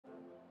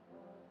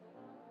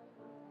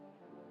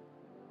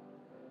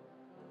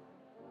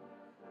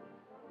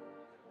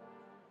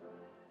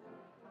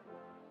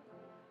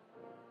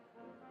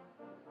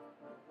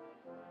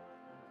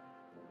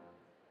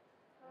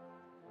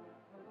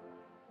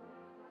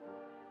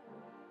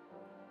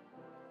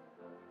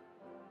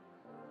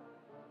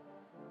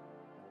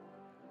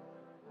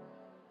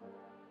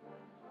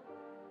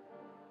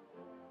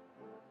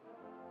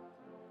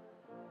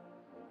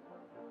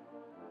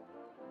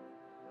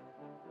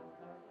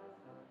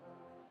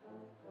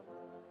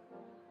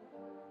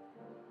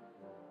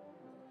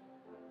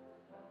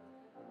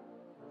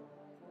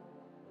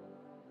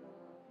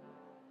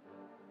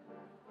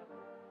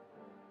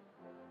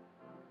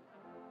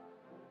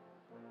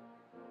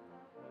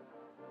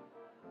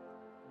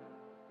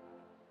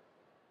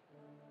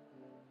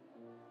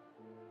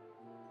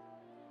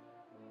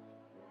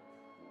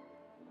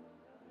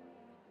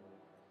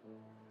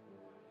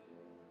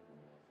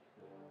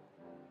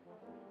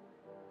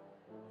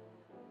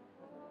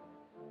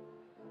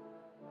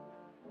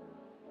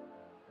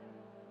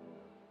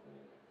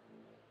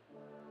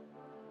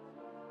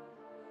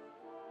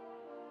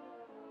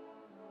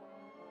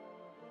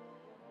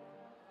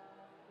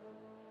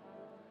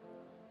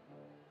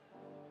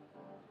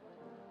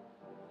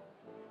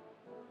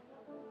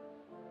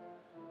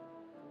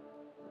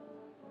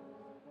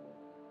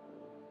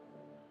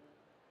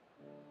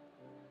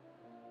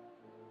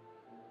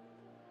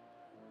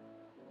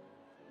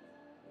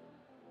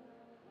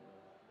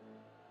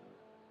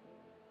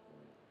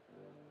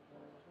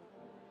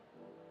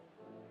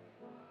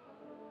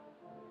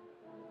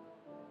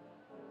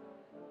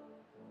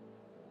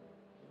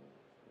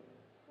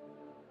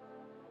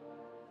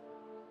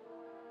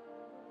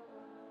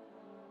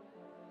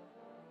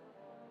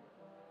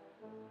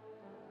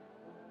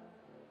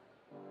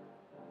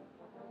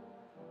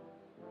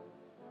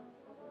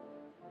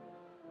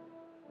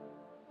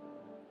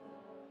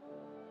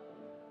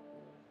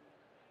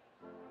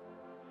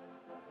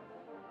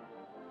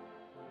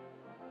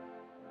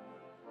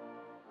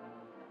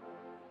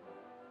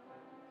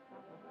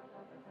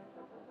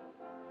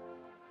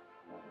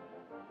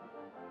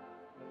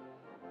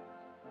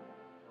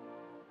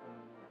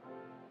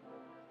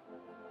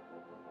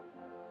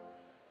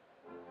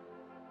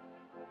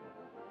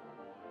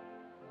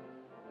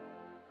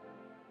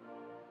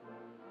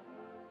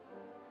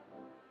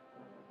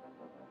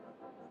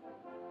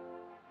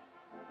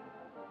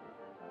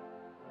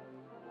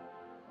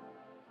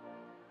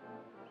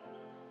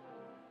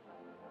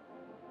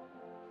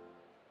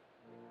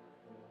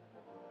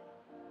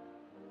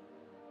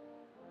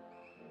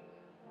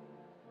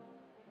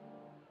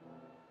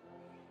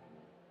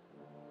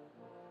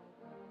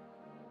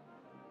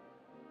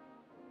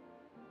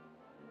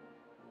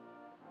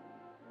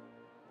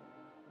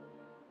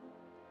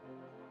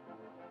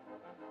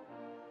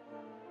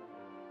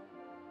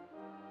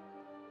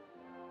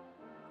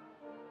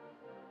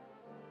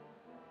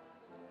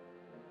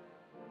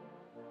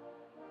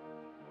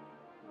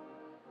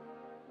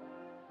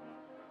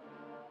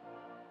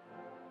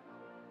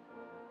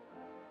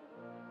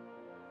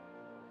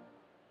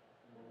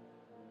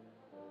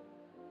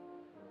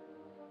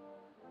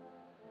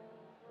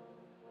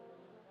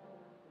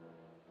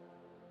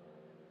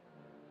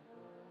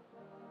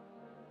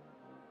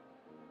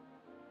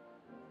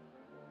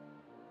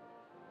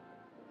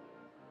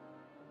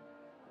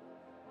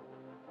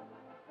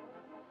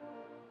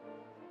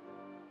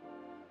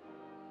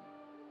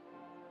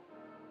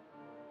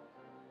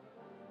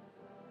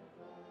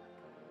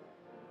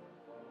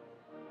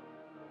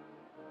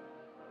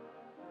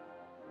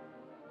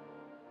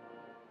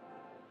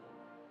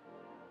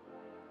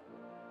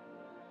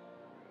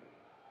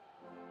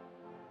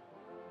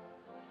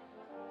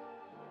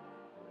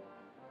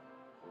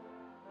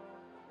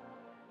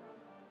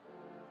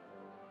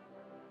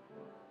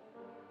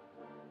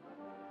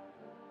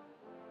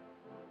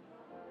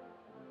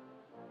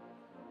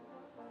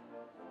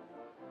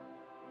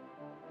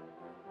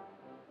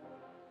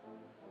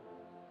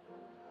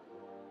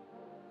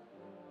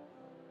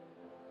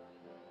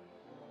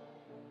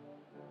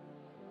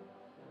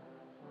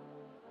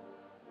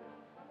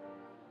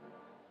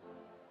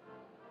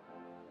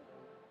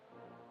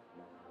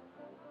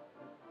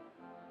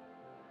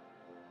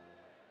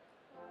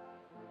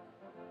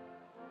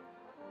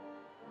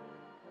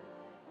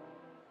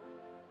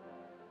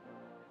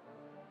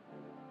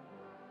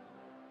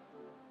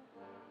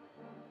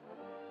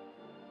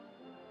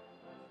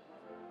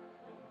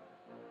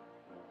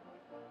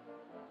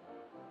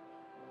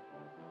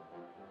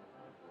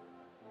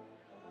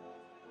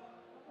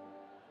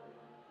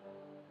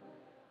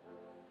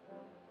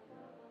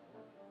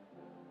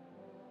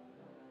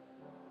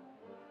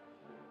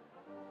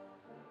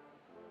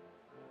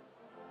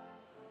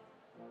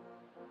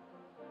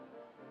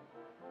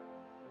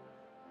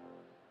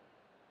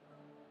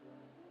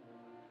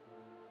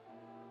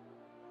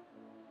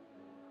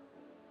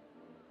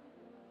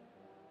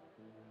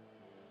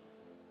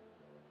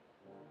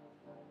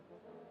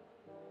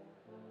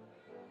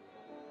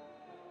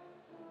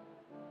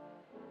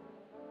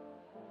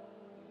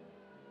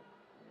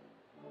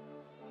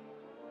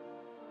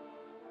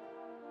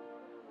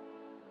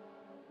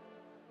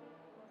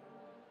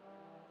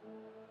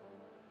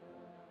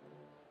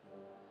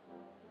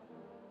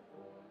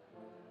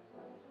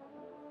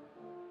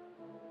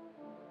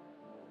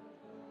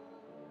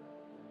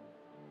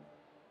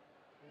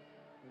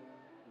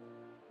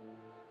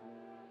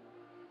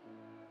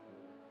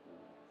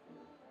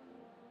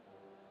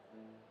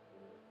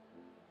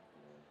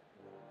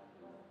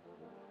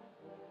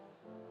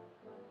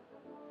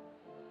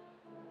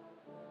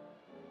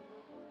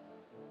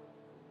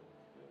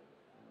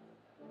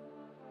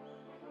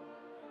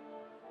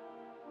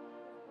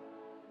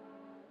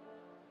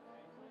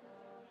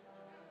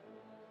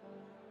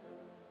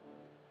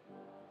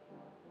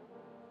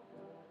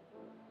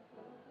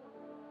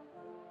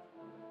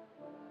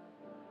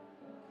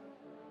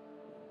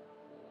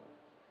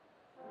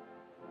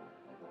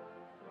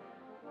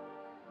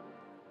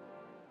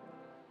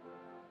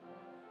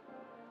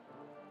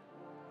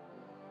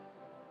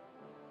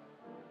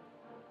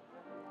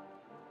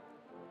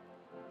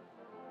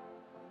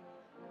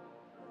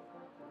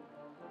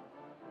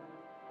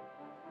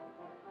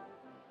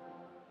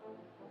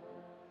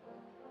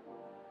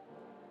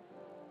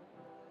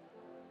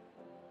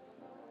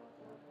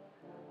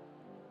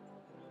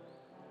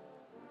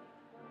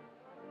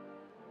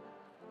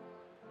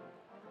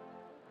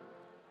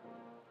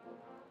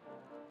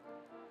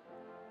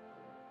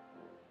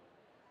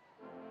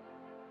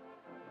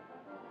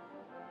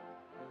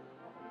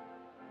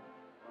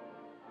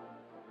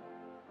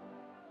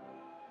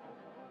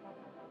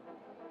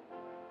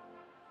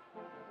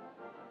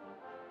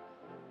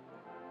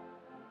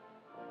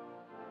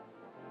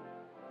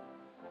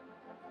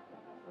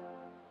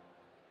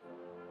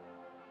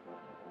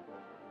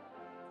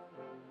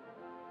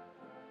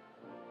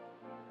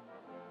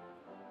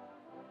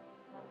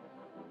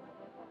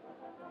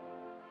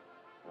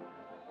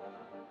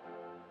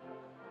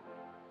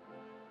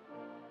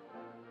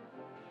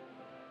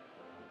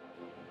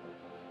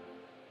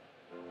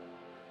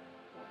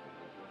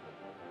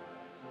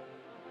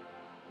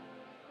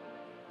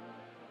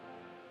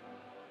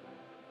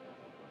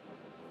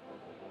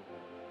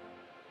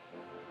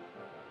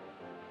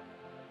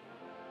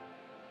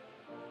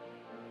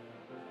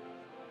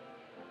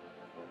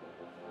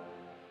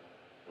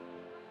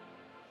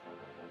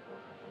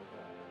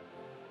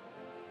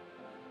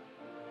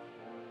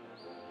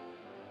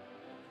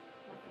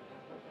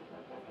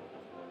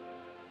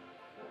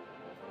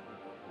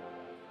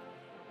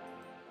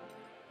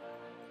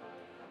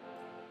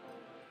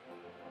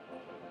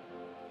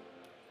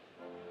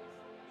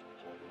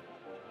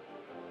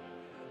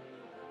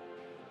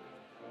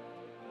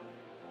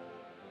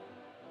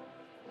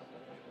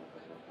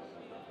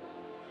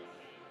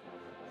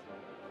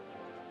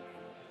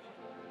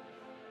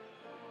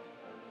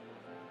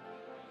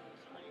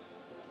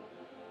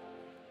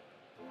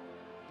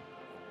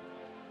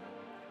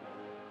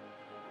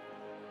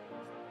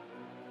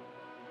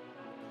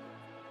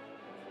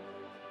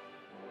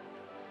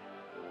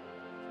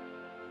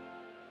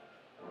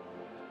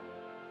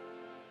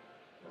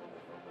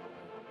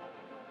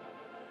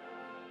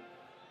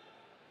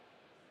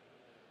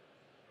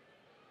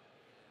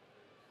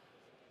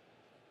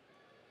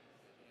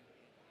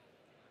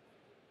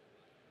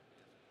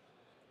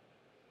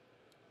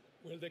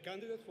Will the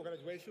candidates for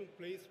graduation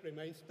please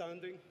remain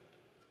standing?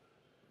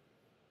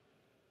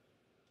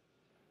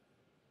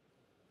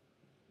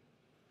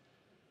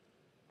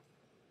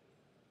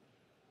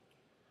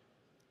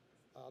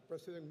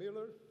 President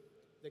Miller,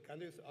 the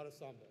candidates are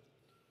assembled.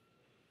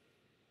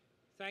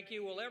 Thank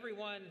you. Will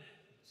everyone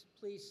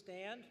please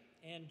stand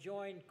and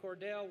join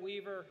Cordell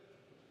Weaver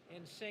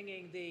in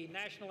singing the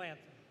national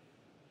anthem?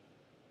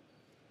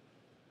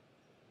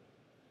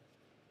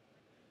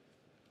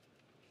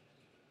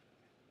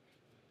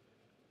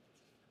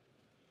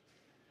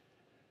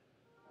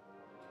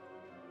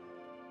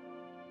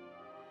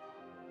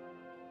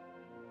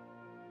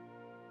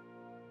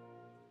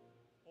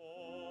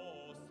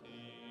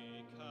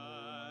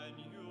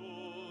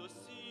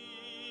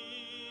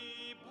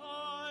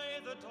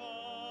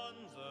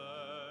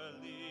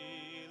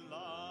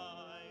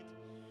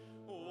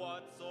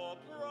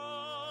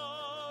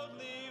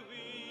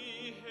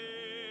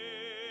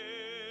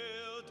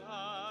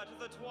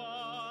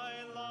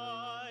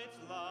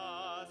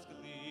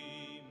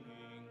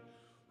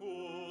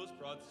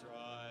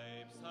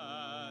 Stripes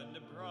and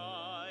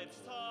bright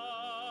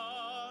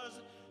stars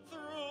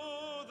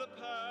through the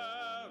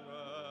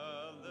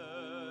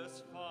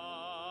perilous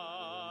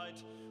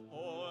fight,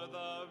 o'er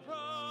the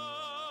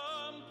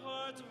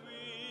rampart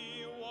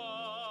we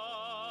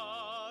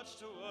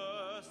watched,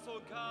 were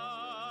so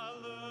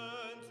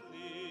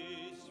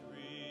gallantly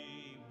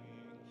streaming,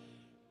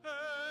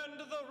 and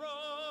the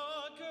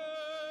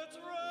rocket's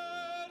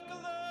red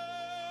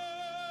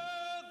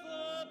glare,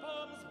 the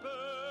bombs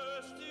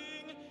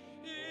bursting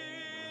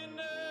in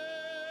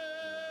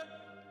air,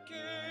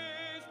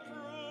 gave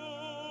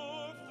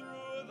proof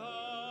through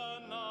the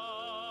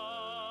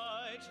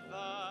night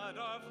that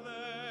our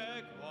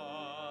flag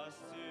was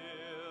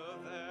still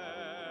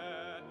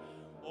there.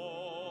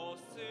 Oh,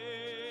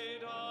 say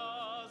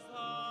does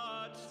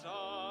that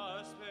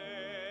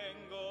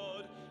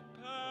star-spangled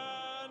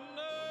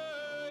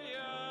banner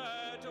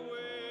yet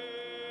wave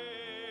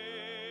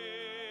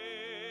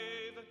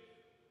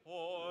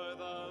o'er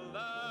the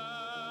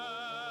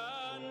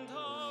land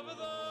of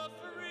the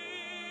free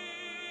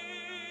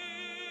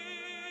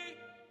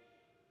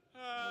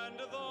and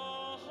the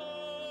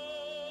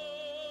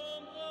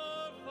home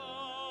of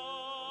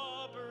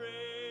the brave.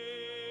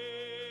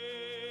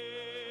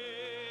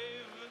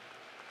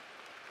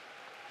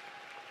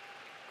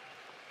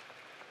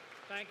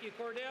 Thank you,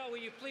 Cordell. Will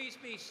you please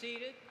be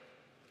seated?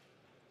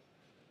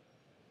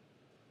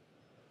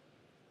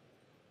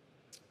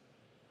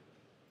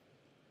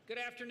 Good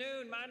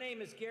afternoon. My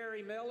name is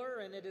Gary Miller,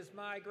 and it is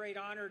my great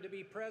honor to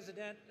be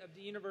president of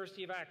the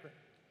University of Akron.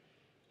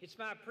 It's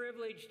my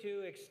privilege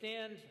to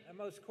extend a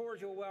most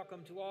cordial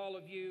welcome to all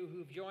of you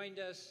who've joined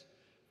us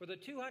for the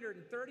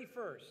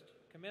 231st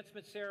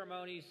commencement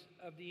ceremonies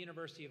of the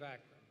University of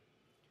Akron.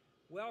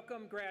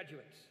 Welcome,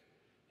 graduates,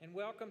 and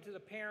welcome to the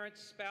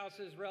parents,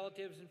 spouses,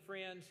 relatives, and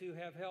friends who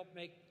have helped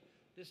make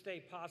this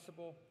day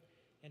possible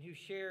and who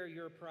share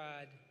your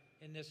pride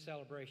in this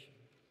celebration.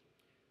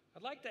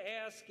 I'd like to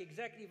ask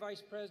Executive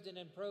Vice President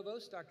and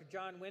Provost, Dr.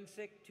 John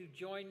Winsick, to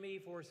join me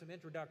for some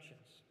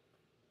introductions.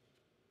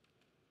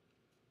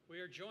 We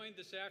are joined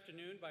this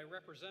afternoon by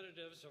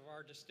representatives of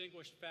our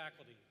distinguished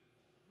faculty.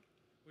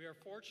 We are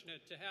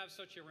fortunate to have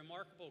such a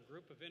remarkable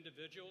group of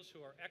individuals who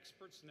are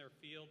experts in their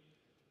field,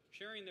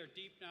 sharing their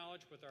deep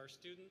knowledge with our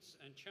students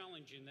and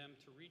challenging them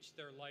to reach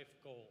their life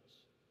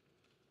goals.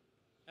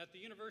 At the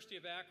University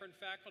of Akron,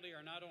 faculty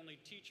are not only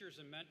teachers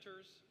and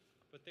mentors,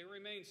 but they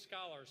remain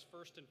scholars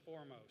first and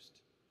foremost,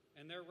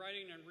 and their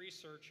writing and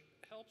research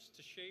helps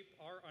to shape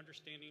our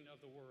understanding of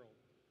the world.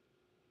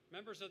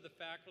 Members of the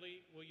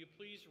faculty, will you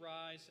please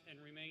rise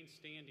and remain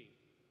standing?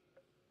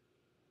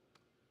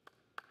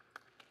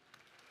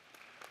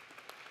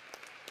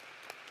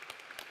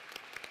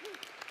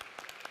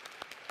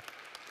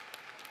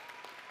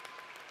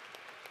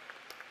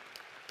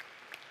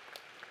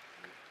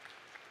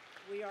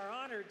 We are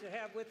honored to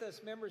have with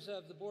us members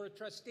of the Board of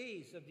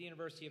Trustees of the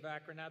University of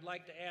Akron. I'd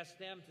like to ask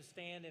them to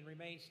stand and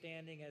remain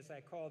standing as I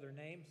call their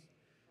names.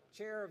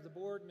 Chair of the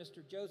Board,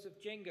 Mr.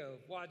 Joseph Jingo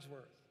of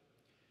Wadsworth.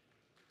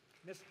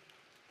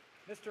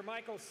 Mr.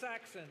 Michael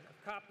Saxon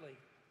of Copley.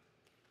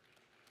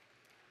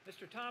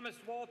 Mr. Thomas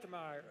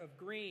Waltermeyer of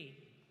Greene.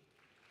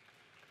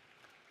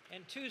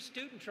 And two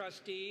student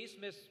trustees,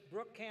 Ms.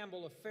 Brooke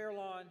Campbell of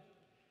Fairlawn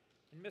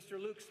and Mr.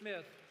 Luke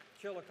Smith,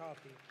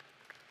 Chillicothe.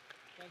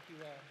 Thank you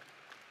all.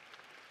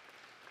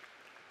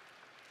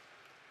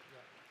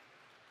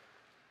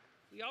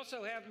 We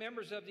also have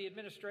members of the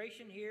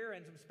administration here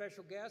and some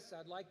special guests.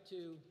 I'd like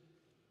to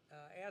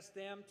ask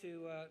them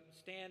to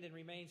stand and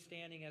remain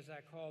standing as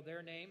I call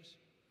their names.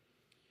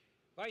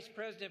 Vice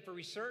President for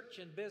Research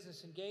and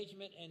Business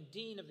Engagement and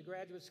Dean of the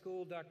Graduate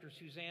School, Dr.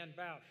 Suzanne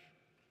Bausch.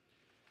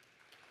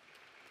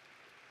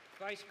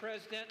 Vice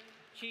President,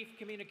 Chief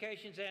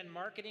Communications and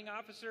Marketing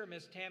Officer,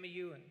 Ms. Tammy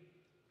Ewan.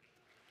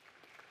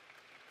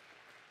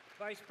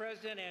 Vice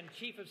President and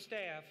Chief of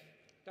Staff,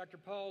 Dr.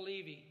 Paul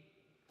Levy.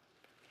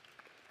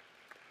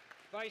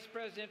 Vice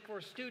President for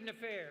Student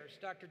Affairs,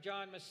 Dr.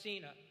 John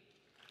Messina.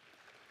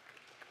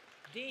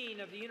 Dean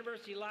of the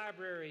University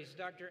Libraries,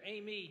 Dr.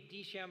 Amy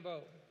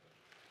DeChambeau.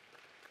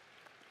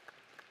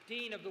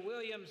 Dean of the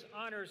Williams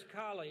Honors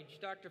College,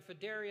 Dr.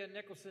 Federia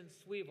Nicholson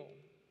Sweevil.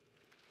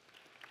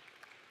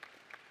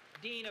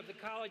 Dean of the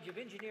College of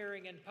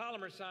Engineering and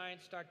Polymer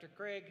Science, Dr.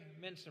 Craig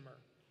Minsimer.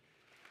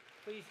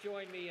 Please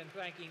join me in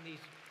thanking these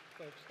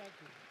folks. Thank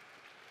you.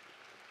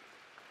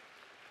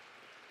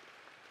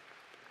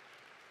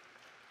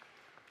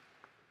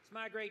 It's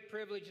my great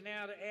privilege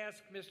now to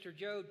ask Mr.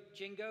 Joe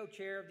Jingo,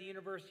 Chair of the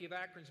University of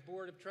Akron's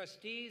Board of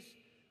Trustees,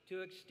 to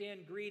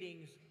extend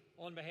greetings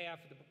on behalf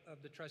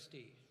of the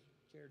trustees.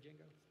 Chair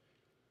Jingo.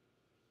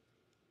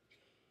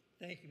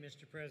 Thank you,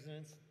 Mr.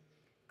 President.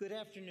 Good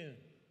afternoon.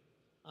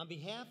 On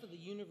behalf of the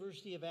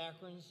University of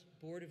Akron's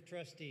Board of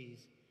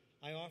Trustees,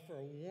 I offer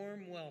a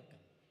warm welcome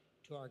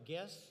to our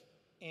guests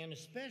and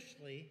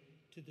especially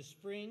to the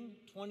spring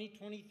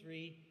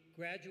 2023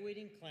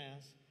 graduating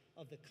class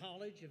of the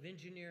College of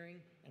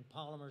Engineering and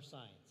Polymer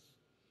Science.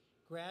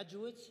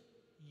 Graduates,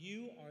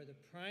 you are the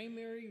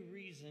primary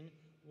reason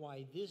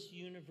why this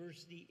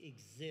university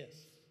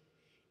exists,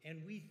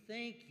 and we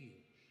thank you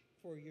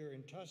for your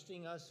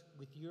entrusting us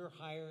with your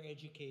higher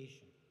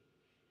education.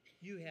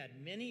 You had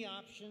many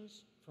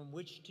options from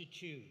which to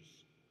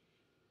choose,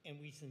 and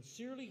we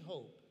sincerely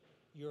hope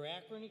your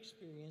Akron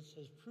experience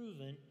has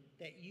proven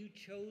that you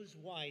chose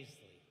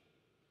wisely.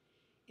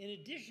 In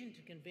addition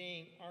to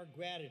conveying our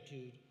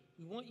gratitude,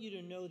 we want you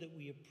to know that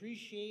we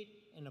appreciate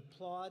and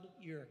applaud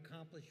your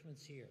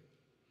accomplishments here.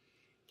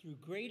 Through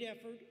great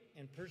effort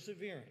and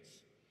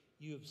perseverance,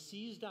 you have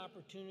seized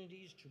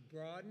opportunities to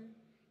broaden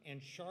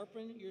and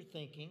sharpen your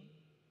thinking,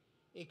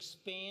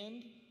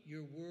 expand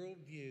your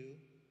worldview,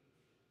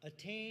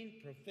 attain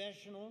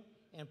professional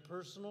and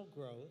personal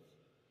growth,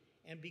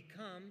 and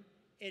become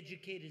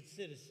educated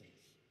citizens.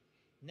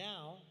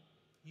 Now,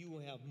 you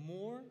will have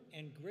more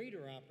and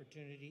greater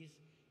opportunities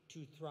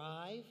to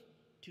thrive,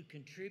 to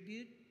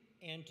contribute,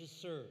 and to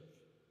serve.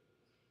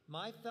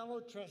 My fellow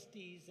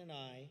trustees and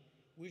I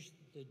wish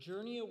the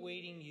journey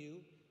awaiting you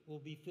will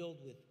be filled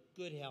with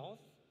good health,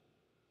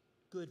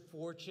 good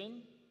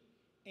fortune,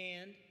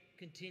 and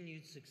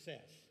continued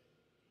success.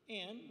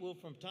 And will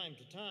from time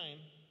to time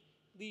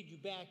lead you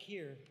back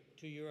here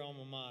to your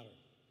alma mater.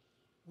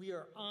 We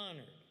are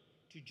honored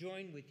to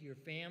join with your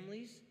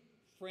families,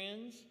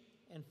 friends,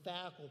 and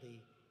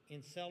faculty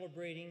in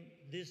celebrating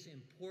this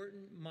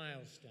important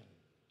milestone.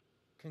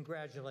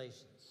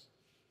 Congratulations.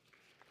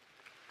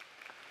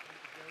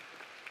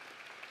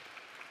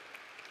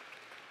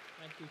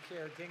 Thank you,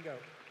 Chair Jingo.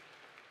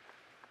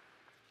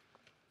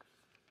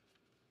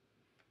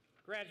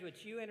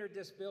 Graduates, you entered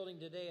this building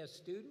today as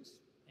students,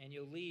 and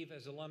you'll leave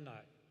as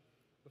alumni.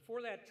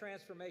 Before that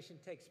transformation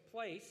takes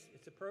place,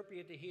 it's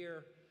appropriate to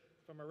hear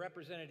from a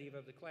representative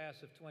of the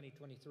class of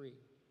 2023.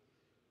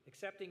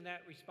 Accepting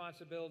that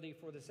responsibility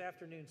for this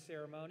afternoon's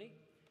ceremony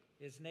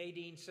is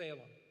Nadine Salem.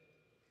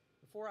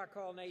 Before I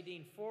call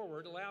Nadine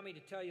forward, allow me to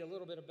tell you a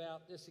little bit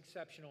about this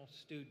exceptional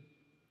student.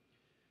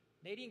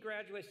 Nadine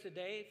graduates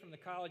today from the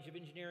College of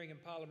Engineering and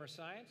Polymer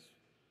Science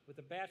with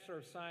a Bachelor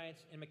of Science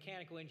in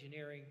Mechanical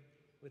Engineering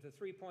with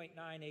a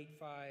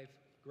 3.985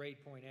 grade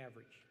point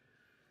average.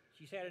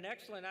 She's had an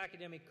excellent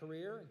academic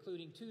career,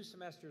 including 2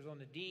 semesters on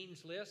the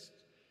Dean's List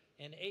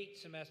and 8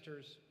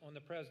 semesters on the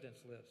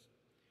President's List.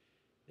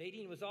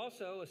 Nadine was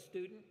also a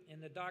student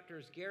in the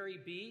Doctors Gary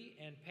B.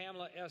 and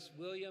Pamela S.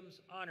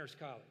 Williams Honors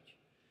College.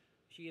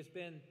 She has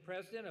been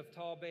president of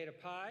Tau Beta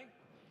Pi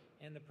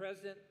and the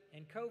president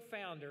and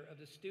co-founder of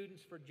the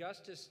Students for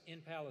Justice in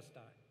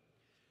Palestine.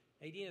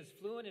 Nadine is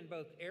fluent in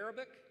both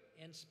Arabic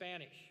and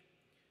Spanish.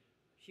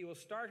 She will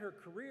start her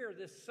career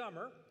this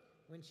summer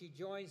when she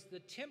joins the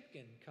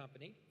Timken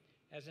Company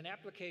as an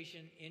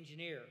application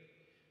engineer.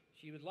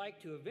 She would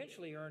like to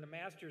eventually earn a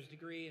master's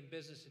degree in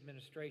business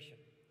administration.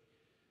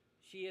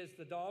 She is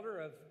the daughter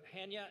of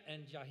Hanya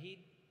and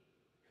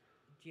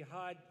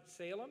Jihad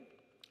Salem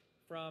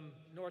from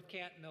North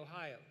Canton,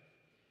 Ohio.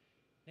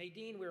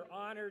 Nadine, we're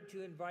honored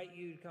to invite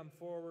you to come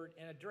forward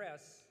and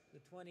address the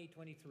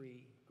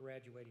 2023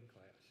 graduating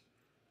class.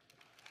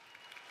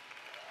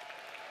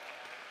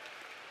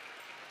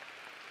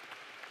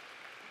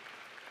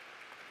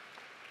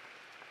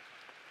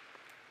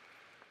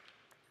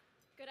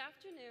 Good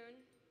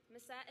afternoon,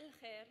 Masa el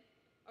Khair,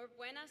 or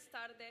buenas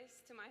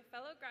tardes to my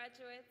fellow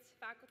graduates,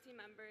 faculty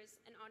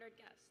members, and honored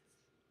guests.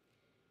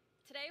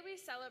 Today we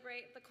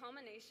celebrate the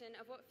culmination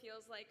of what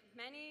feels like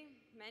many,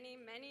 many,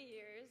 many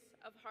years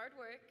of hard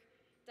work,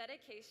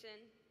 dedication,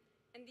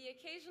 and the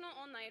occasional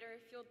all-nighter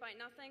fueled by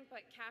nothing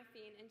but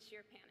caffeine and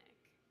sheer panic.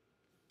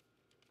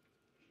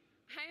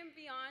 I am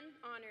beyond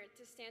honored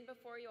to stand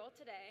before you all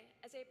today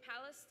as a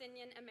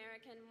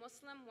Palestinian-American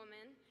Muslim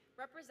woman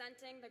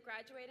representing the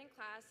graduating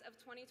class of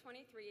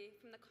 2023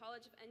 from the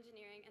College of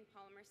Engineering and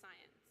Polymer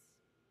Science.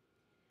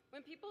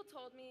 When people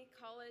told me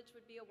college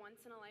would be a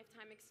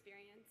once-in-a-lifetime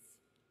experience,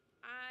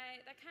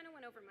 that kind of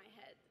went over my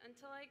head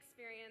until I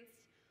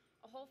experienced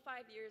a whole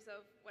 5 years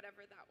of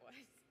whatever that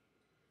was.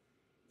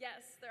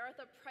 Yes, there are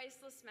the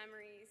priceless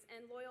memories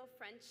and loyal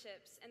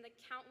friendships and the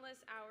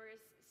countless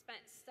hours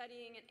spent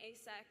studying in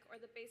ASEC or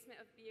the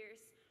basement of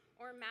Bierce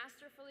or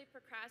masterfully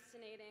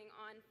procrastinating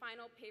on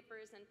final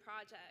papers and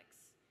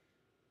projects.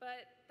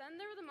 But then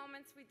there were the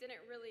moments we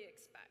didn't really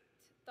expect,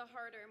 the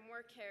harder,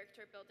 more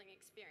character-building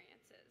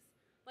experiences,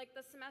 like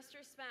the semester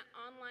spent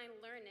online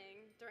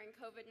learning during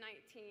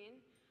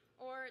COVID-19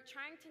 or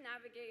trying to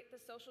navigate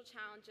the social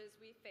challenges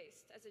we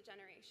faced as a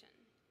generation.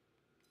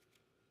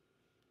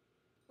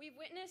 We've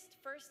witnessed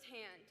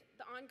firsthand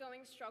the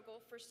ongoing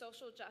struggle for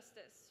social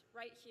justice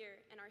right here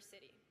in our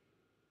city.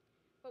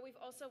 But we've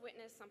also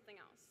witnessed something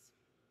else.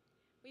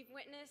 We've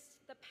witnessed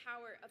the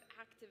power of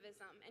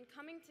activism and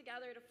coming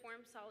together to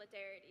form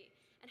solidarity,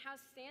 and how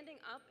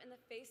standing up in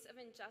the face of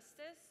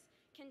injustice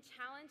can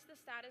challenge the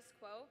status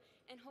quo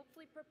and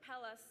hopefully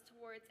propel us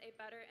towards a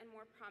better and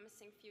more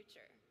promising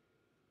future.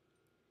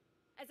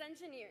 As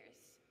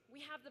engineers,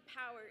 we have the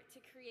power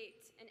to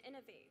create and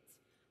innovate,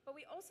 but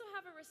we also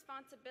have a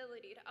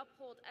responsibility to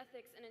uphold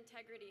ethics and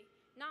integrity,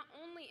 not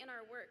only in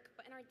our work,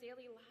 but in our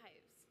daily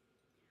lives.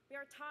 We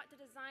are taught to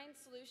design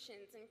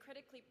solutions and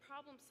critically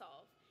problem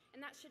solve,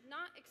 and that should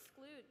not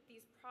exclude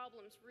these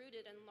problems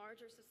rooted in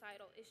larger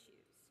societal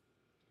issues.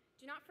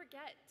 Do not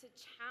forget to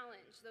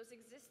challenge those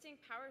existing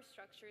power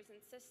structures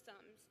and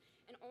systems,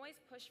 and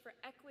always push for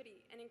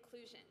equity and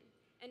inclusion,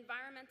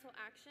 environmental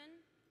action,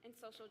 and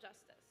social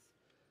justice.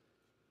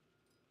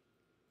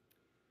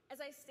 As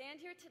I stand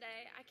here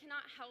today, I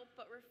cannot help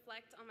but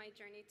reflect on my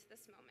journey to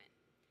this moment.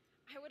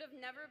 I would have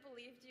never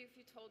believed you if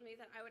you told me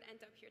that I would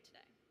end up here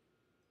today.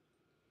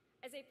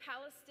 As a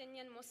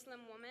Palestinian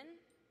Muslim woman,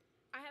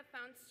 I have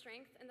found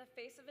strength in the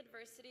face of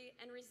adversity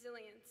and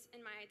resilience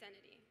in my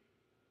identity.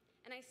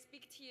 And I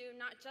speak to you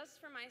not just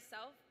for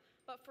myself,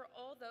 but for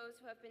all those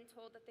who have been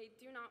told that they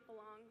do not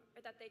belong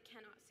or that they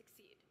cannot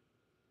succeed.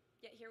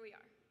 Yet here we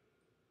are.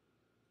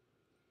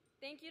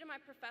 Thank you to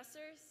my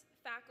professors,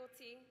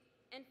 faculty,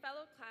 and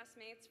fellow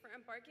classmates for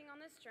embarking on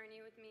this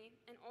journey with me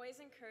and always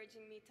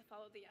encouraging me to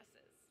follow the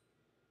yeses.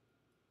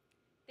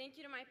 Thank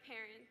you to my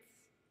parents,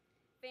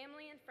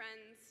 family, and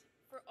friends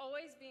for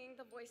always being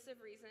the voice of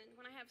reason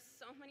when I have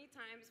so many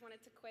times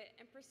wanted to quit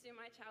and pursue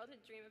my childhood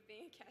dream of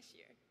being a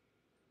cashier.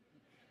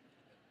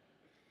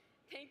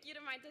 Thank you to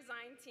my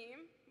design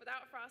team.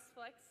 Without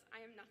Frostflex,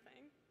 I am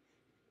nothing.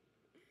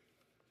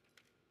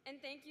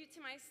 And thank you to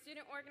my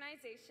student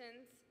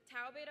organizations,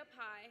 Tau Beta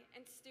Pi,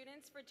 and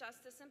Students for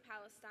Justice in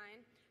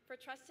Palestine for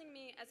trusting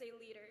me as a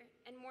leader,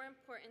 and more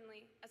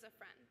importantly, as a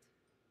friend.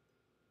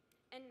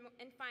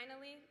 And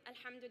finally,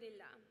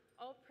 Alhamdulillah,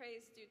 all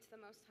praise due to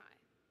the Most High.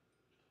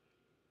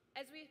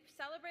 As we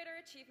celebrate our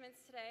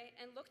achievements today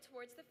and look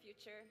towards the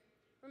future,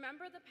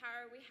 remember the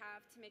power we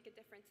have to make a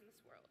difference in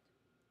this world.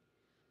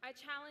 I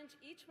challenge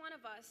each one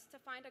of us to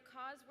find a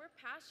cause we're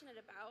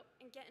passionate about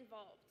and get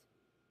involved.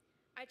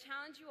 I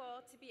challenge you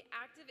all to be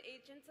active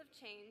agents of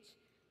change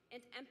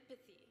and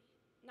empathy,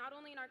 not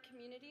only in our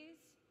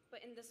communities,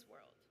 but in this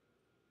world.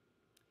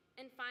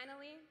 And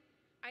finally,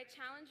 I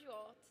challenge you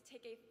all to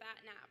take a fat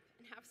nap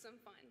and have some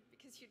fun,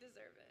 because you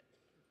deserve it.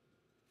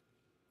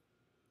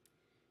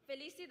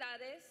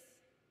 Felicidades,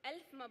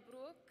 Elf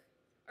Mabruk,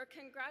 or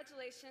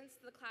congratulations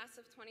to the class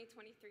of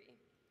 2023.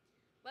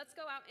 Let's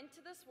go out into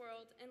this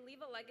world and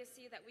leave a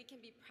legacy that we can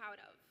be proud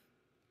of.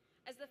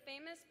 As the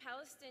famous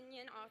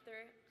Palestinian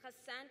author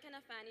Hassan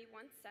Kanafani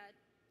once said,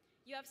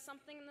 "You have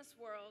something in this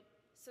world,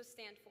 so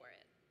stand for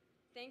it."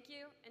 Thank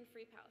you, and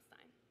free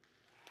Palestine.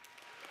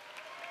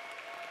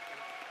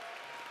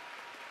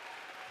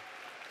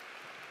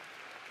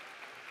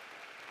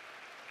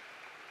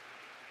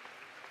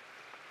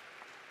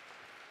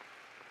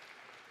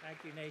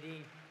 Thank you,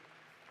 Nadine.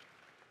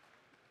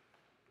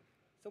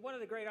 So one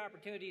of the great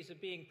opportunities of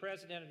being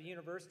president of the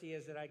university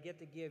is that I get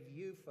to give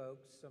you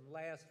folks some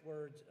last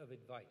words of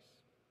advice.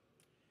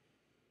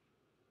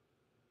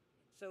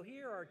 So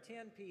here are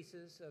 10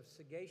 pieces of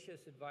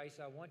sagacious advice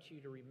I want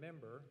you to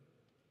remember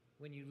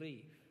when you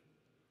leave.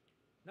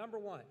 Number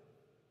one,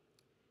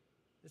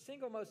 the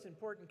single most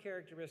important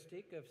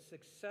characteristic of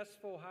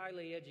successful,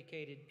 highly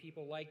educated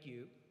people like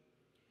you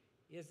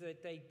is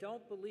that they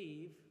don't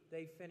believe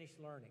they've finished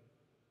learning.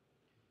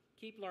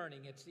 Keep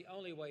learning. It's the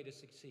only way to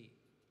succeed.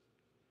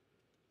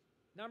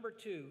 Number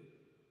two,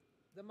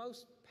 the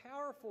most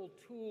powerful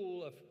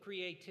tool of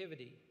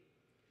creativity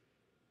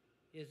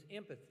is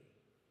empathy.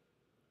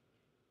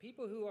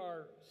 People who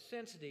are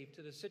sensitive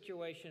to the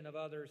situation of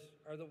others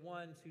are the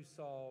ones who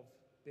solve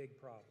big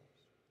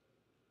problems.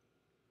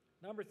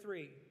 Number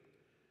three,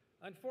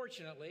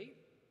 unfortunately,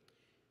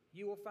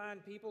 you will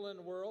find people in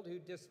the world who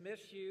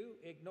dismiss you,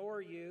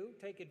 ignore you,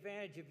 take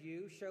advantage of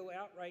you, show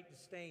outright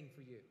disdain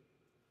for you.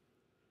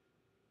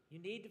 You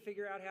need to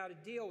figure out how to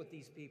deal with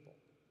these people.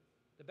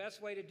 The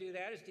best way to do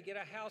that is to get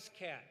a house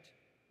cat.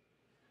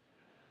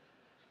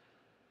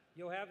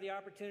 You'll have the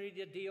opportunity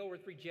to deal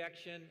with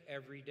rejection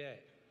every day.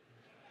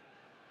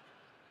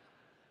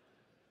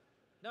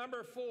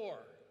 Number four,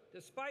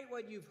 despite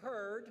what you've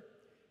heard,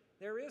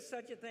 there is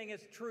such a thing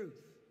as truth.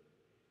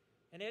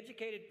 An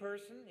educated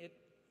person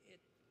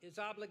is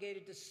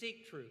obligated to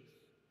seek truth,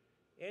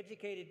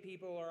 Educated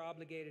people are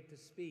obligated to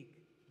speak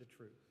the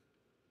truth.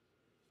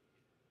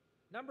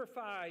 Number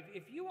 5,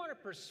 if you want to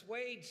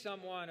persuade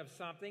someone of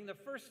something, the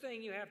first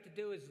thing you have to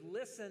do is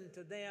listen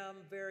to them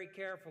very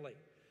carefully.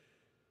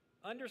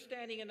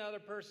 Understanding another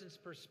person's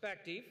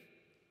perspective,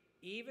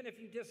 even if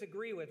you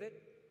disagree with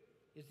it,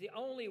 is the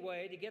only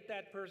way to get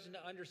that person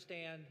to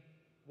understand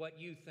what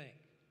you think.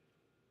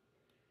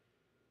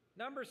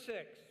 Number 6,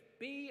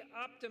 be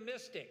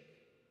optimistic.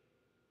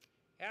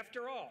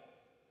 After all,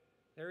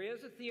 there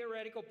is a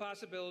theoretical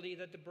possibility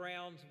that the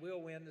Browns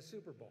will win the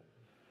Super Bowl.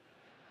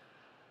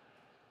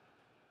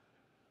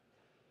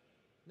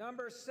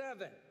 Number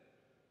 7,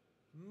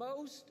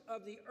 most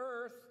of the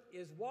earth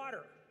is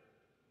water.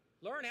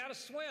 Learn how to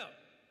swim.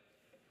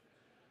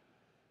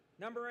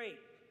 Number 8,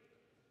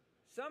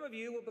 some of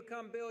you will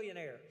become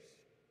billionaires.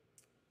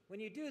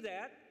 When you do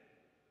that,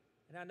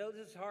 and I know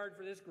this is hard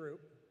for this group,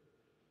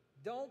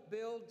 don't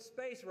build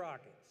space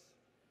rockets.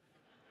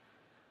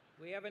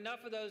 We have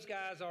enough of those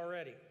guys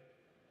already.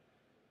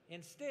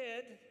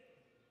 Instead,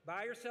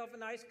 buy yourself a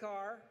nice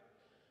car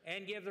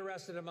and give the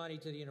rest of the money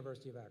to the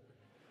University of Akron.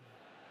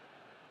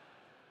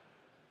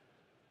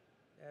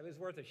 It was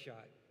worth a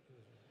shot.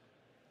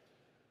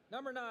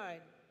 Number 9,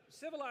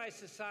 civilized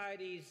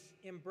societies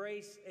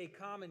embrace a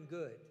common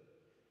good.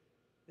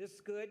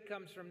 This good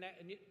comes from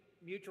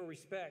mutual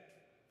respect,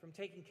 from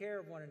taking care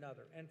of one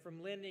another, and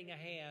from lending a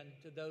hand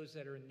to those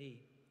that are in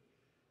need.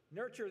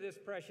 Nurture this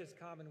precious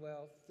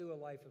commonwealth through a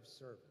life of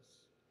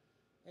service.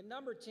 And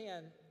number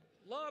 10,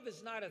 love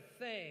is not a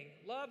thing.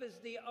 Love is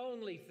the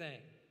only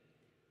thing.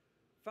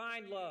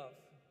 Find love,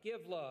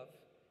 give love,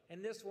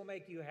 and this will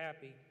make you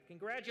happy.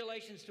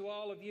 Congratulations to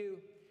all of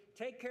you.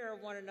 Take care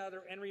of one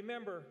another, and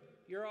remember,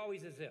 you're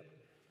always a zip.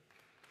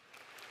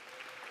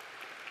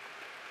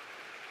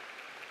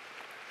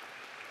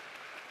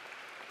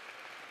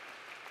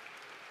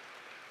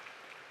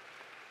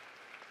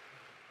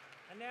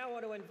 I now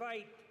want to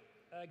invite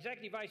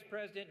Executive Vice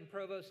President and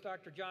Provost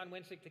Dr. John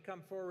Winsick to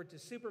come forward to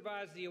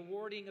supervise the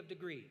awarding of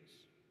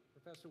degrees.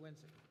 Professor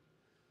Winsick.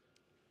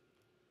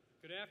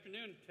 Good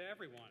afternoon to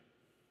everyone.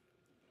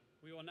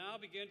 We will now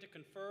begin to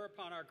confer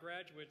upon our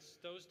graduates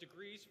those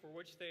degrees for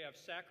which they have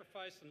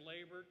sacrificed and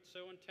labored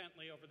so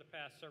intently over the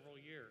past several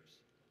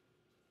years.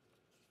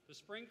 The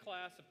spring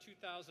class of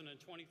 2023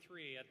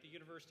 at the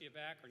University of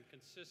Akron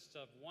consists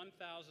of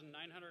 1,949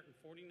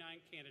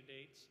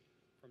 candidates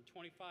from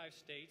 25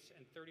 states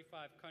and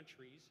 35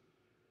 countries,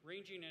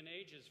 ranging in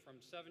ages from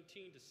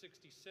 17 to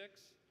 66,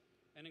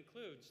 and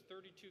includes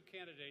 32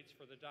 candidates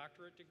for the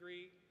doctorate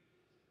degree,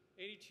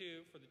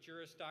 82 for the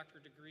Juris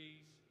Doctor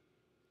degrees,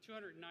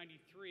 293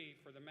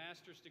 for the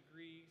master's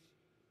degrees,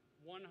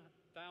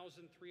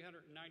 1,395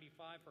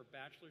 for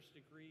bachelor's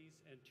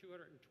degrees, and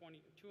 244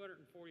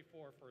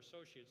 for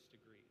associate's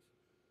degrees.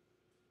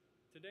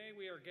 Today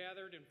we are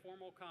gathered in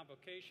formal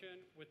convocation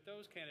with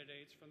those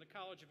candidates from the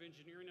College of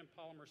Engineering and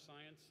Polymer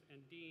Science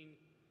and Dean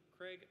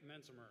Craig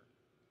Menzimer.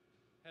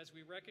 As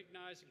we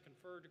recognize and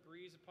confer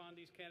degrees upon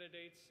these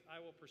candidates,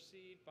 I will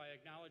proceed by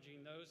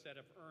acknowledging those that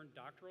have earned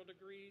doctoral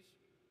degrees,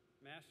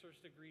 master's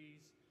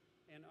degrees,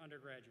 and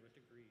undergraduate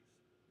degrees.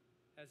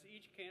 As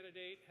each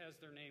candidate has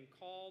their name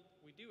called,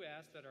 we do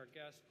ask that our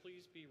guests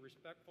please be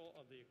respectful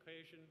of the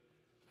occasion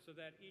so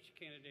that each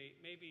candidate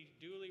may be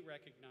duly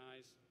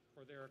recognized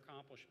for their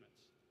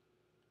accomplishments.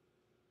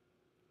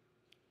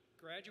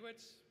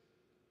 Graduates,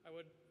 I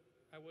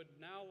would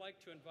now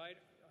like to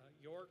invite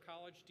your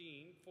college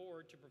dean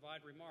forward to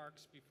provide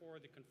remarks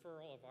before the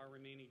conferral of our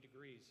remaining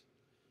degrees.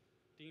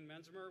 Dean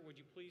Menzimer, would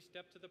you please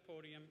step to the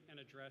podium and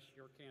address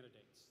your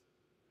candidates?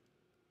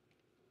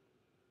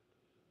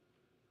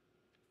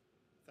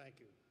 Thank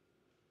you.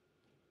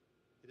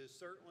 It is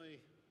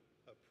certainly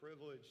a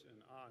privilege and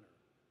honor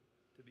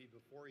to be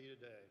before you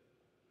today.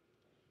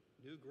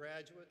 New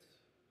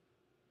graduates,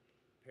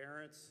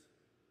 parents,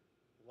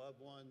 loved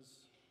ones,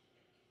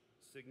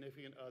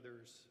 significant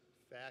others,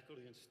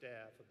 faculty and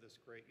staff of this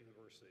great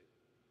university.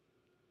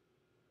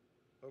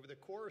 Over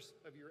the course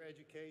of your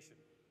education,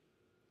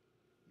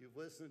 you've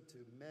listened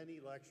to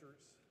many lectures,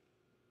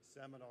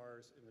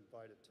 seminars, and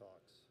invited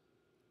talks.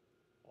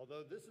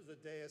 Although this is a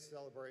day of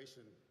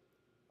celebration,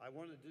 I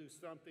want to do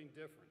something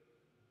different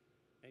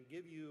and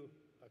give you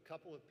a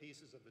couple of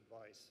pieces of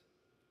advice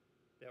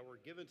that were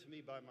given to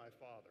me by my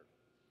father.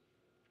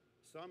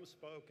 Some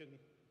spoken,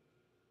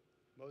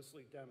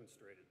 mostly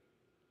demonstrated,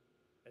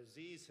 as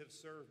these have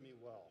served me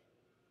well,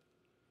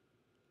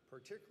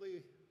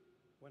 particularly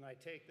when I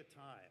take the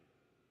time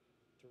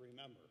to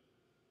remember.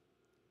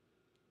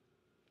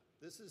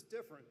 This is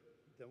different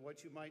than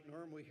what you might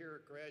normally hear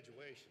at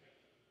graduation.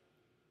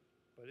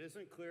 But it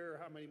isn't clear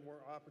how many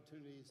more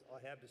opportunities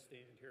I'll have to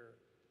stand here,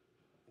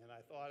 and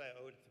I thought I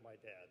owed it to my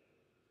dad.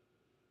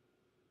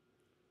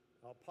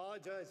 I'll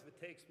apologize if it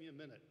takes me a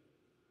minute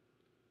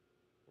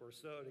or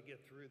so to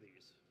get through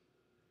these.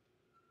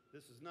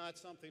 This is not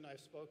something I've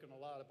spoken a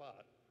lot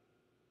about,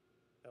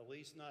 at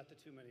least not to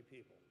too many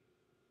people.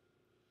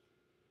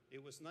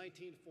 It was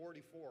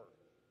 1944.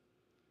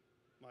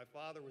 My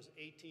father was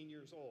 18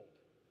 years old.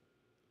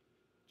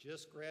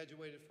 just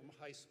graduated from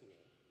high school,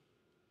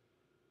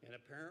 and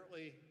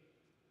apparently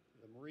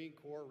the Marine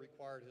Corps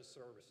required his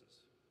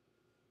services.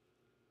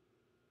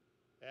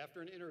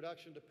 After an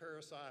introduction to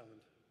Parris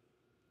Island,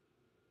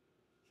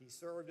 he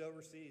served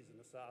overseas in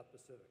the South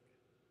Pacific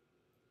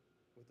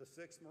with the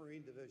 6th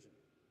Marine Division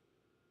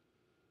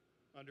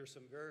under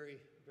some very,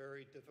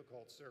 very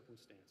difficult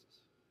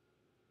circumstances.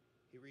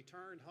 He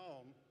returned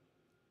home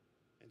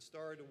and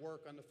started to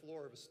work on the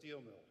floor of a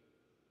steel mill,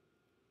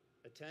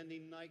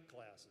 attending night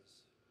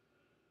classes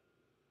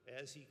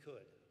as he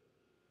could.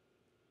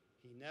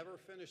 He never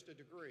finished a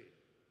degree,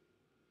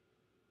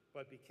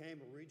 but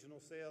became a regional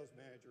sales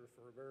manager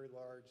for a very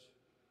large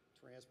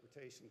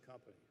transportation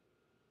company.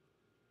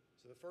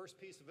 So the first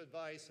piece of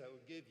advice I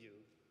would give you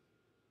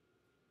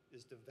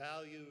is to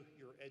value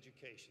your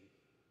education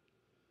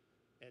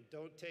and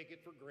don't take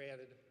it for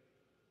granted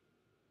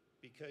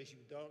because you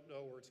don't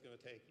know where it's going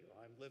to take you.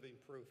 I'm living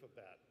proof of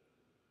that.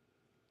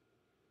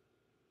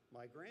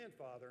 My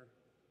grandfather,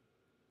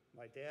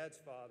 my dad's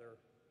father,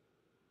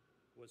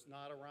 was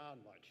not around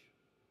much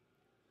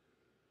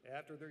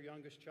after their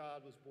youngest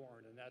child was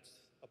born, and that's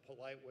a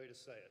polite way to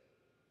say it.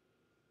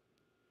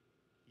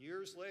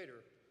 Years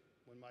later,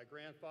 when my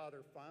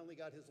grandfather finally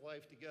got his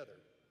life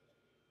together,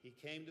 he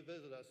came to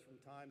visit us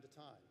from time to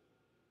time.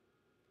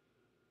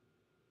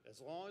 As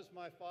long as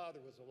my father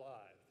was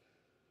alive,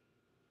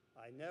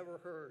 I never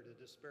heard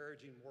a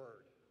disparaging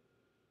word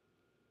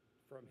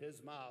from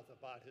his mouth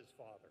about his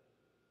father.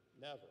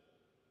 Never.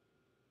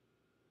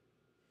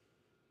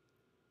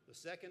 The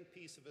second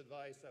piece of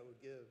advice I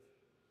would give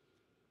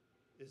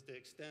is to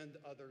extend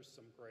others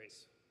some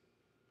grace.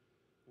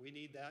 We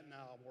need that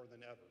now more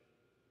than ever.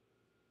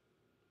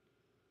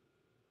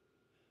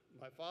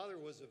 My father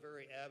was a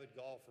very avid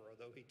golfer,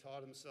 although he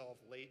taught himself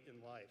late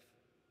in life.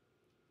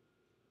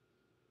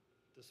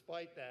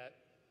 Despite that,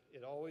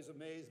 it always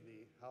amazed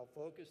me how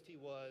focused he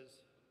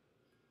was,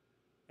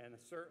 and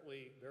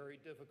certainly very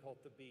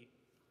difficult to beat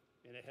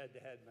in a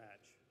head-to-head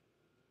match.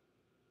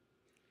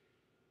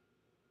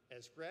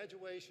 As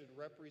graduation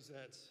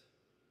represents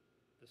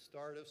the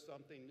start of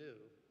something new,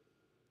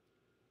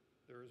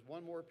 there is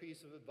one more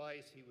piece of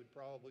advice he would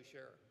probably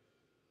share.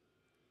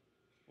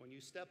 When you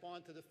step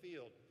onto the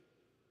field,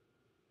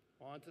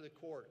 onto the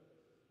court,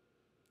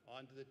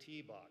 onto the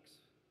tee box,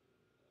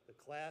 the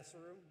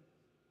classroom,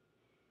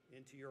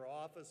 into your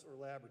office or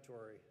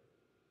laboratory,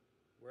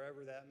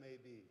 wherever that may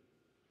be,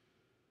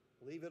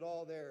 leave it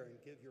all there and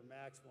give your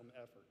maximum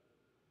effort.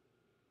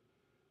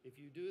 If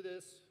you do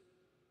this,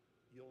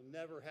 you'll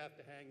never have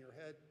to hang your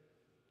head.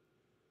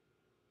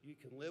 You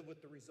can live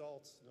with the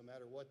results no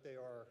matter what they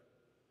are,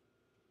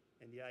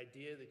 and the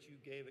idea that you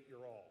gave it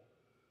your all.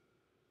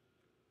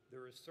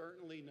 There is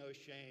certainly no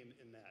shame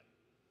in that.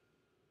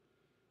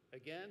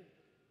 Again,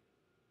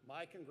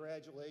 my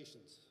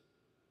congratulations.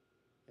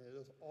 And it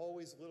is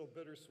always a little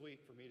bittersweet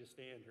for me to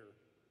stand here.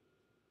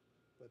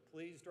 But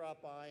please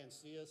drop by and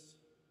see us.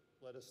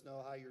 Let us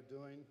know how you're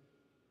doing.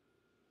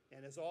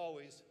 And as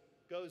always,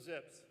 go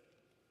Zips.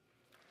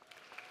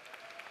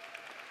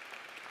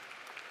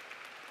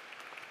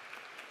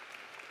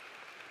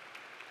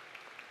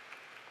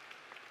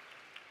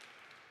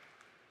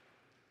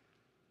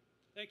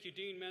 Thank you,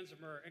 Dean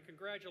Menzimer, and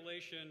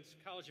congratulations,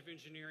 College of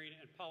Engineering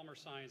and Polymer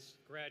Science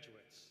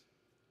graduates.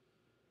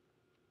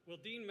 Will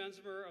Dean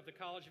Menzimer of the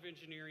College of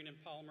Engineering and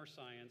Polymer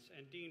Science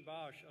and Dean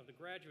Bosch of the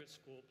Graduate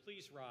School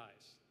please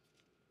rise?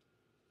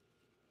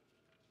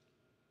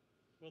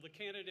 Will the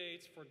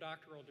candidates for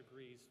doctoral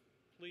degrees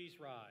please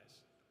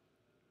rise?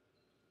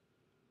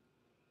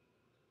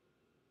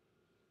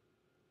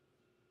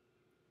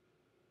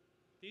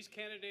 These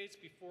candidates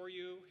before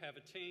you have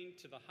attained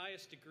to the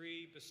highest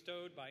degree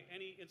bestowed by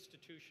any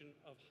institution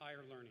of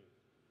higher learning.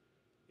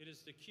 It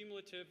is the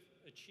cumulative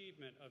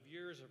achievement of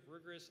years of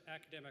rigorous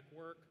academic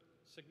work,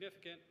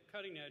 significant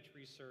cutting-edge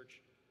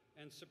research,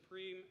 and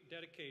supreme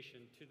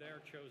dedication to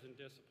their chosen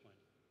discipline.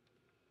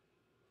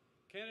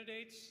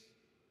 Candidates,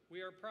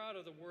 we are proud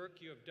of the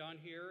work you have done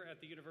here at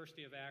the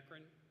University of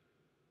Akron.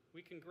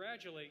 We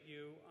congratulate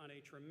you on a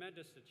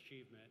tremendous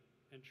achievement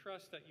and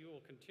trust that you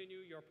will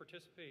continue your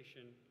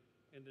participation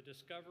in the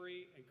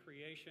discovery and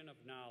creation of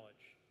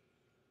knowledge,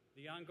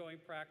 the ongoing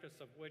practice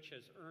of which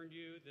has earned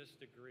you this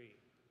degree.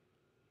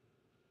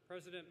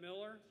 President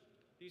Miller,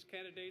 these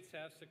candidates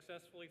have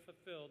successfully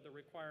fulfilled the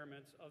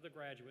requirements of the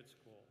graduate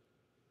school.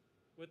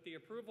 With the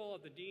approval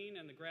of the dean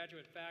and the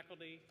graduate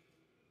faculty,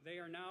 they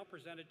are now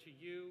presented to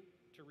you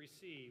to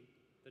receive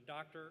the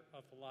Doctor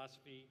of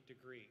Philosophy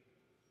degree.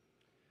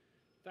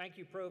 Thank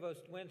you,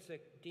 Provost Winsick,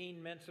 Dean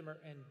Menzimer,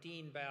 and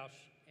Dean Bosch,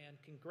 and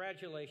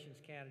congratulations,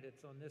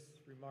 candidates, on this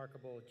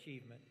remarkable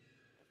achievement.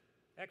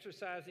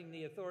 Exercising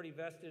the authority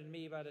vested in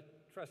me by the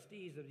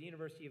trustees of the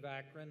University of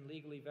Akron,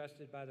 legally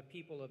vested by the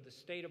people of the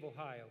state of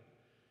Ohio,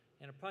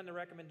 and upon the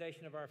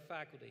recommendation of our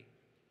faculty,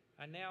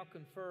 I now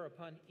confer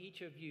upon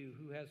each of you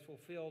who has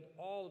fulfilled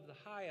all of the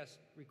highest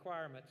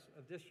requirements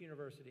of this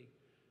university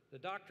the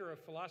Doctor of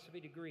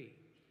Philosophy degree,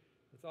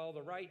 with all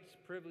the rights,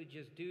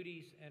 privileges,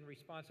 duties, and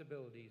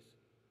responsibilities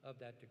of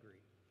that degree.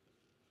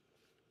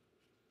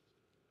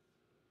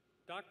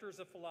 Doctors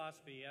of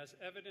Philosophy, as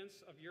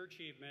evidence of your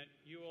achievement,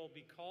 you will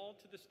be called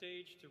to the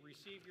stage to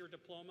receive your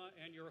diploma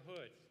and your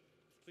hood.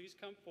 Please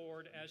come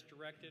forward as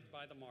directed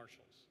by the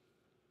marshals.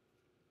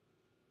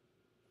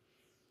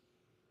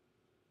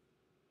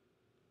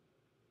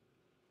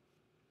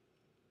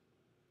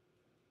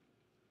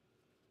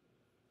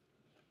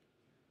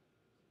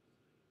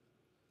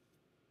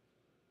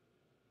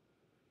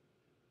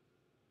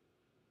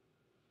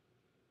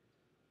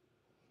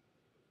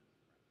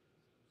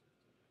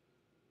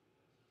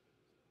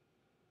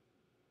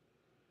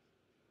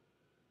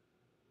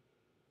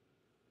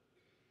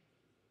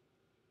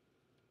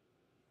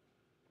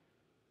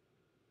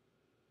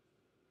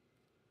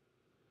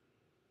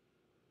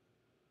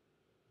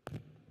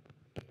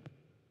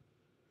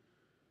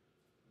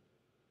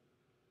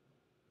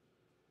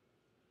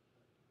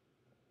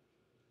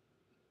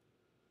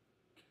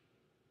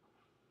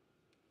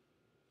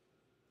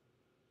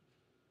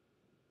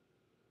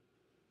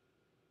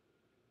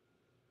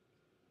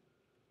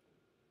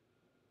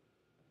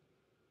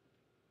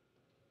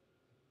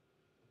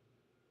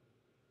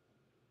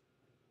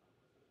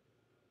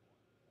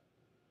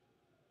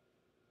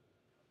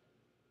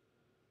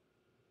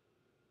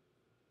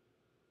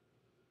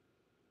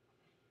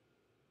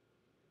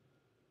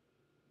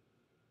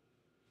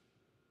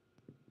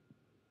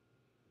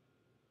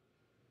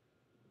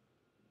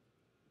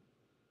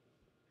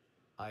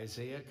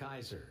 Isaiah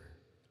Kaiser.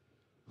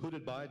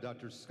 Hooded by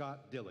Dr.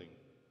 Scott Dilling.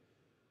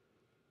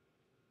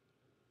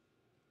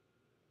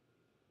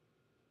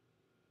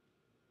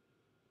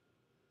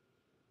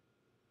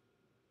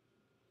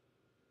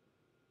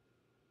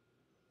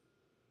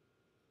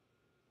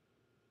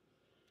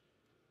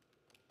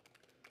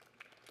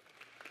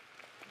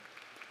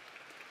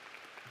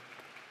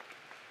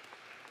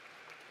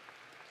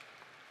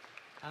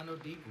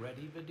 Anodeep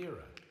Reddy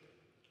Vidira.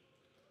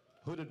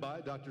 Hooded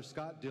by Dr.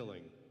 Scott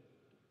Dilling.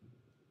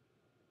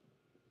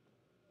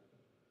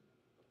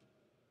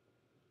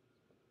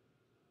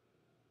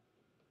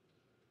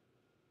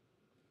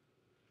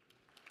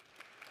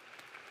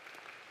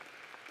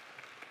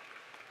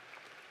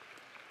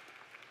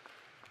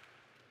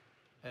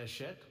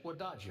 Eshet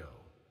Wadajo.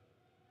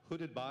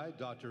 Hooded by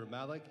Dr.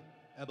 Malik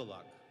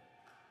Ebelak.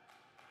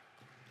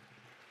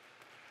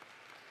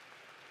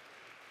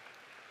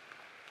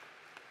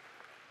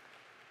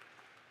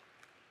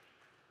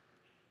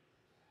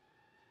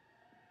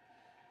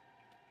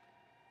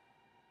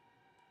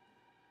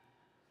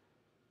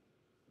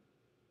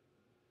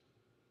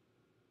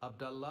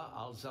 Abdullah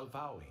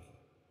Al-Zalfawi.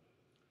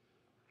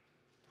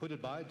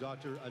 Hooded by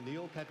Dr.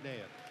 Anil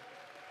Patnaik.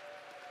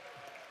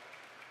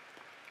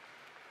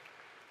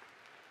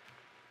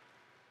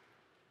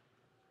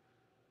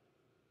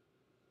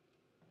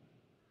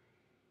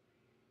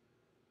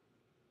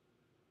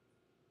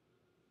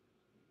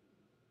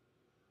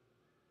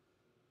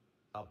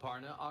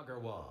 Aparna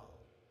Agarwal.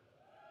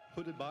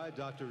 Hooded by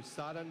Dr.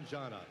 Sadan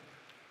Jana.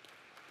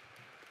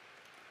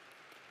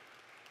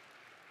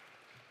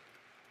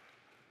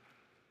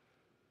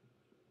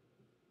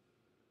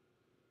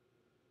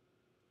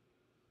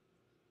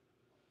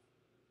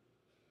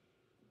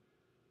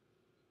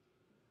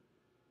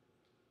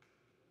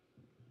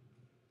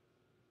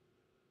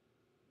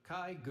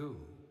 Kai Gu.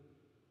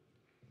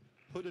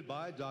 Hooded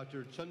by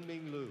Dr.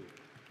 Chunming Lu.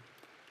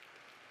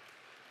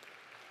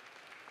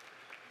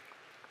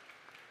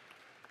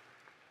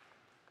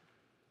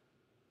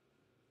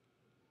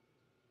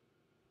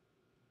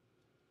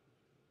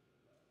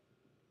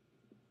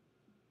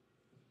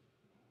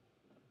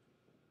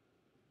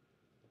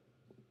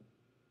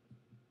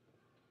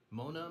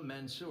 Mona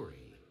Mansouri.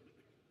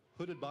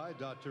 Hooded by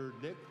Dr.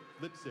 Nick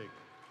Lipzig.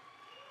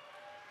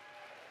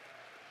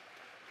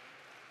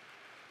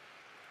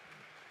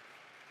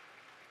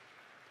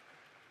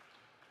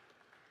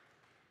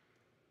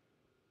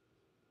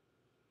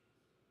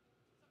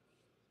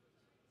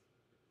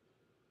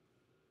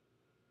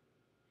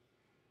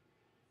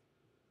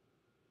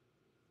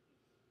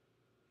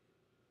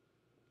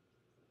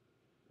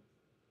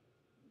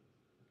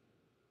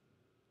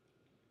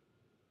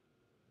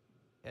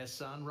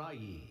 Ehsan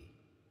Rai.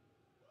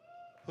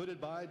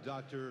 Hooded by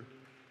Dr.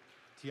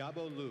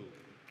 Tiabo Lu.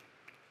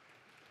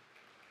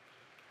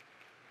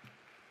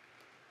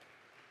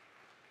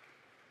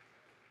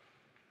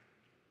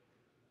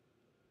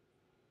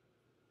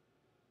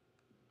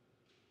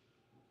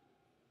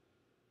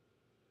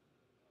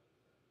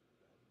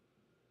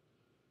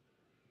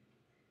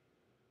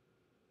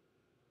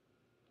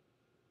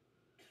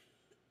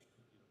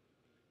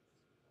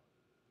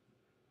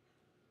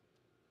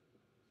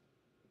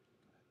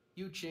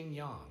 Yu Ching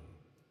Yang.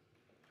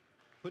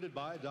 Hooded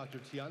by Dr.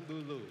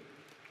 Tianbu Lu.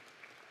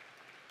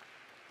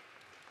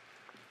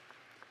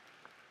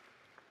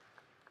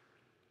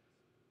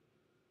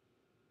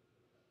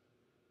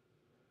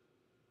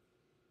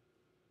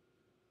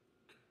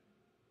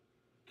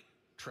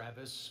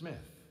 Travis Smith.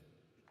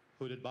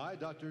 Hooded by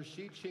Dr.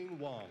 Shi-Ching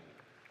Wong.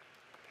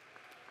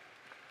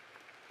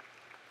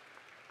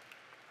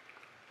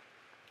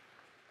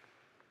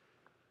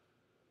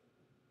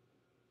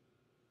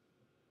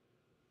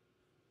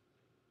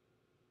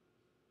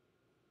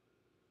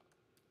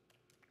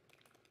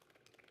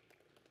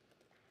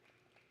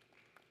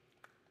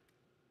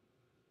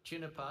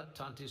 Chinapad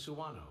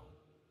Tantisuano.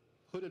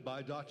 Hooded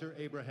by Dr.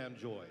 Abraham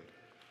Joy.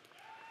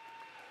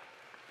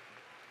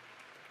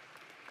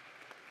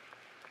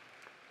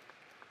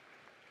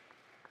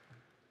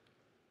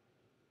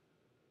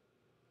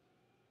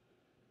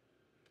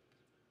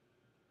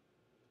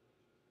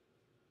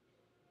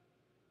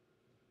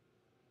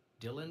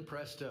 Dylan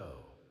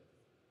Presto.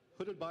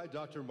 Hooded by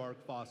Dr. Mark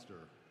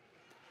Foster.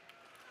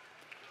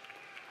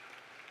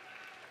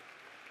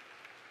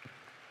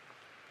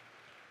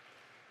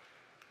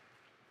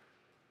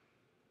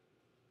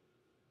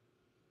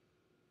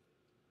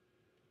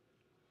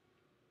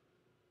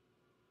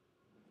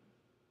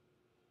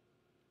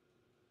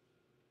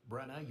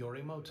 Brenna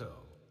Yorimoto.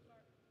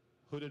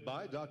 Hooded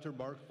by Dr.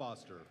 Mark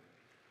Foster.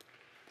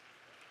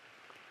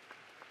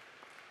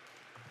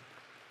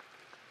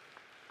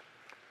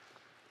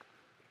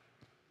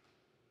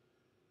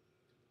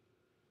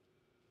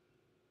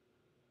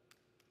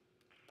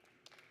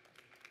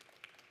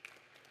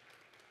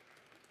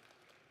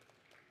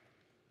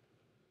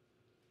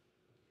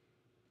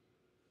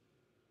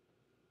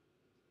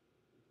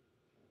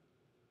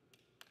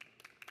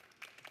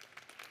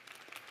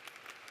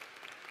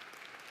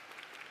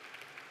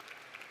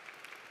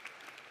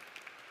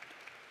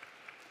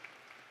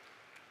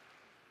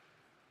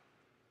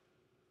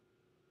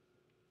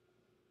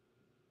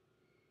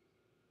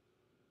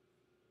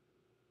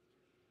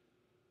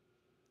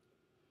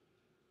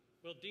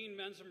 Will Dean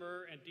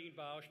Menzimer and Dean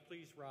Bausch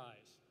please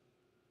rise?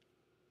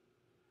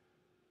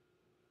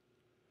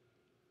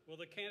 Will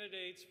the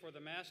candidates for the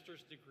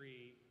master's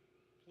degree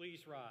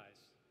please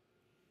rise?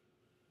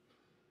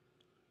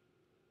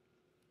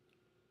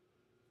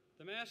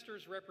 The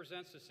master's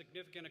represents a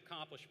significant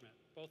accomplishment,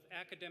 both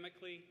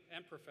academically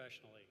and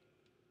professionally.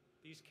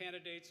 These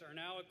candidates are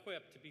now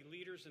equipped to be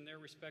leaders in their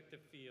respective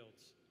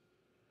fields,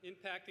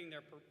 impacting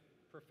their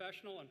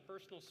professional and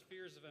personal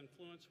spheres of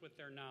influence with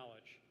their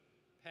knowledge,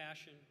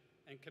 passion,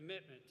 and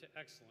commitment to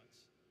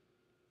excellence.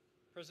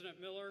 President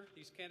Miller,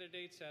 these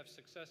candidates have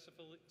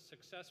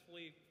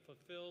successfully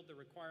fulfilled the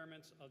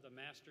requirements of the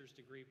master's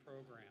degree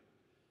program.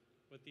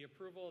 With the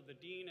approval of the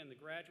dean and the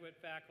graduate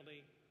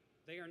faculty,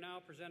 they are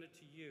now presented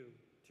to you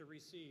to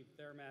receive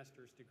their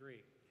master's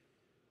degree.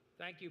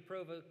 Thank you,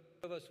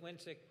 Provost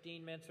Winsick,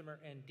 Dean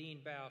Menzimer, and Dean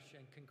Bausch,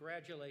 and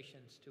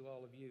congratulations to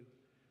all of you.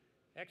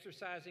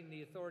 Exercising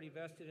the authority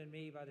vested in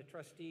me by the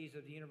trustees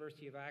of the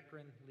University of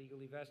Akron,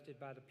 legally vested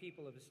by the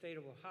people of the state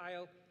of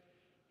Ohio,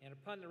 and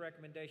upon the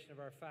recommendation of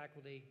our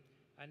faculty,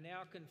 I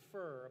now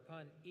confer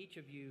upon each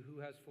of you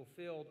who has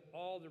fulfilled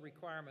all the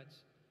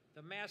requirements,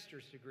 the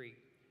master's degree,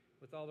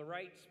 with all the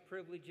rights,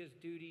 privileges,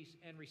 duties,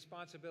 and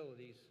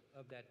responsibilities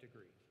of that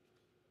degree.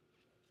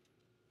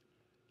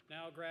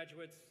 Now,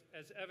 graduates,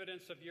 as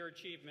evidence of your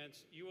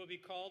achievements, you will be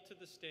called to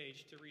the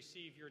stage to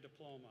receive your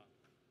diploma.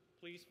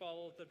 Please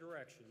follow the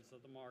directions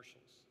of the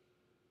marshals.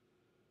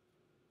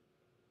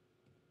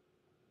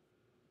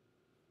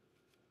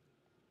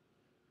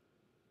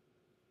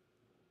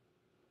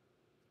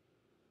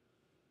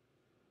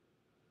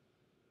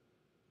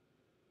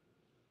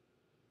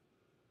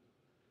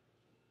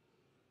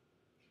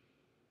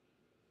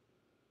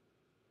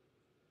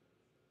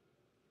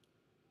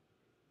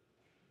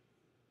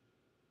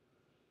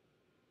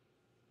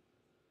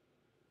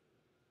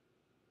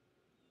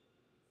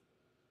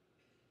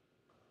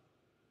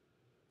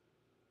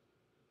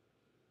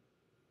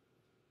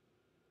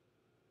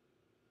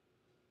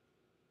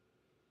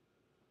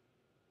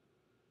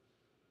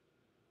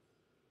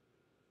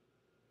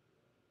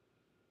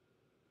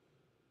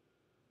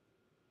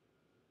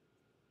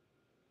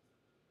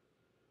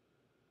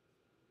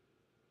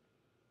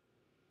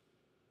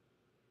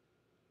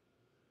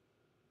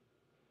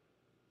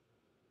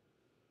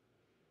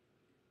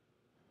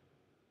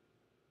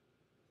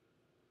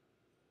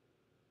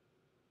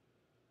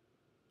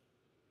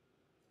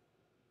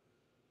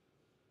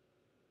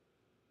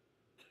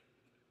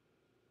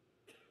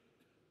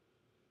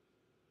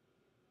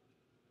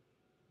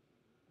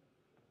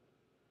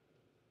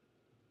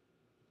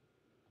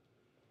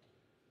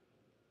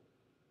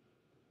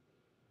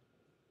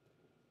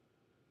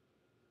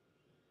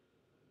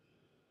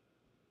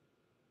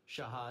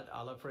 Shahad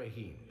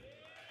Alafrahim.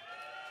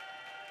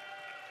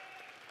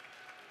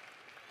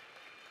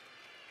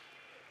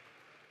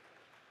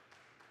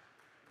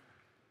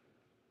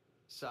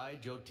 Sai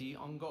Jyoti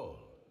Ongol.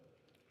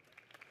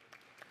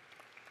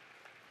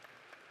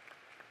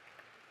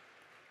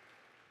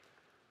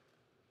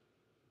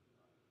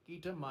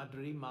 Gita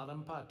Madri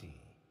Malampati.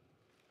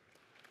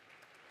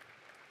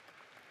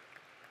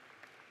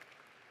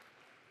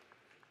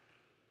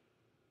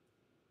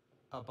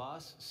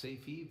 Abbas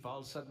Seifi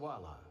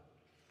Valsadwala.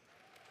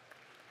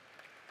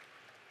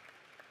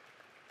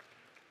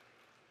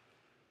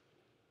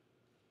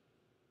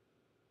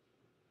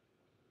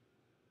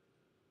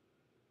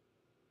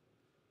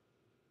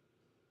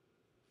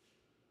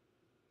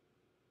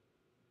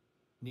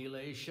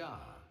 Nilay Shah.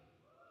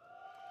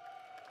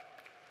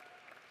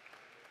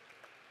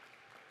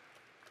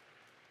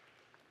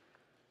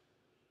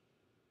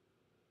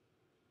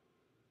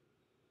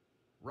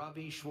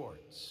 Ravi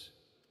Schwartz.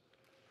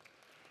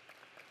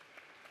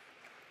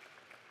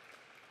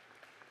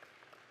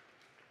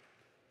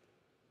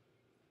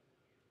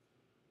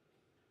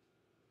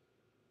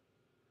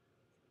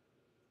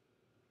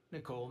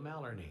 Nicole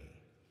Mallarney.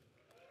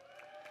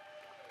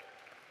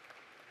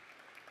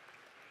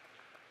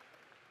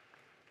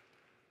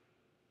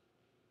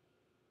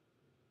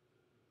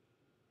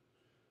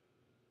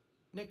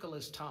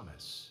 Nicholas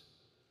Thomas.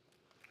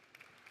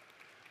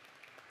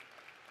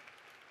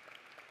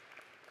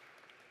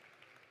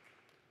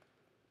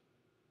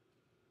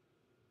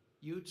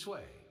 Yu Tsui.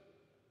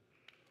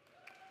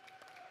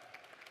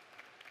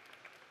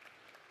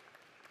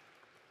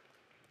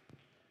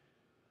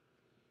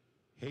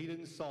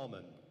 Hayden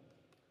Salmon.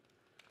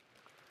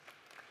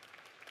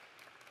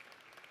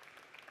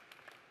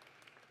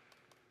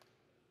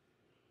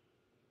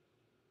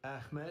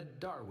 Ahmed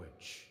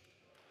Darwich.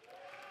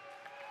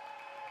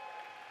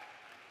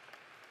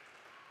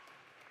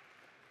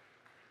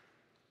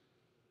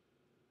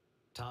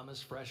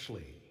 Thomas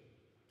Freshley.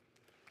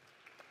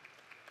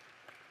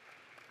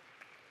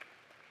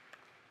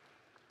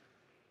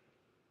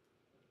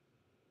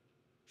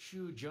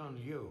 Xu Jun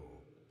Yu.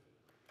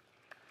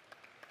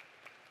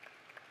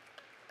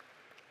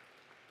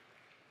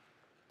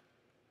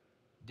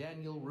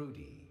 Daniel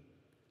Rudy.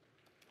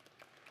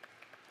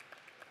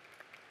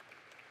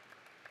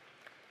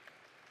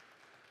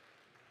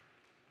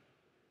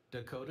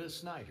 Dakota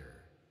Snyder.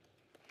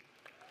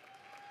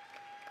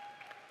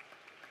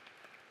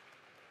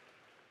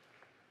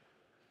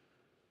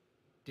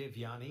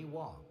 Divyani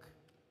Wonk.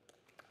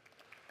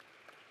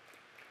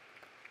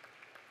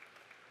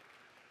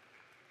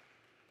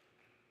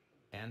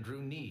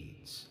 Andrew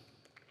Needs.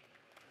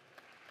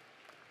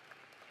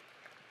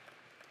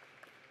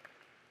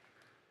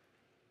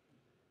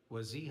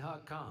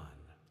 Waziha Khan.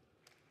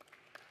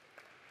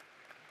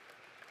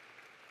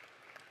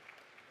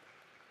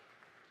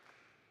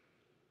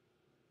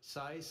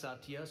 Sai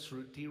Satya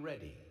Sruti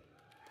Reddy.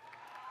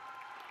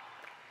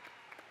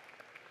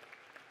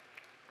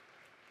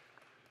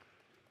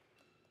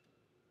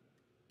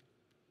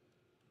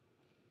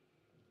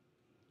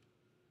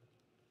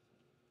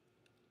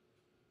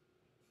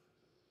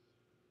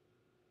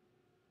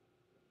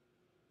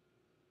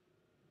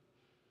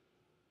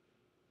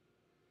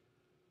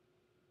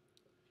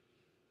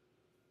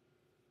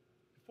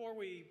 Before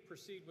we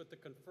proceed with the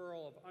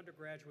conferral of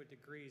undergraduate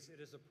degrees,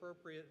 it is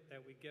appropriate that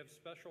we give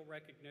special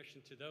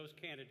recognition to those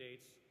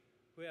candidates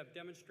who have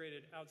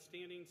demonstrated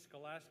outstanding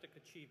scholastic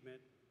achievement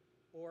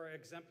or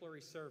exemplary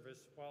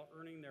service while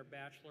earning their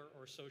bachelor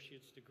or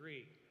associate's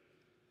degree.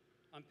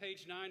 On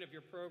page 9 of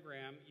your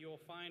program, you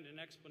will find an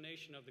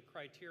explanation of the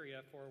criteria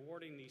for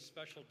awarding these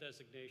special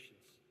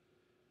designations.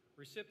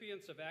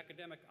 Recipients of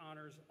academic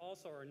honors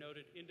also are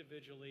noted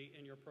individually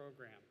in your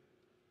program.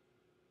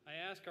 I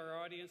ask our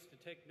audience to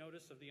take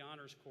notice of the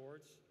honors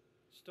cords,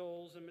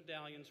 stoles, and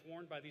medallions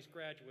worn by these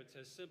graduates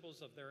as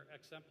symbols of their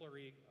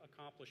exemplary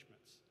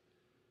accomplishments.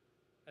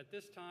 At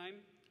this time,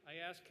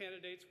 I ask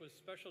candidates with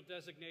special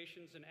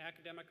designations and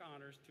academic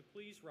honors to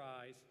please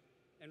rise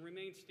and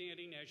remain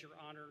standing as your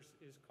honors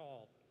is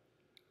called.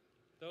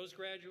 Those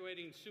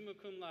graduating summa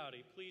cum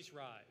laude, please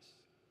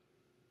rise.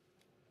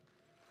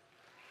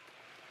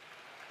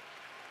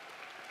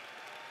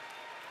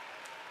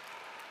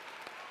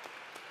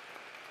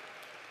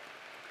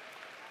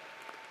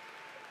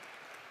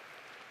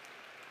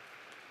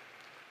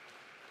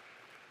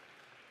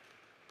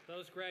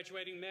 Those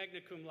graduating magna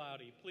cum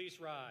laude, please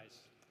rise.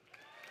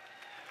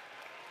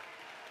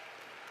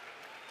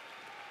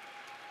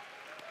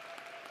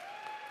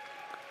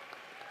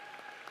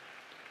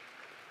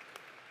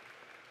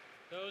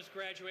 Those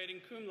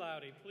graduating cum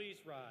laude, please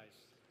rise.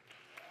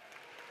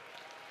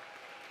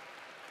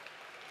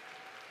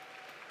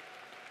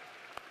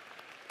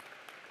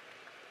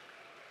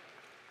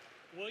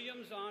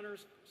 Williams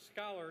Honors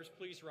Scholars,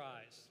 please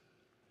rise.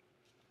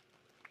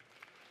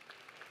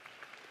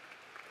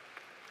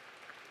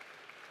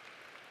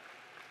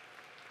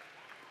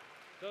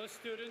 Those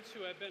students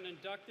who have been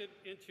inducted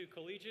into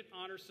collegiate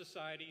honor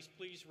societies,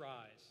 please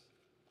rise.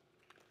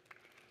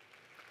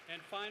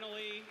 And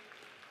finally,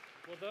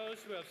 will those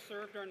who have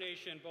served our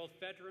nation, both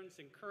veterans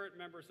and current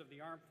members of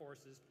the armed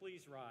forces,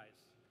 please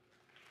rise.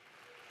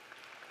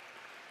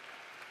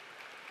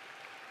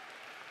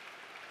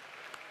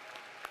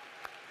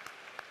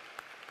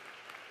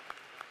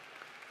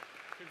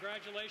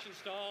 Congratulations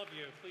to all of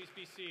you. Please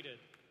be seated.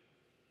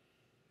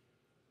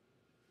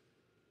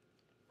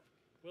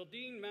 Will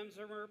Dean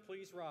Memsimer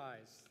please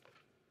rise?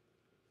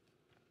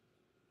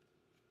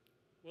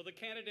 Will the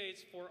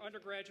candidates for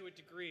undergraduate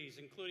degrees,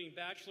 including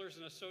bachelor's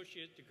and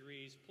associate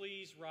degrees,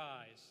 please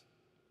rise?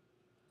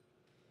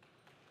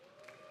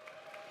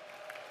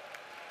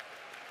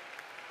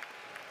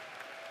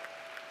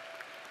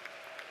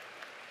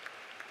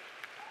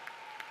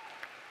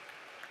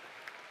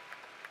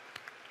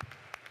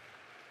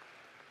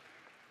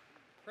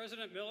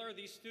 President Miller,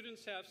 these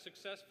students have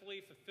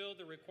successfully fulfilled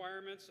the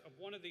requirements of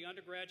one of the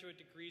undergraduate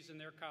degrees in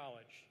their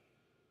college.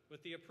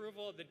 With the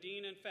approval of the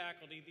dean and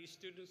faculty, these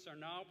students are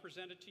now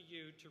presented to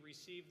you to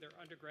receive their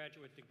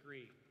undergraduate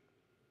degree.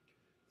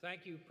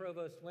 Thank you,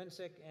 Provost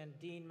Winsick and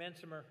Dean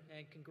Mensimer,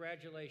 and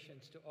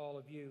congratulations to all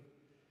of you.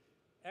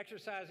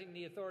 exercising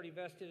the authority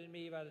vested in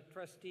me by the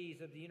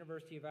trustees of the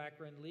University of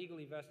Akron,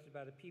 legally vested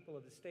by the people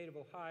of the state of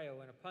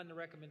Ohio, and upon the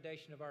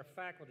recommendation of our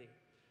faculty,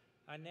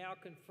 I now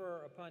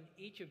confer upon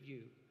each of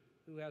you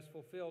who has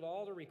fulfilled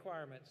all the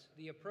requirements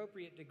the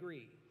appropriate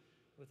degree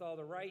with all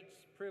the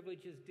rights,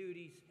 privileges,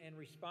 duties, and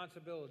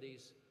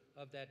responsibilities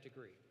of that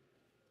degree.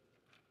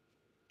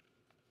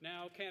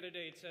 Now,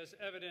 candidates, as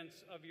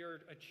evidence of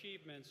your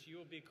achievements, you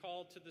will be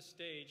called to the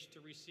stage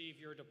to receive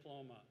your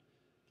diploma.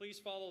 Please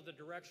follow the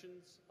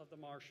directions of the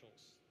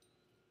marshals.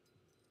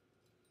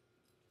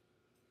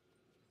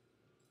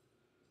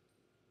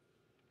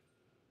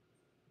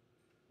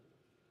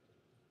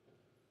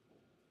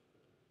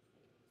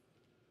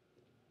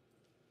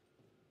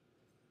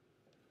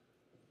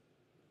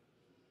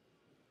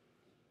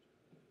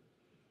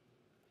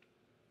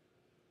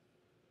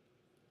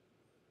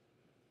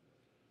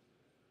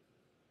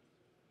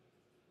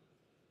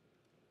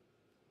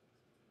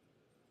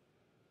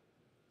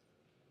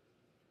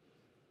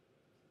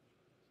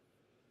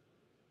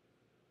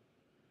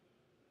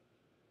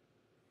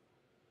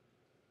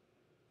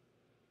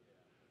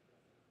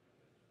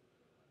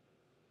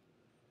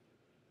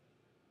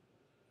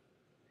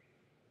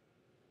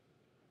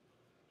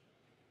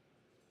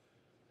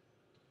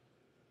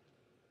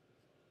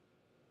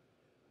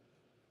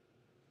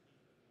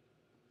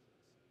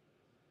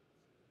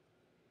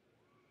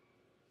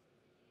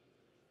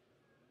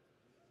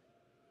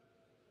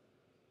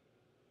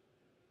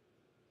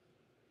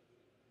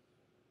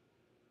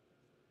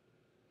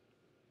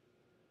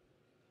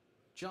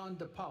 John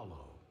DePaulo.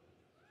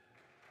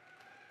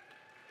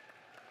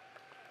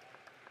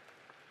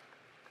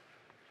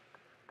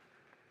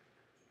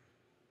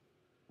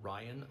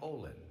 Ryan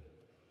Olin.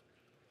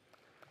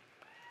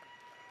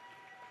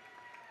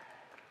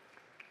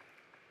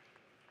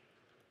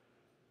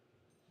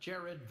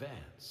 Jared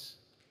Vance.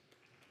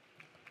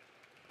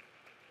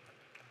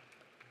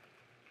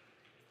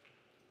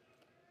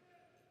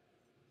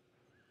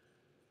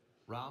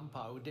 Ram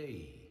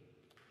Paudei.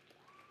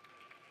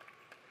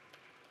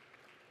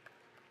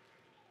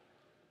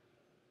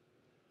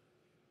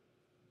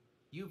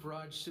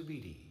 Yuvraj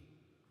Subiti.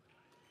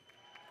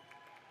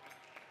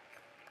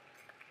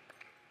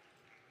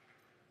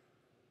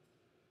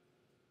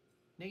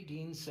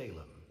 Nadine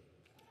Salem.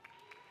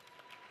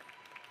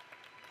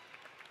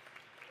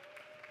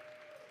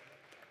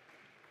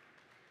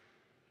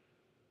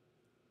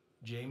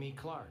 Jamie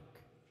Clark.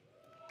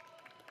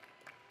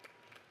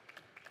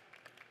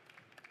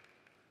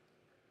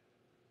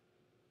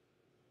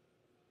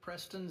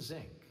 Preston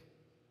Zink.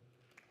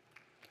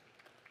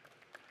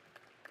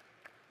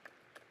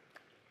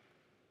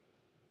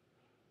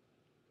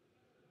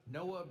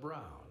 Noah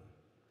Brown.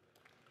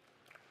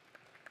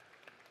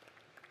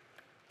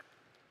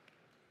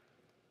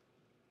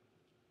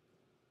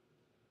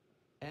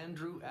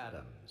 Andrew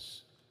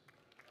Adams.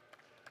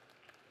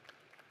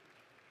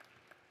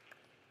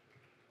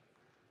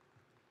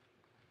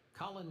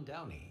 Colin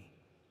Downey.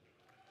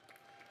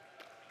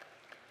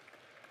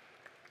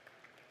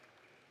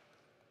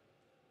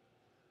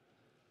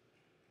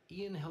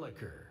 Ian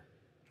Hilliker.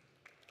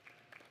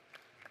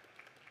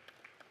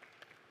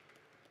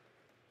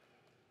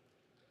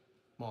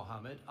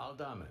 Mohammed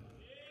Aldaman.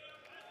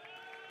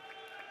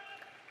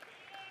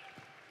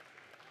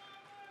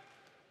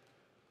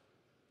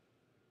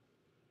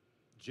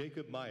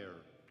 Jacob Meyer.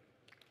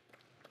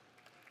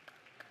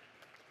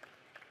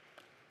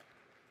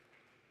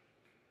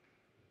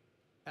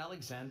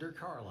 Alexander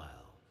Carlisle.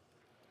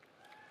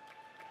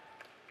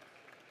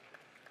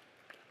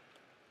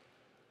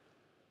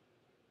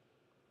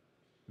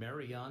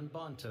 Marianne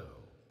Bonto.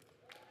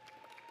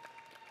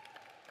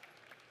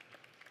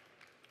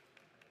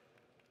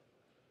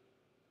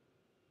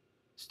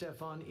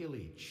 Stefan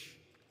Illich.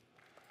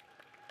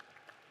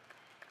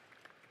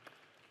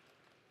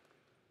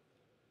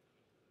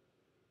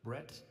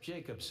 Brett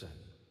Jacobson.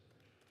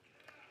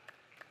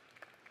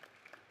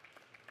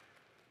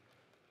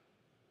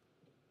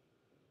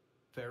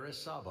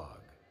 Ferris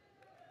Sabag.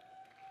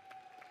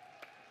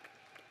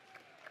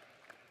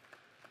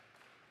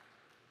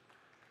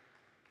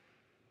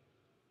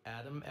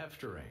 Adam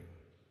Eftering.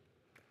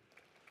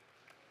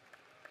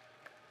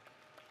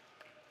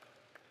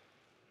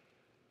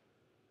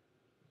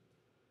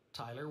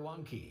 Tyler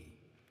Wonke.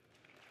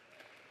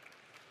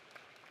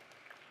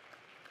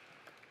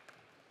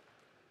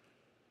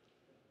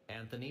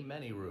 Anthony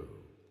Meniru.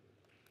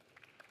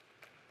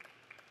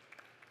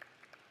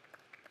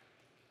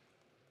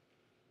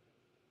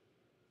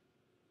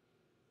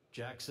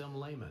 Jackson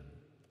Lehman.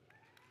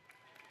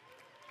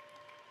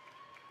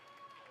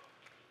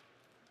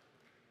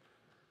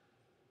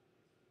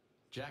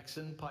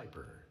 Jackson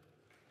Piper.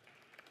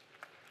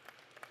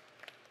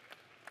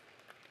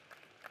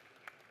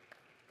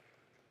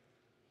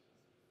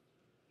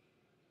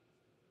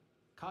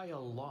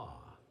 Kyle Law.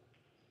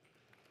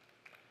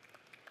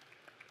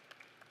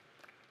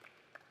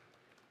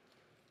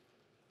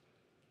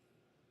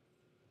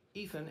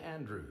 Ethan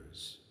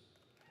Andrews.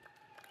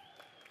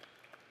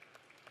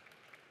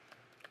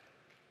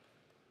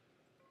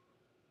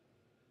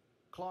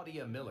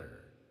 Claudia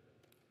Miller.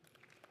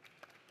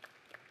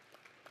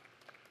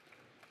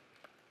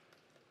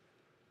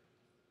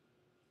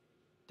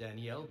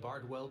 Danielle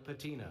Bardwell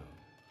Patino.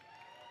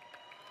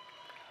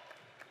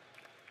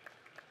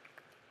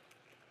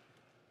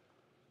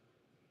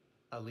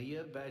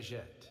 Aaliyah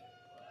Bajette.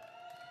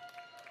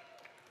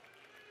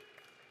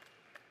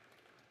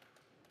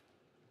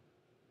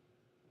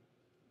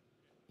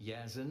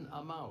 Yazin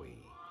Amawi.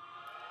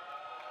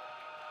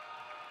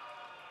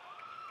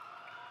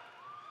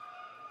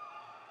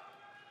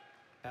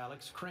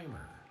 Alex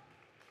Kramer.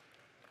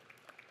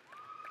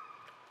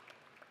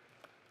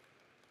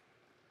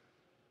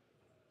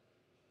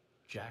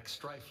 Jack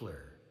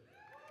Streifler.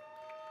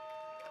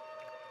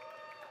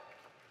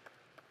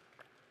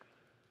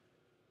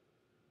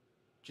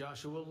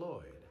 Joshua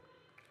Lloyd.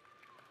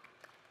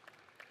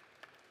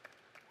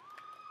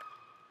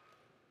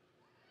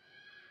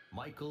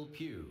 Michael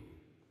Pugh.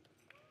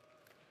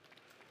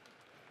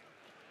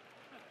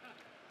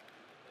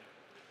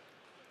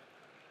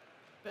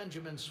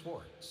 Benjamin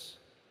Swartz.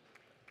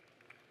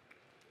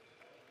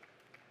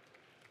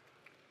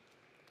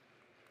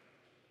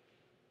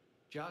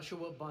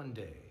 Joshua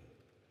Bunday.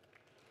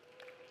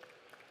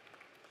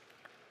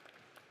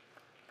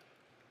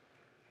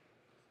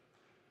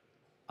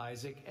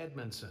 Isaac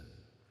Edmondson.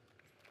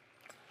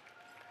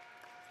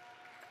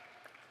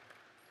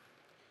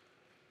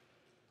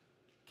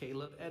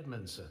 Caleb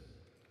Edmondson.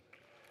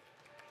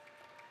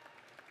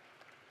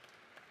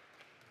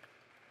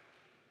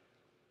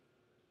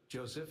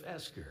 Joseph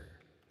Esker.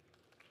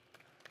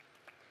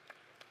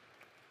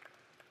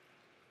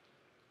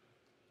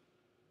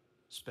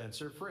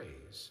 Spencer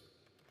Fraze.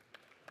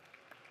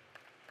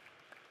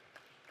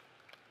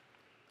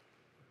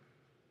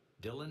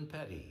 Dylan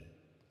Petty.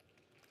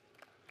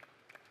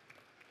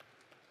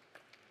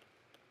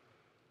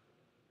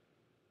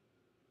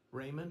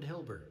 Raymond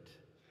Hilbert.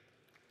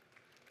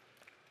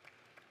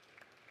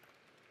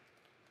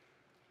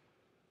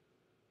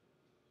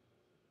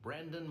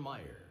 Brandon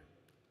Meyer.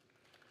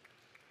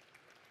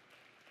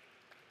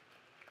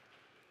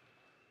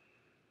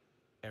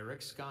 Eric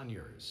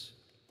Sconyers.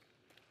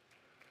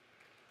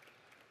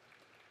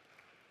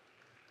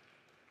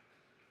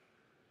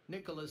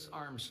 Nicholas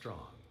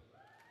Armstrong.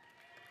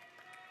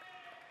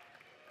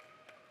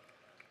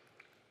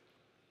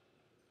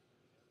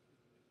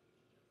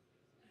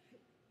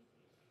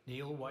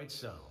 Neil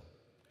Whitesell.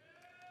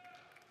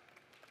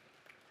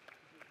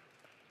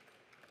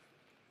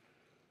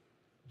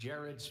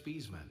 Jared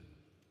Spiesman.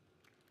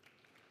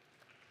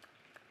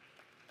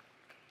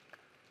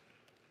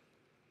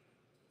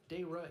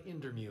 Dara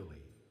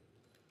Indermuley.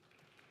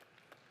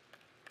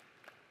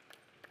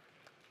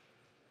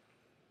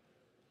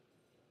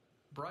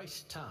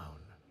 Bryce Town.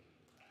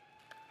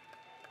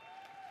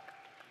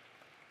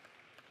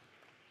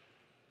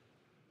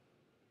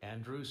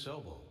 Andrew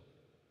Sobel.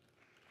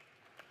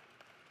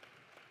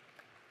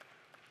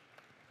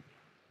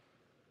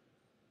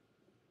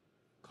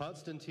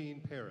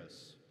 Constantine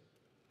Paris.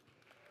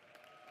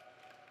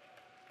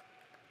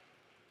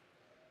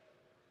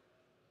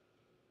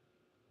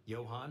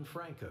 Johan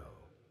Franco.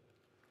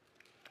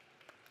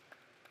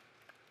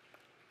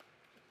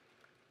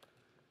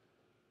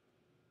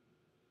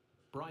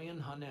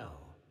 Brian Hunnell.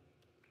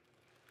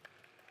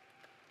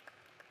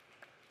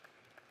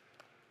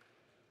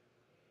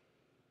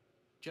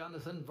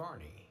 Jonathan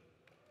Varney.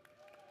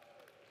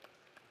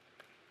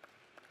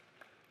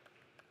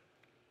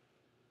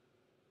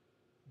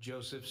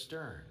 Joseph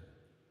Stern.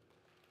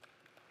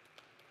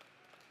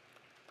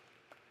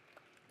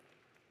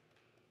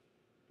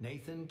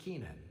 Nathan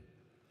Keenan.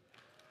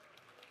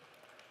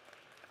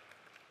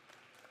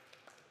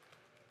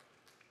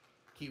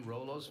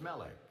 Kirolos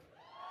Melek.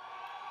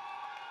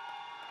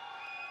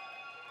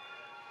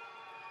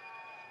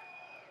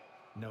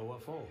 Noah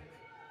Folk.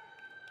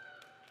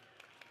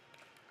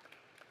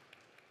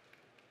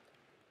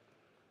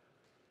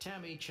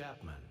 Tammy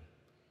Chapman.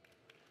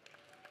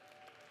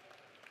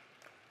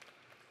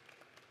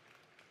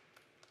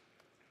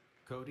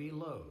 Cody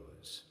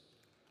Lowe's.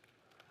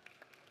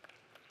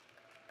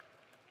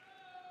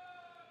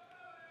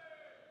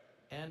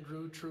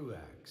 Andrew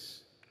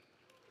Truax.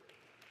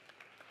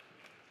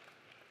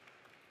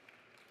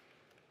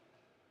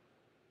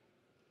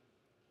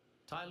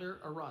 Tyler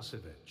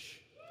Arosevich.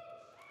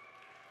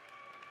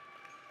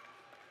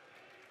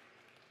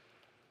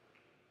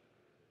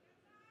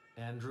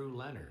 Andrew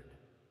Leonard.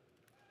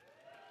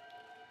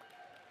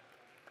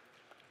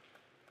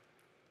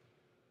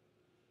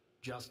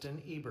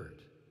 Justin Ebert.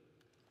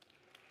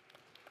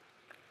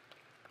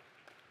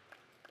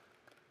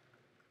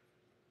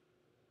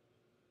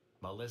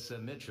 Melissa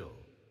Mitchell.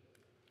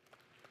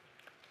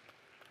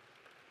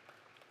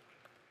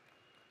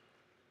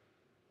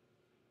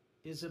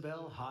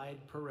 Isabel Hyde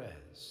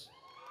Perez.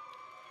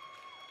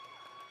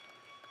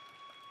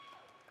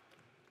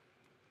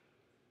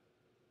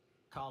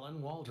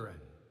 Colin Waldron.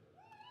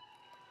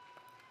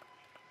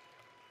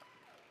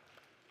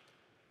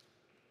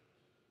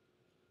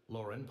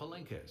 Lauren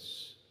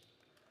Palinkas.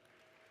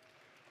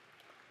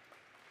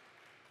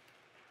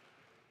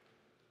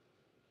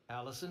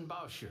 Allison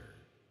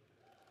Bauscher.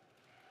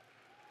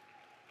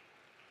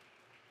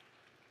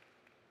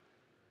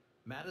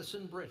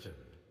 Madison Britton.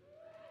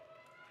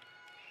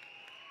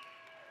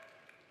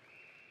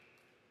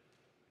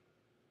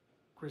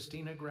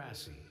 Christina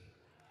Grassi.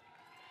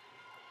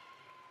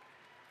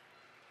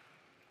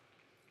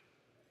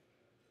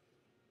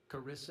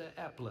 Carissa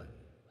Eplin.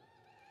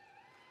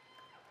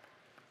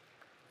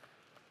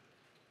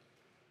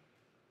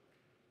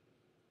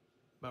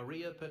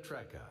 Maria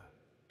Petreca.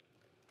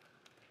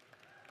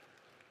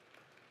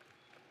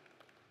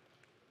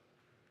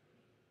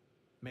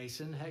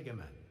 Mason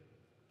Hegeman.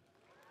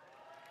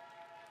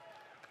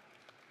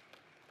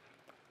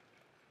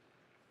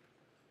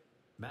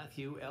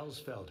 Matthew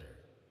Elsfelder.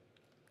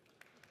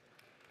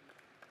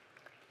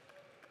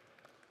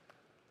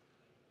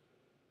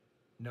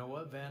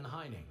 Noah Van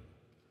Heining.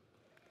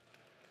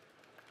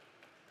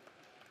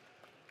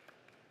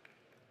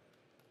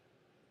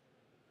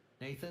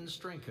 Nathan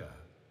Strinka.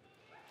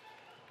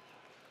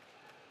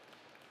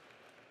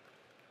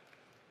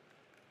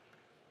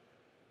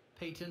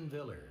 Peyton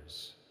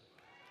Villers.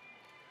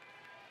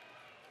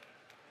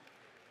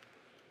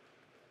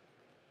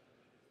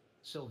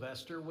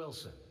 Sylvester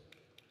Wilson.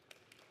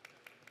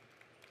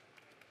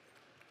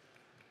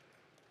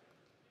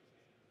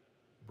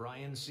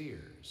 Brian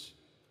Sears.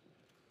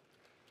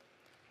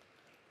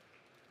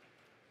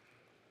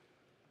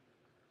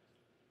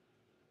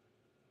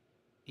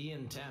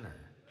 Ian Tanner.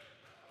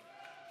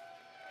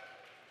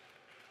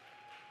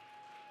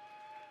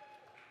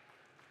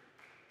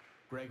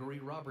 Gregory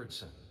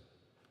Robertson.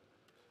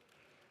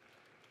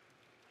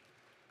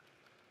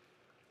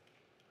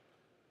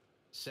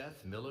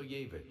 Seth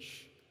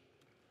Milojevic.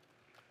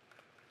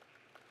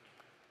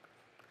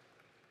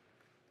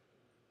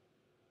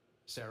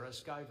 Sarah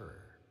Skyver.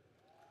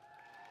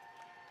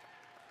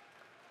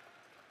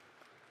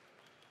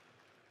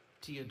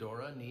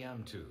 Theodora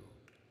Niamtu.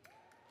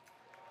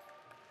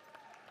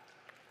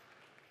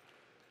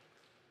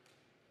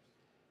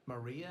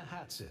 Maria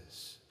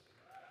Hatzis.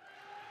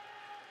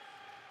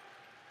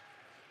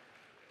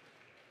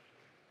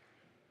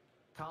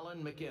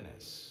 Colin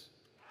McInnes.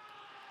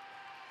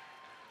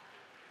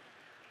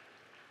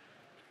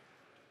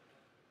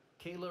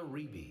 Kayla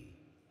Reeby.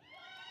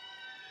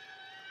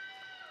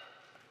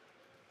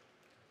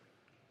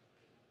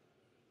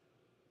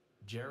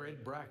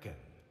 Jared Bracken.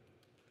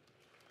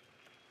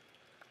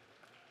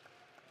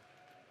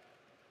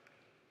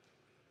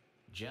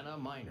 Jenna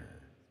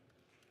Miner.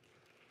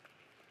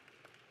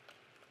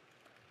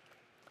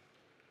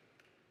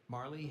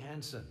 Marley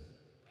Hansen.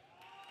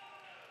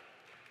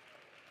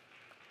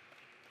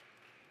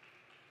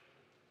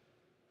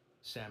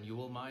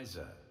 Samuel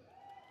Miza.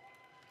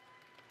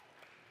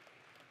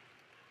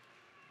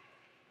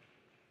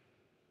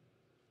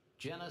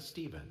 Jenna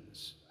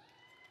Stevens.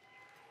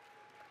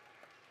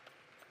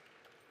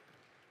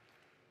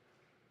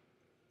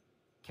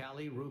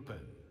 Callie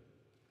Rupin.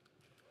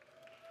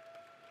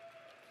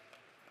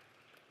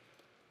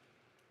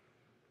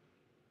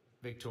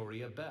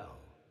 Victoria Bell.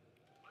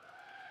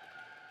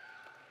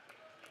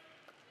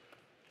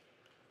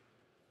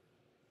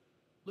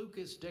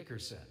 Lucas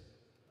Dickerson.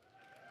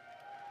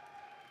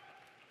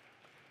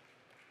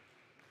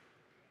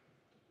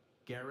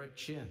 Garrett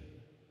Chin.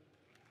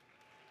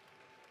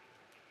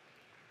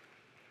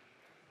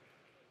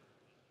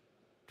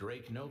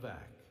 Drake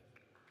Novak.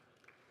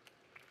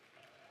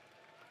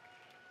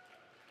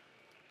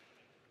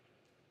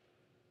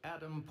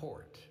 Adam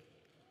Port.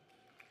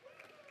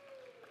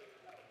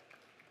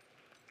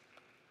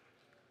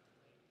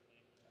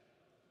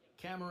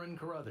 Cameron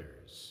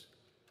Carruthers.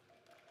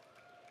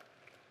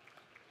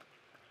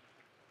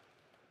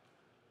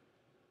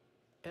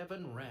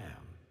 Evan Ram.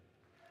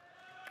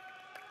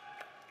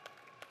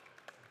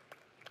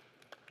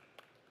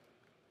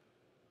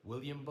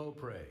 William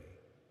Beaupre.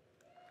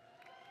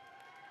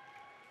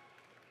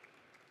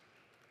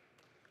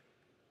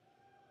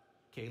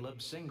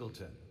 Caleb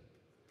Singleton.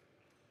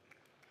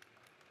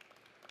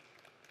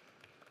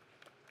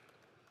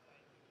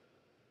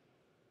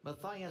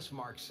 Matthias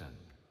Markson.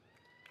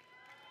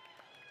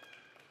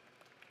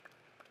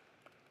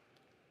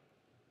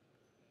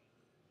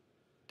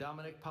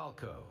 Dominic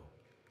Palco.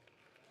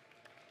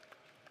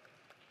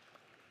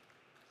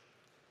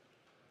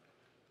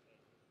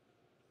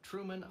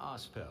 Truman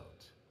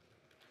Ospelt.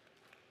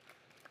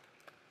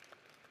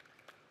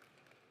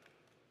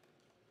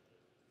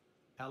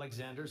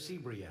 Alexander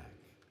Seabriak.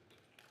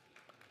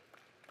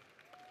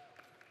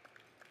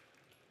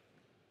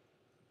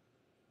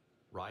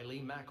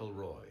 Riley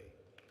McElroy.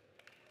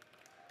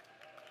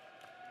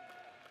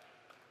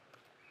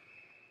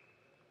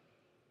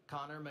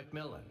 Connor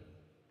McMillan.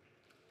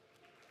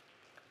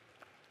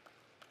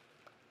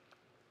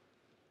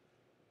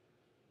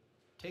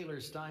 Taylor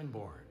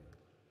Steinborn.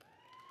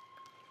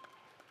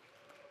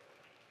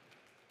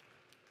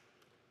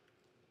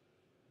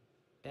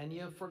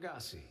 Enya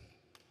Fergasi.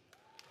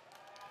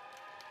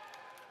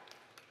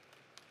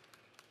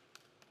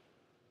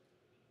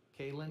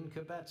 Kaylin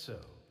Cabezzo.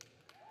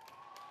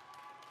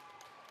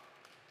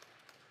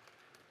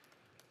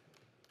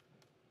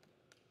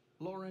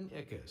 Lauren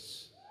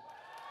Ickes.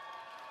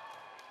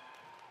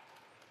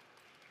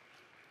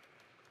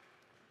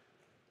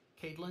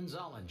 Caitlin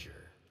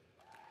Zollinger.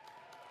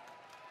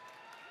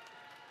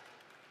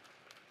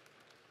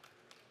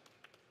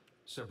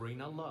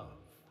 Sabrina Love.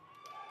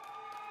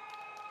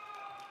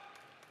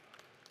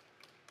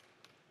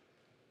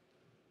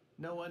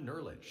 Noah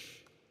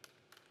Nerlich.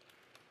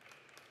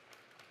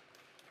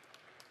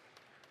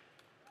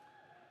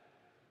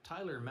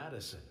 Tyler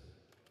Madison.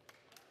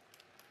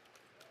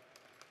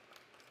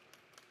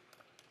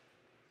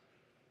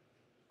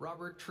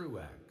 Robert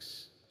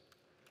Truax.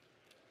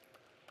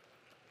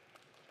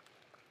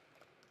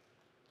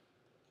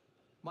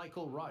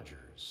 Michael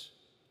Rogers.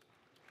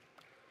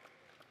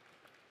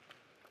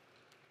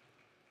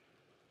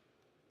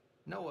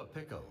 Noah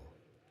Pickle.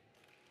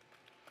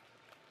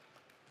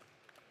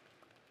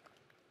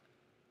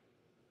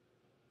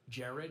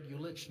 Jared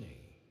Ulichny.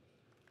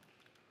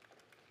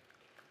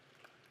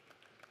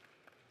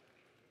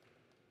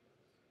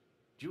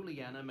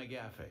 Juliana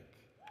McGaffick.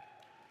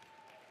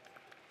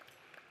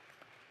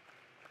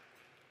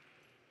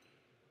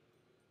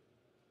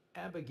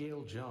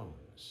 Abigail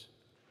Jones.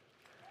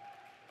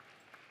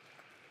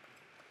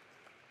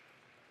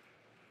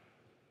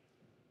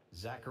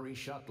 Zachary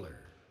Shuttler.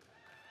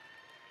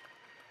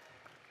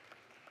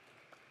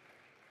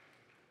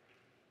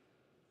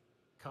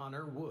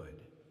 Connor Wood.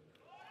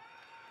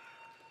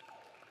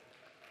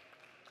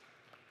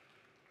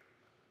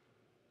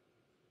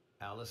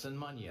 Allison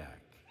Munyak.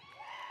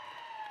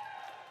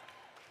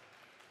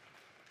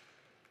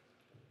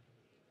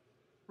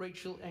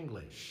 Rachel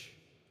English.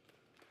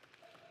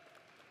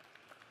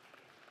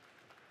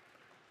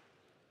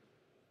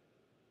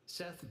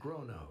 Seth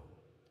Grono.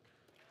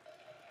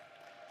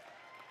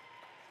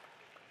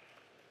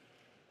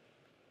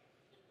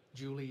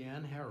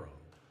 Julianne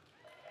Harold.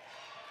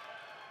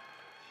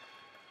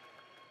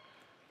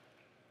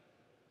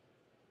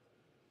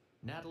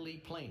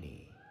 Natalie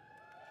Planey.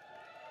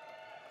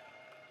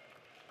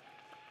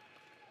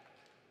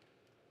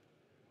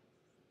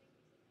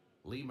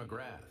 Lee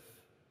McGrath.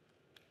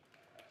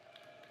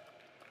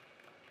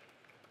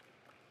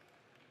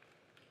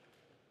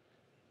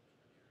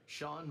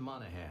 Sean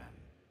Monahan.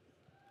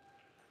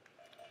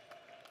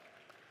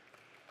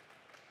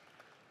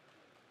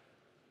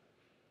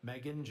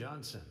 Megan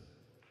Johnson.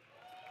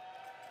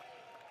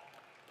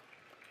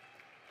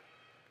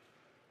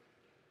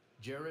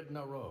 Jared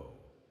Naro.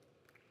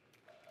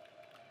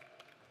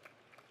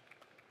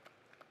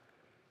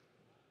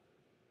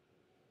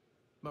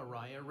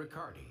 Mariah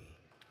Riccardi.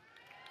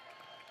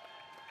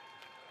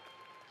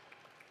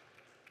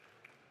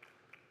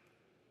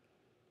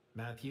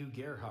 Matthew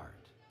Gerhardt.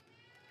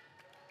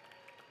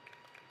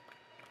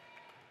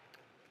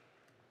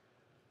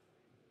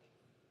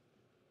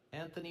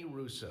 Anthony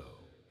Russo.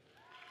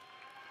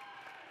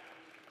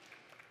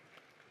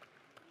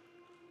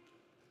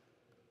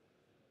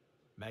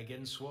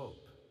 Megan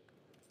Swope.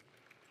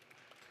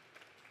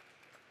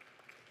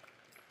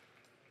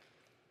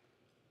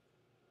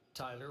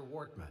 Tyler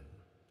Wortman.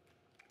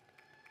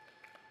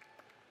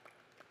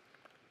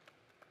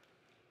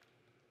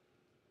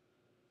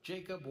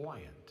 Jacob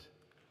Wyant.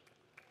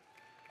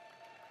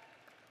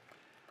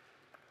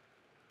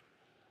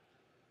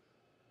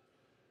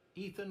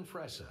 Ethan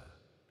Fressa.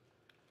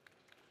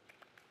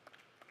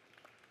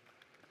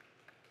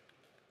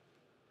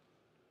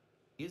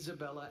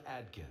 Isabella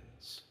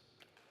Adkins.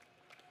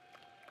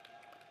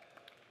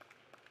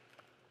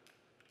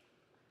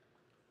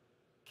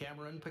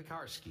 Cameron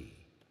Pekarski.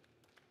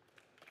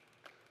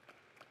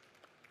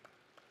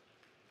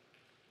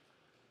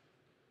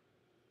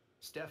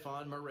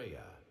 Stefan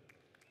Maria.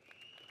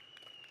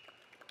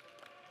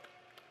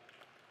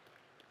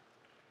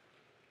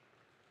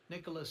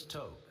 Nicholas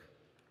Toke.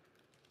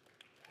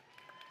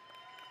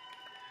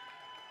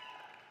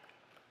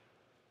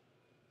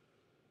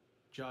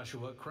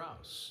 Joshua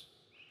Kraus.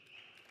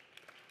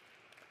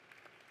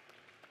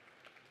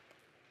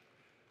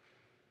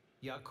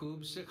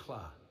 Yakub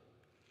Sikhla.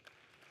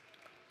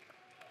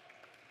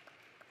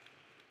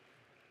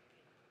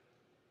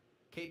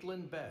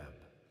 Caitlin Bebb.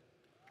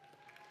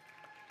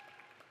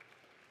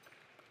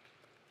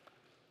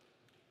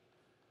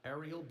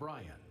 Ariel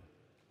Bryan.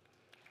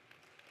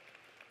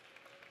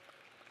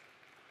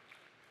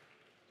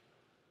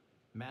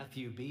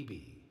 Matthew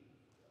Beebe.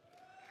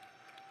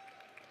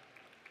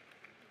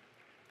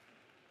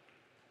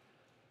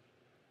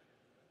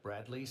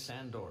 Bradley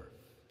Sandorf.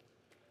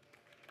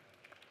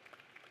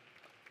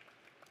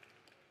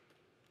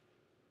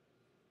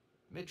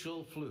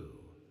 Mitchell Flew.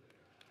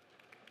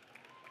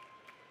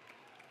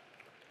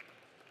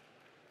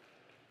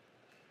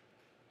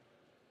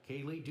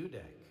 Kaylee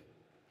Dudek.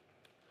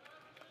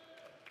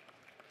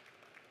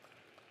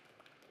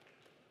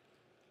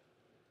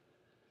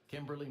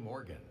 Kimberly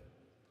Morgan.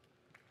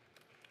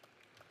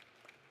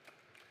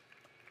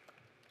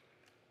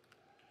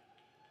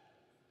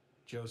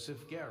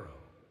 Joseph Garrow.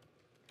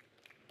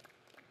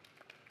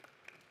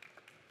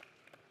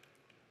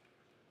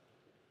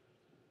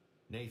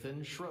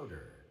 Nathan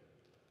Schroeder.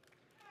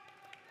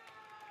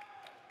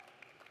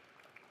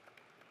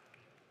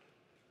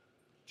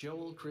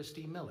 Joel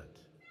Christie Millett.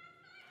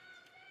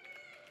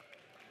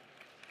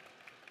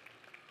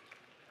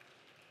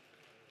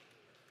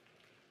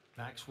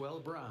 Maxwell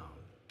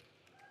Brown.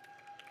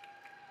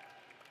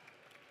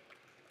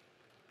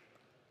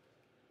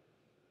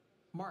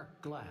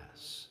 Mark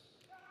Glass.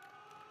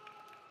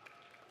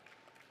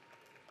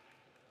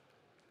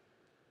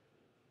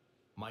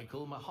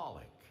 Michael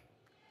Mahalik.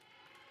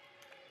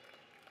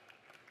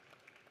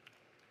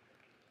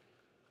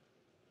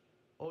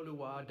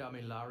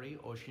 Oluwadamilare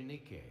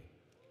Oshinike.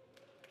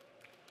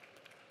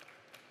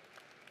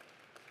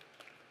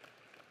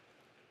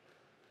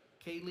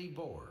 Kaylee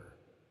Bohr.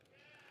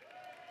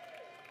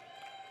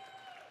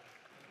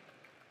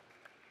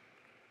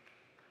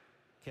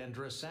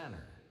 Kendra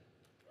Sanner.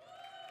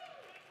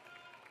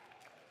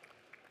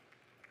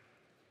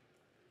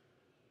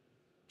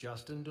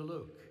 Justin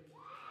DeLuke.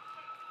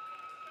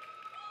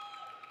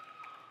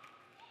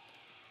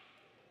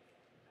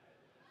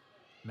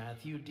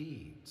 Matthew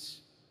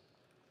Deeds.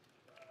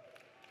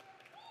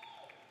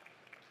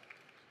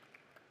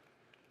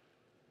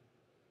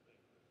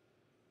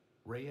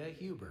 Rhea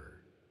Huber.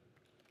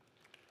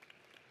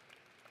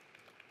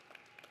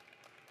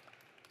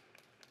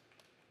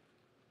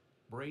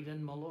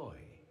 Braden Malloy.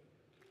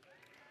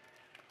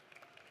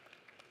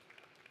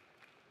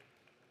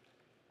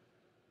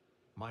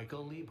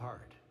 Michael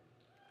Liebhart.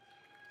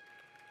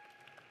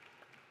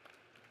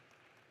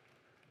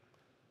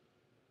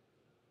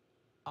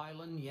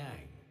 Island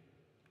Yang.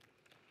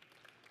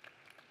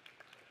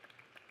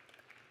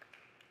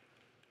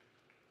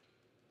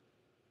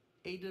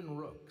 Aidan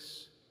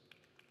Rooks.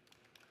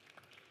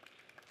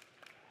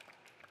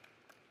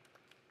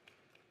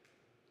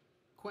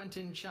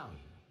 Quentin Chung.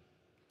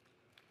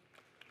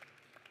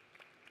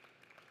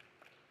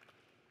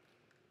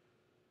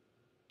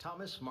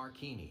 Thomas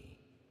Marchini.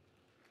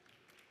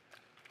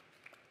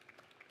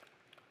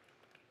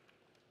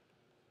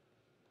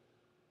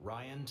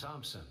 Ryan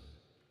Thompson.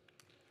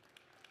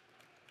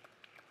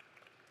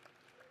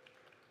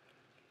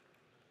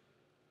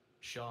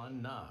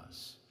 Sean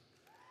Nas.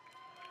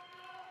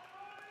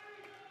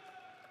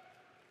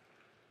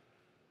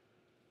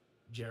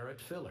 Jarrett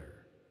Filler.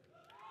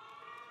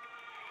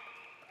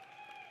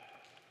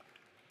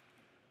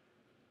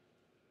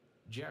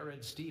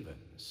 Jared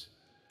Stevens.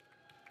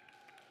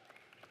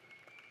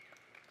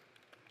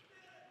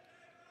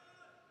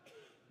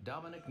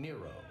 Dominic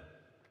Nero.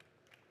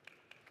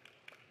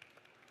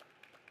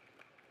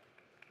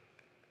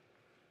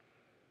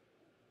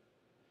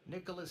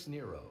 Nicholas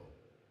Nero.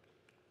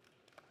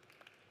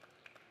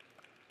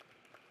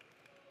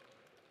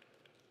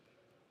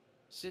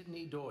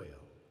 Sidney Doyle.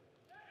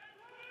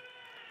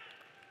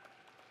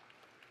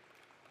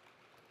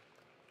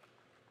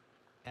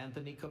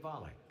 Anthony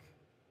Kovalik.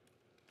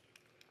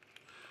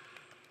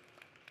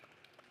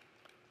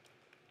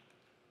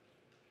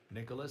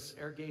 Nicholas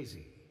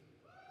Ergazy.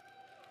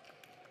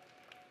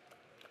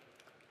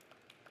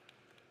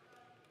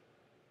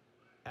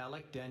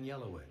 Alec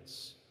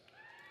Danielowitz.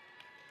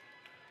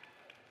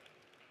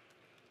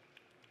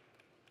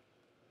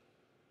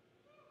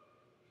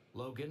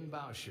 Logan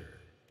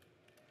Bauscher.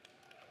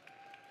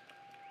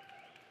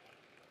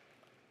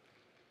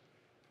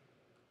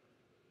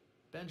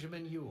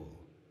 Benjamin Ewell.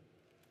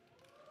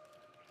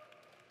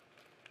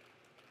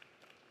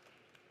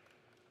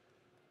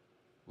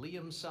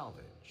 Liam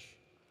Salvage.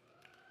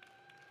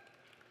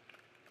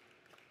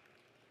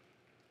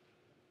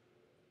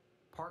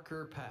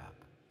 Parker Papp.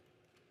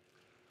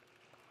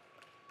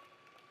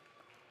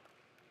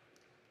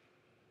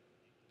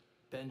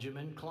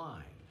 Benjamin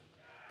Klein.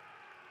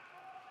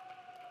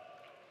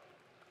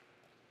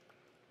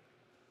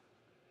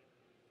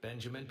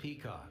 Benjamin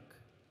Peacock.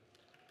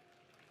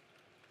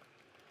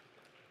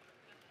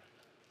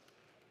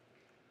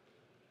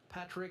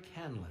 Patrick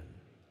Hanlon.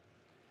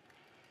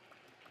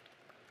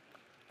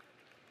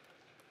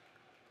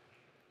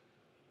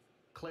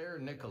 Claire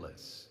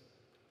Nicholas.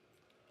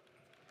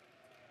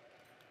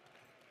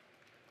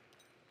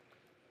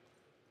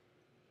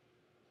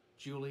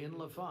 Julian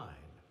Levine.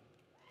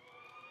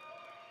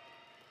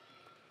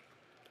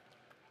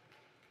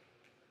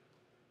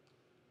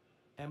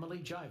 Emily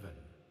Jiven.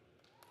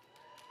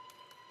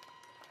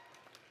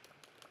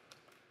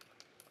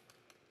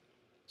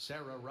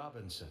 Sarah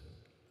Robinson.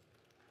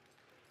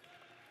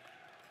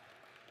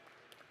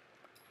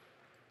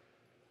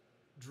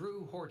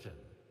 Drew Horton.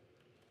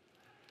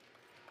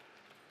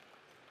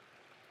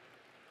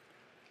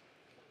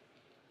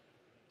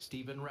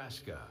 Stephen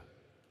Raska.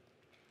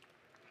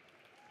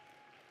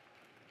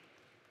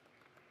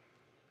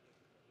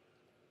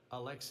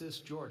 Alexis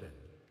Jordan.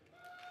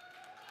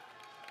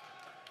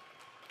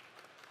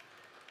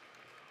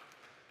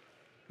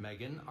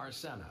 Megan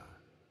Arsena.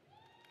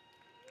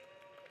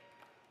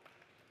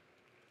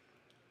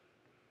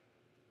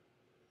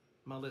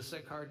 Melissa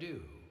Cardew.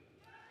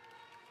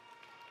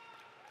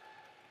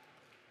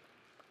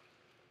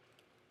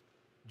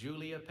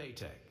 Julia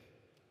Patek.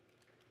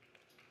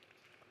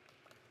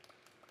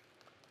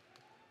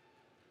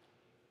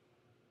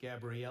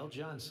 Gabrielle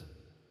Johnson.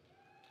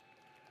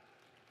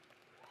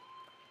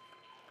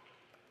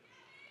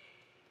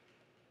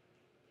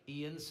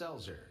 Ian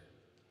Selzer.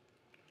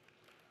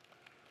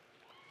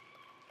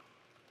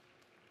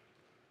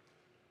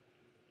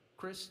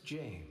 Chris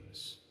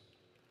James.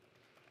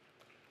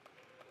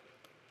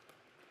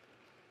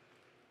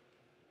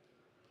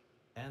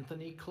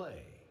 Anthony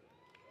Clay.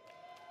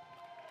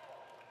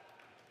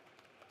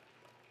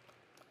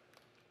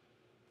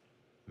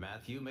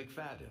 Matthew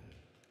McFadden.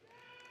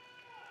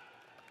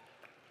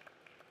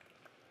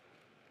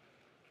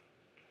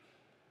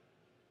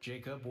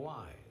 Jacob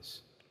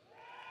Wise.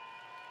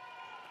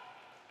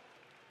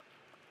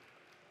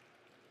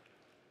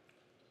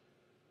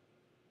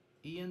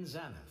 Ian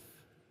Zanath.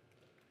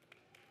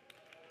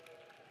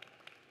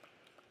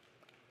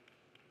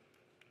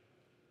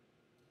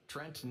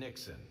 Trent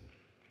Nixon.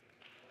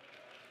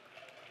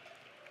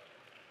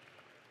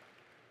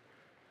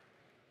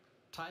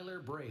 Tyler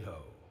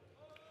Breho.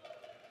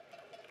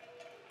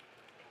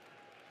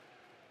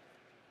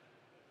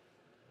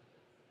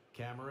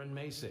 Cameron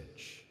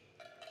Masich.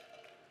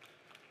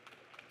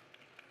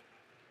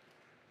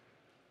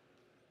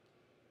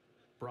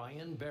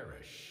 Brian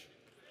Barish.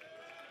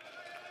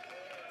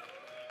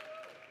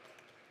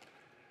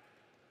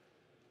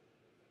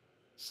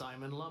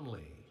 Simon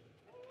Lumley.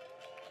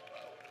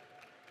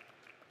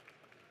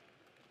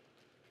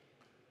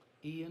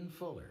 Ian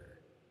Fuller.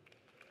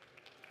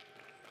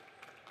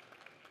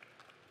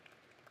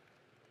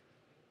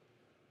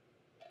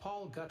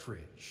 Paul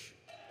Guttridge.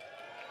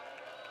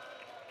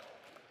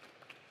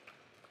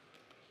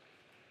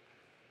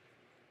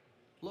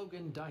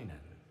 Logan Dynan.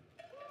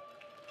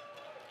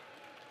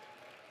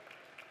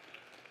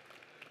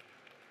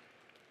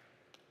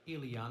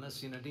 Ileana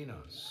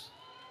Sinadinos.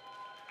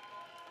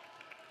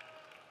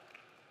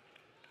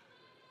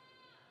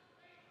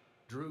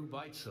 Drew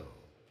Beitzel.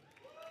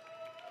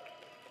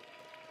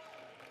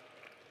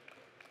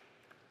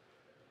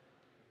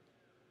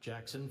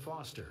 Jackson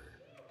Foster.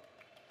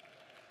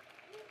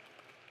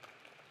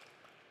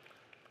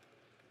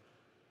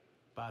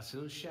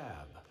 Basil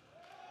Shab.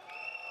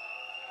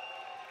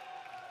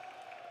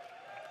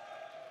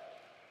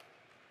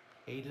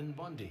 Aiden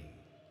Bundy.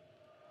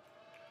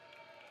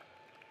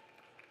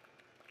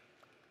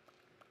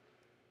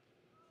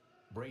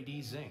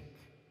 Brady Zink.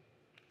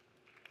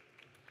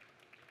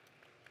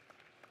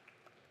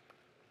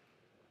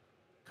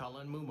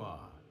 Colin Mumma.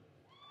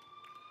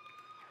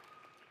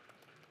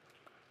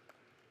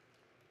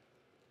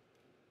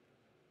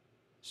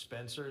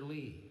 Spencer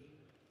Lee.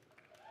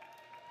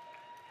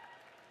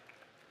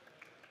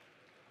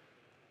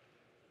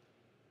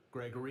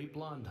 Gregory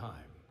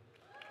Blondheim.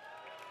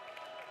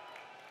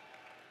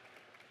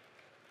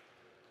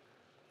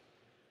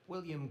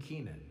 William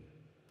Keenan.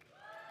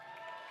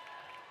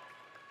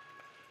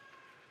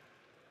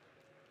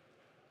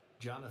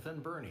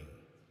 Jonathan Burney.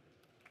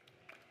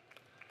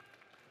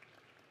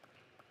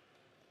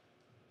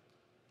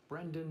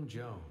 Brendan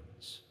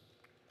Jones.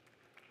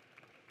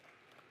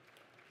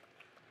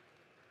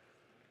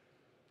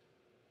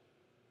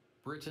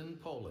 Britton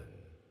Poland.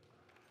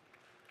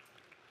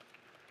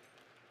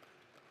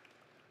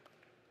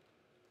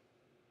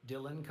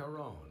 Dylan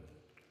Caron.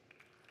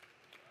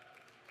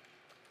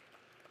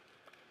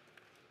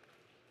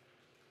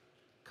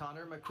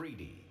 Connor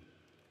McCready.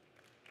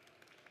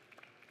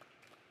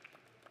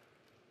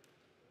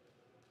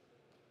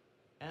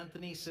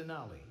 Anthony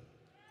Sinali.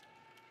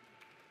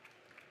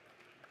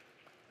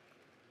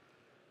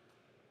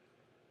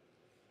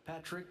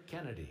 Patrick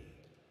Kennedy.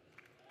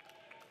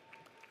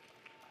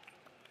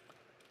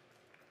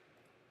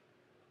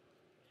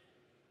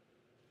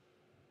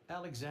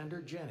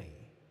 Alexander Jenny.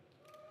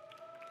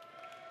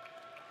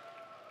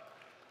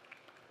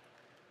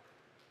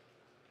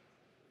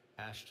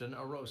 Ashton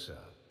Arosa.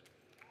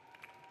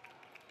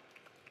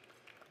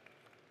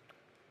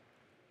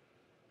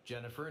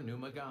 Jennifer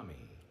Numagami.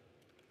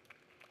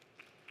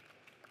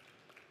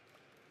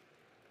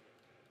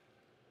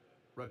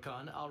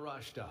 Rakan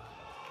Al-Rashda.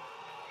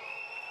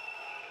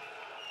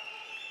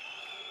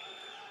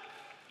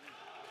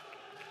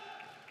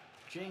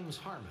 James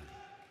Harmon.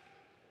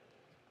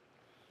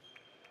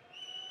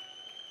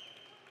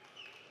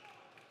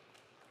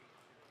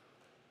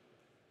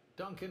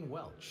 Duncan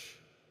Welch.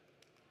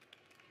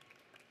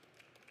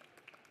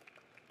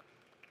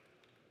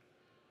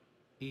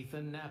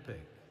 Ethan Napick.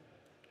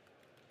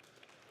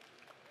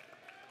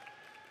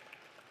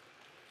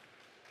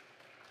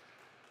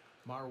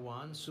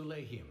 Marwan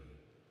Sulehim.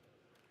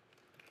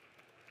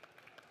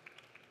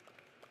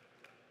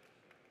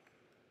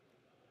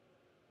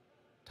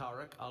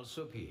 Tariq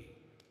Al-Subhi.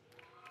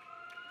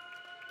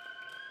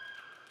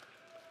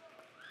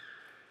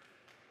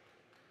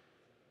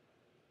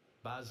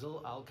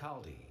 Basil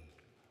Al-Khaldi.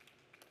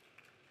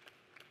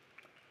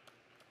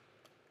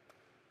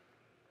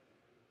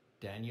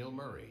 Daniel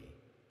Murray.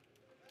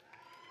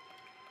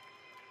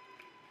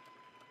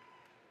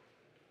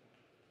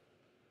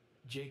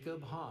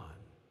 Jacob Hahn.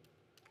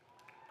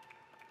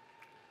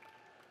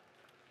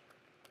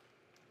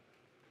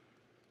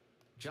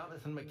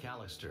 Jonathan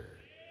McAllister.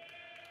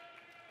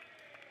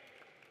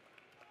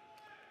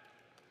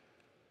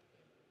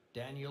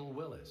 Daniel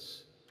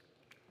Willis.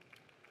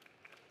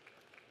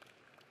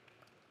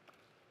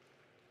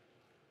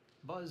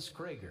 Buzz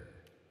Krager.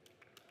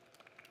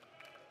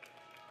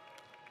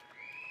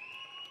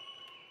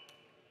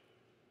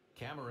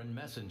 Cameron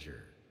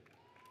Messenger.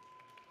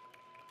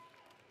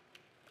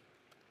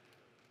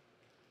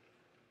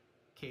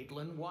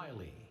 Caitlin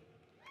Wiley.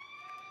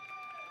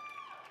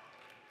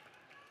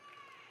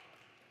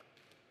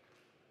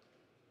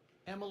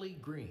 Emily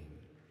Green.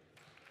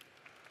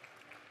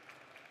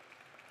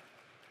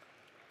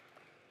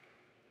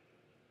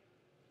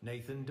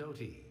 Nathan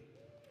Doty.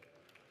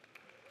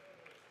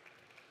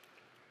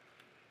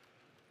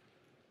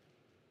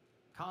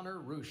 Connor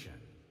Rushin.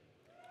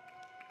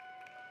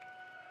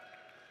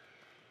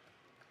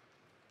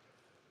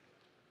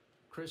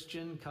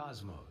 Christian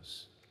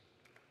Cosmos.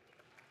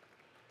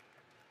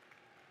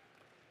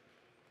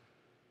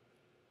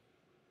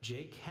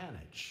 Jake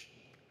Hanich.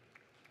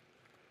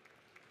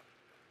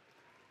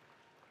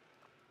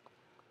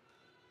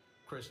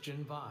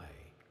 Christian Vi.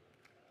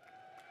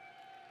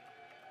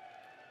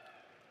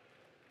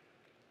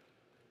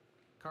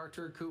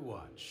 Carter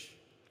Kuwach.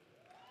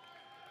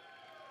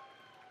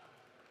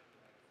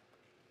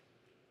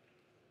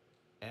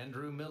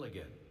 Andrew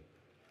Milligan.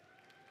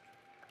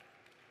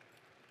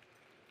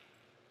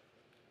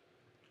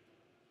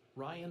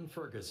 Ryan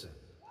Ferguson.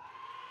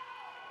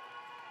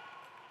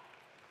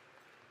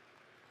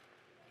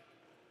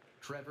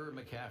 Trevor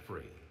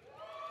McCaffrey.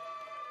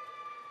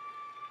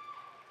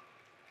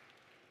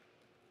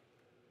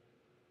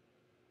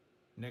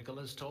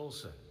 Nicholas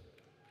Tolson.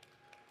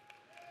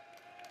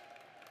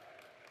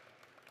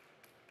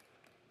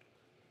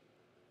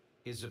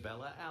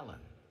 Isabella Allen.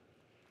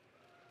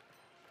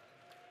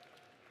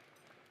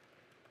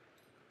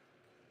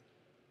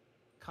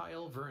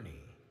 Kyle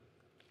Verney.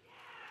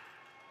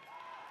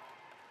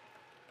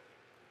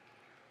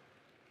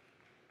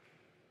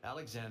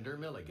 Alexander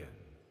Milligan.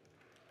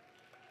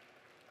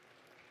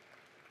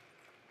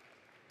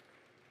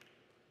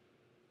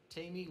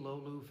 Tammy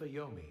Lolu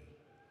Fayomi.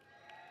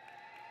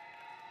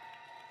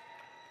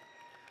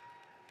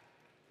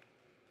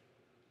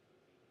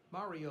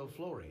 Mario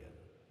Florian.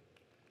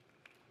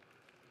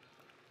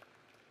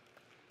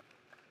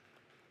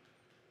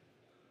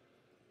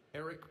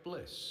 Eric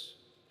Bliss.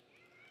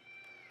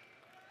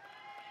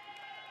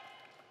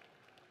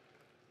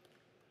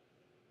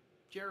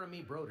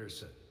 Jeremy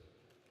Broderson.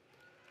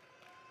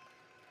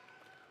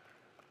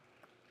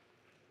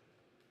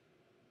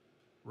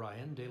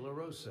 Ryan De La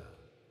Rosa.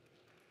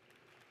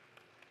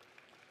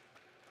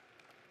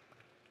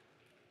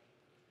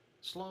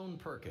 Sloan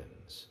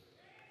Perkins.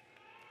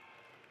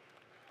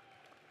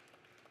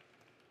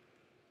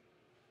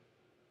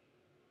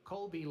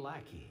 Colby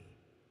Lackey.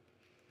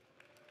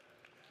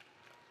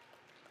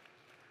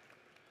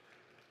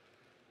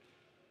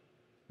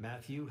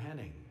 Matthew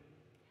Henning.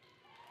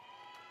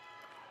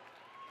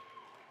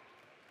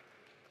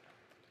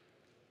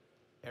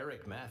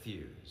 Eric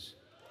Matthews.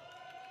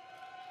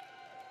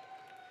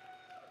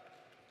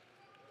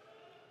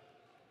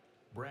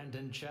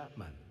 Brandon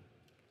Chapman.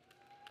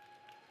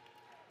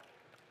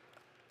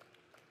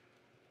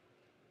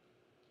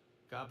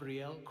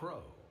 Gabrielle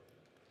Crow.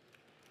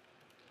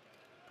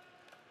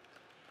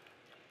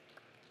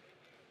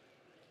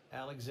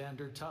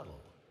 Alexander Tuttle.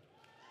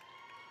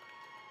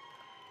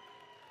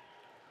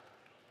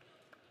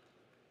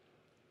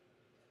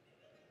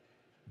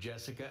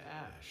 Jessica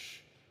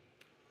Ash.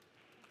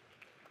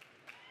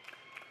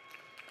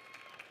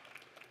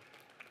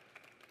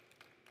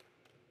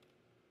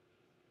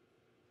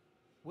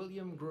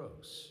 William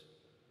Gross.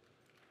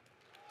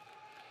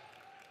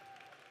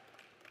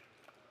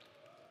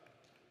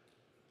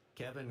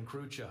 Kevin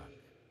Kruchuk.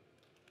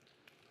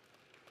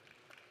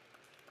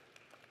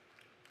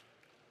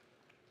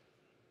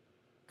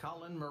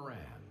 Colin Moran.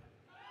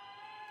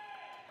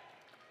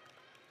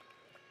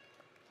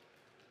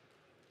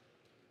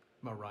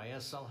 Mariah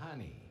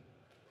Salhani.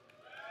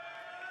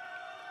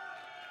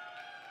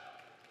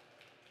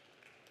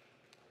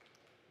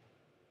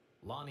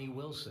 Lonnie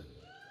Wilson.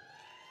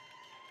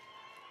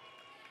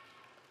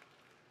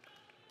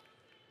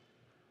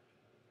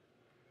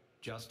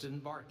 Justin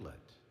Bartlett.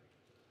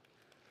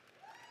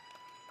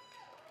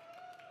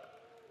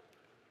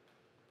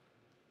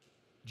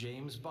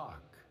 James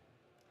Bach.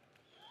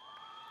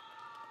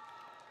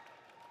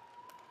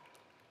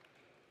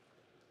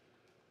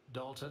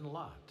 Dalton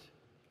Lott.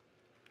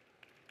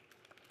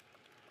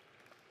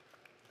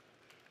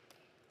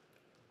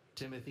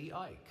 Timothy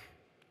Ike.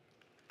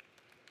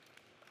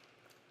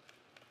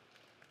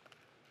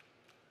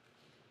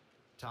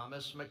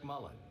 Thomas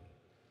McMullen.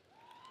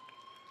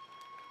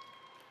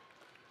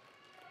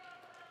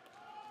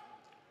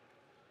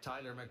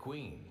 Tyler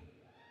McQueen.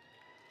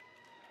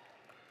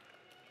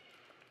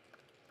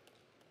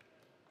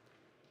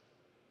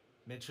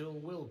 Mitchell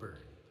Wilburn.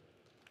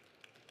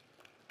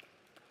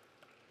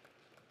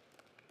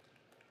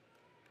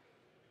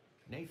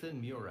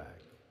 Nathan Murak.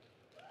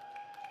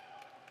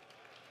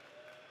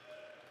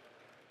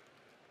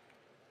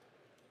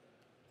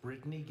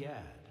 Brittany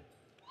Gadd.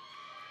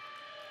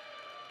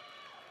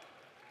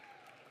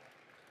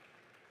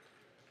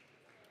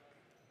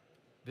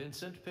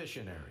 Vincent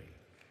Pictionary.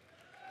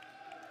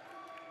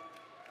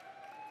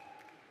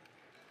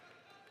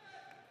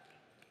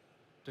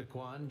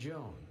 Daquan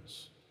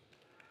Jones.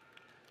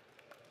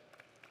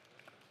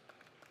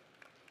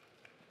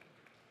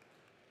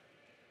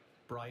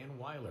 Brian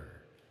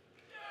Weiler.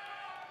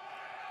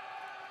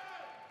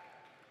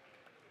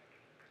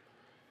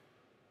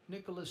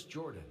 Nicholas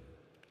Jordan.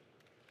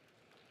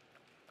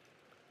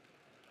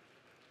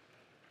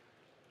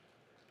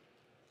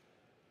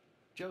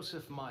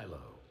 Joseph Milo.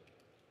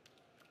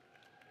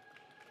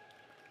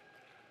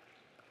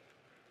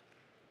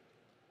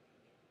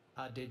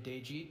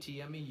 Adedeji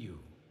Tiamiyu.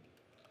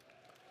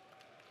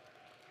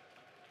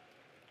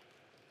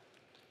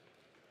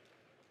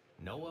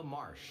 Noah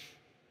Marsh.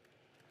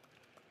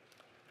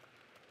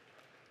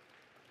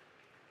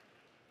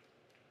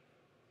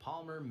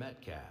 Palmer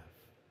Metcalf.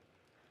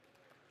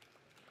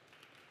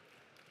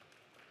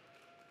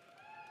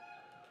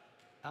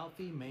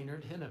 Alfie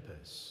Maynard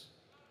Hinnepus.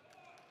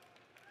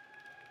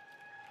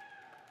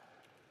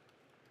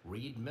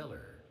 Reed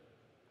Miller.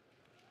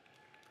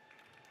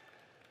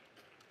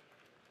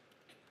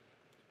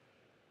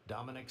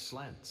 Dominic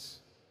Slentz.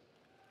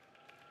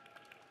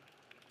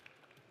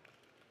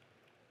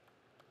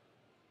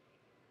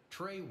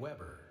 Trey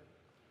Weber.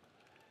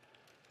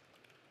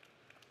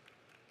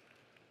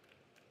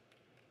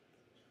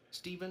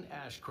 Stephen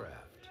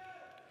Ashcraft.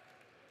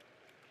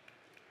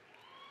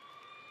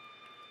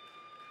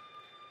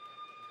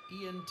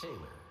 Ian Taylor.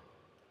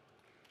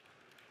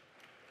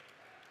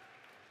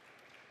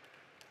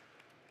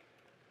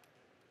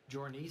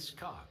 Jornice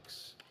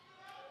Cox.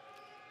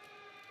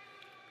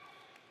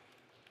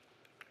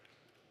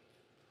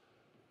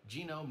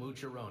 Gino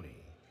Mucciaroni.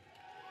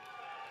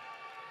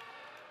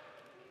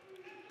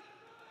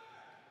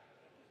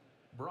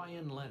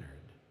 Brian Leonard.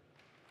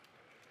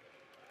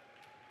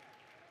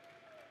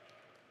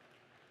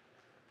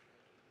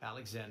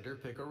 Alexander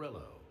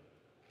Picarillo.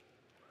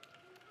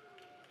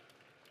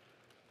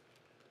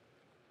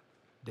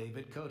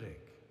 David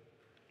Kotick.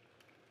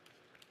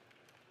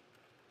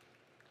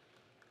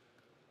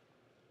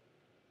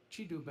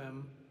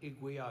 Chidubem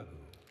Iguiagu.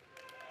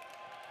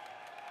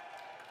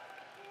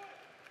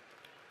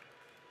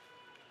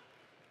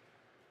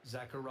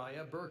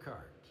 Zachariah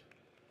Burkhart.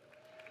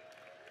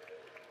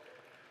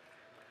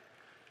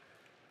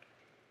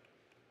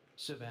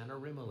 Savannah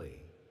Rimley.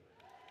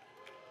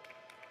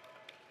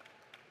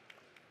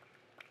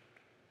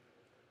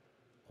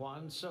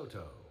 Juan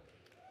Soto.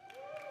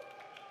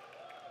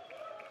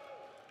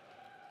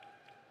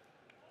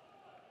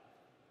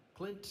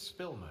 Clint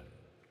Spillman.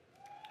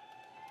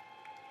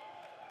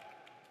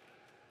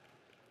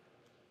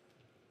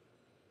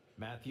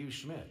 Matthew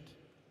Schmidt.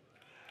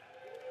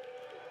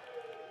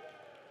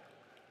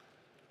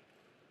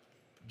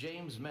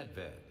 James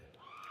Medved.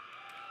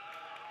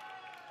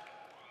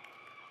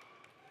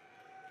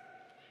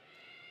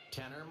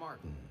 Tanner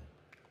Martin.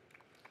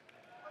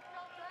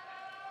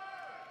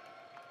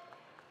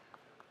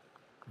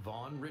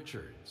 Vaughn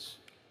Richards.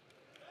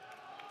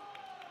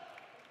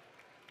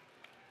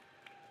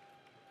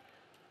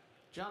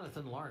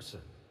 Jonathan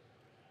Larson.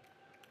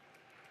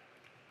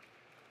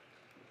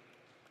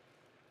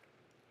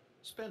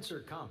 Spencer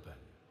Compton.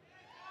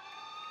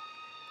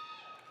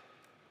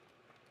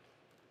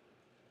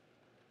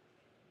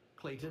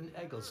 Clayton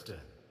Eggleston.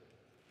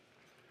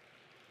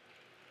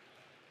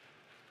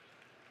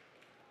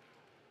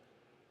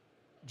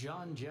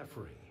 John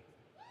Jeffrey.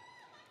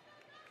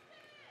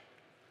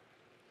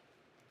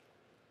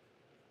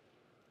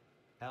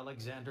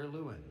 Alexander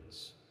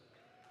Lewins.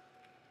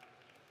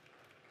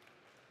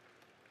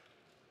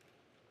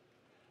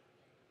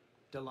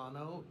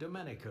 Delano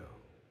Domenico.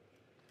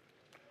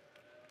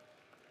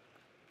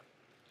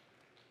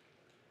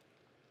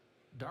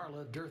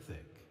 Darla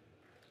Durthick.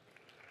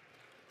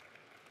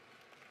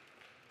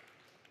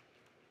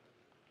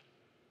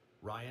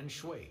 Ryan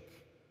Schwake.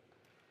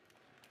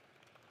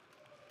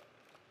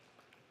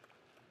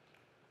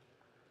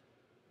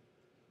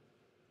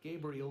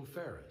 Gabriel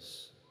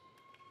Ferris.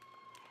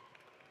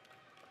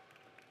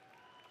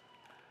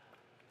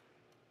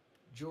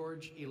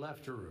 George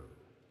Elefteru.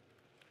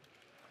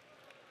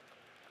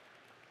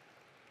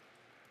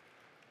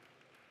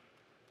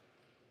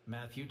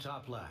 Matthew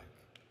Toplack.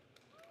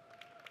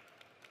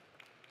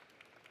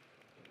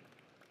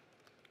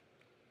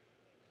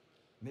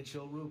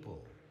 Mitchell Rupel.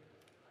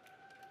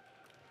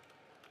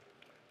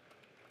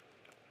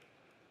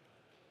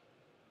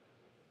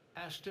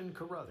 Ashton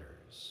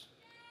Carruthers.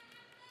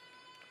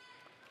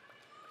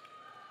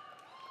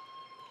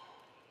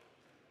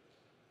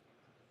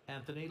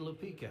 Anthony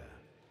Lupica.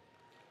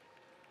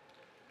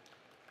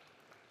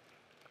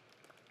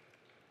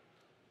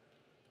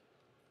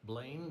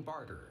 Blaine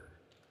Barter.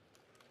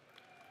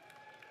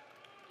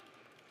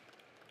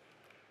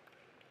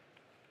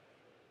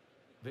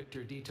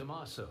 Victor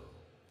DiTomaso.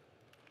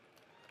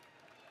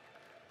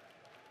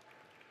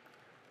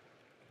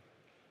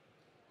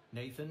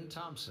 Nathan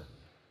Thompson.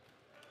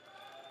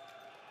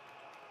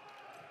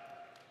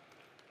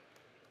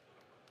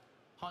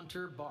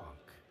 Hunter Bonk.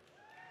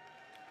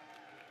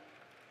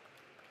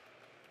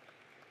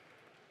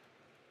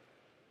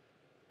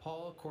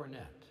 Paul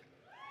Cornett.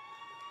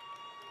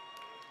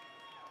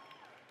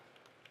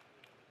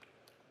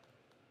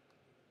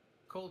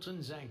 Colton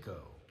Zanko.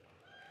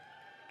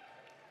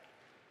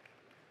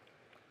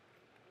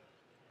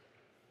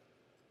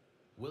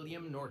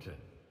 William Norton.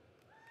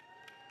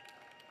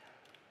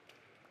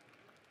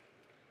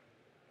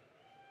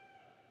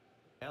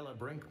 Ella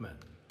Brinkman.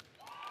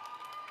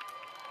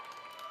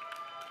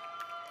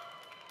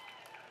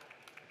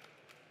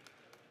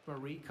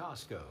 Marie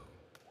Costco.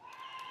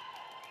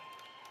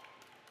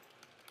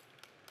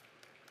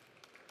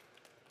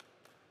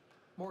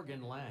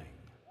 Morgan Lang.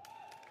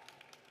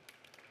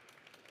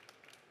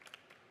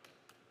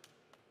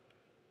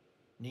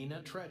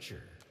 Nina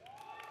Treacher.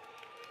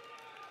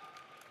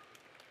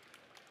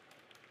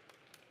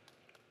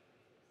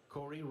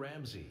 Corey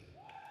Ramsey.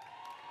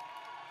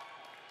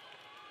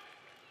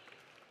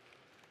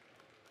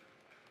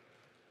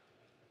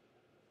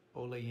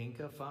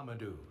 Oleyinka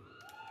Famadou.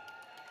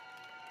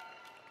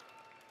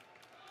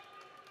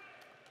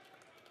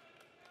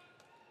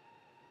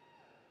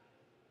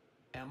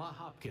 Emma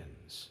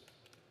Hopkins.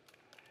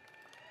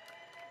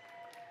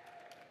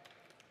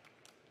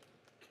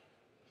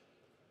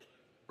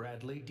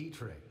 Bradley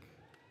Dietrich.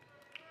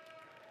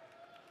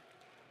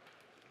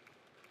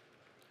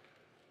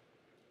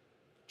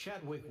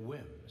 Chadwick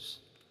Wims.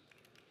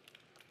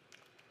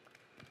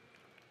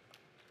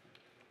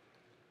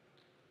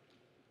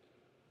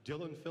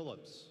 Dylan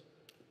Phillips.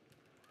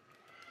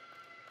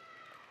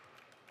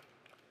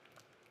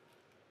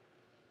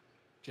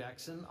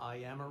 Jackson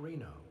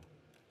Iamarino.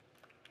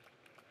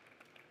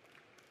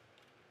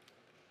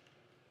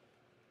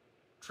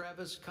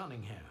 Travis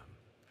Cunningham.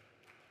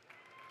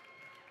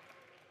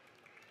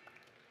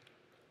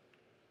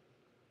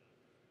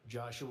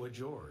 Joshua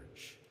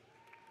George.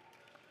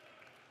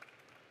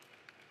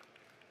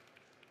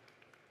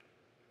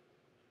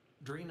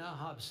 Drina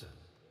Hobson.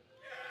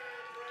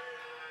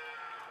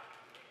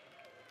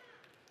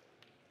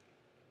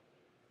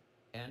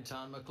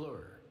 Anton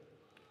McClure.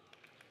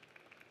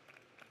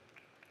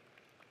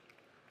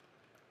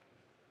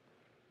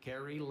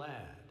 Carrie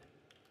Ladd.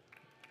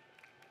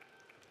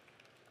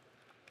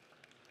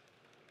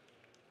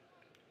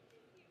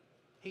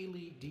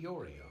 Haley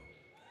Diorio.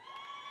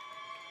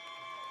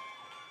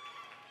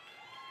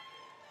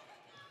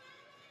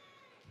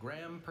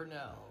 Graham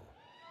Purnell.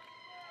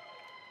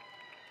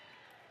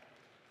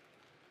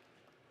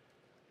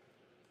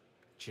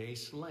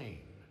 Chase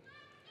Lane.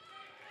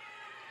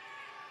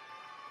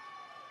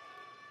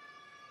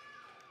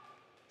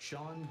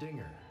 Sean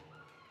Dinger.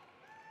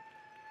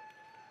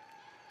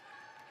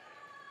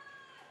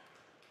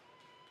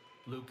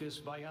 Lucas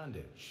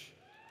Bayandich.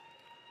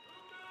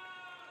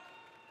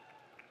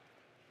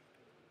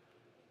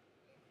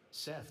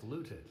 Seth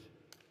Lutet.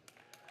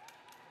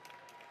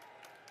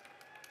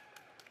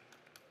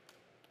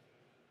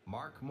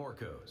 Mark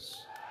Morkos.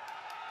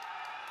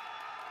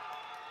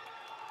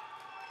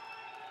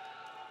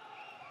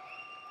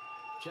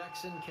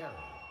 Jackson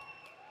Carroll.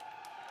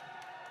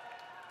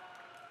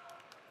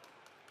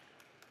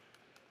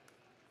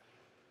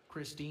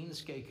 Christine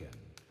Skaken.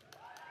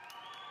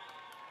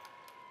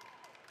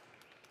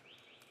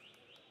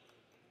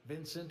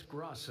 Vincent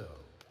Grasso.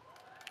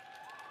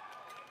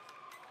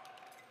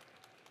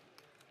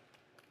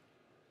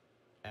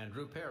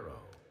 Andrew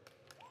Perro.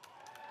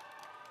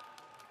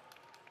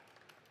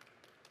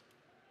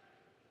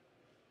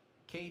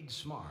 Cade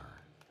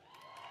Smar.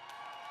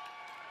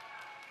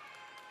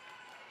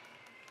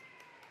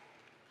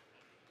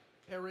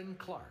 Aaron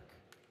Clark.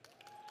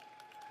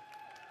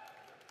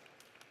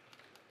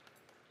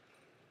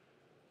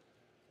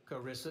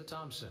 Carissa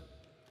Thompson.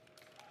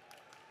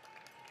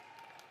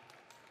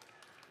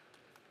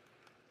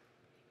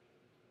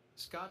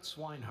 Scott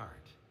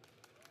Swinehart.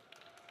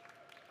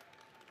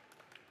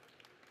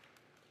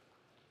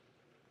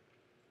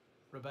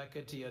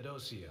 Rebecca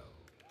Teodosio.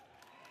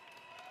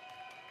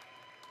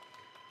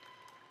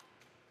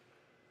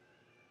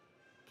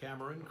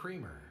 Cameron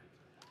Creamer.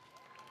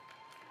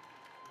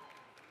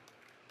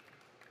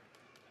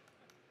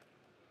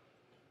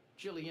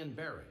 Jillian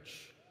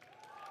Barrich.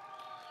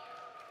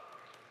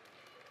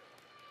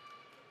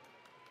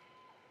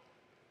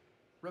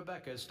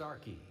 Rebecca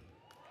Starkey.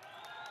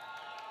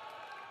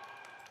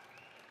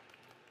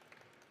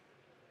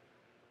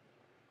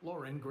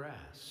 Lauren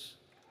Grass.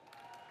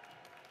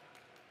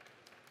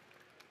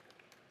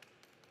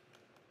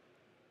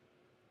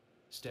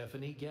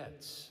 Stephanie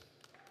Getz.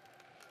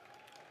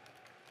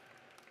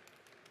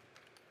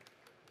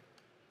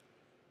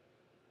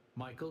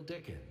 Michael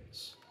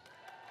Dickens.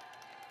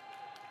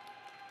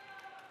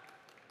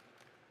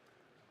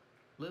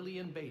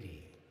 Lillian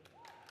Beatty.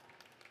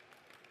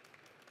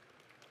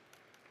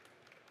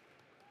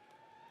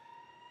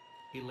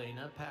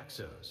 Elena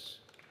Paxos.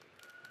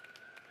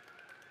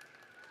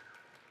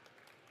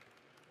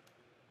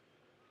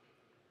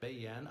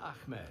 Bayan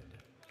Ahmed.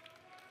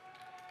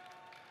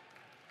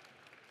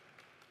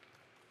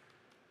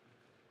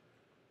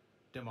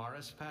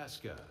 Damaris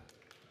Pasca.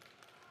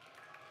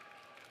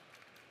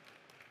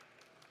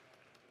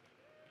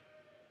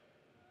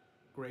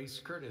 Grace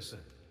Curtison.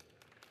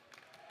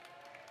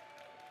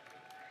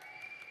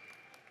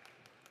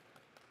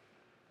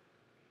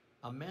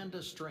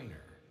 Amanda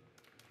Strainer.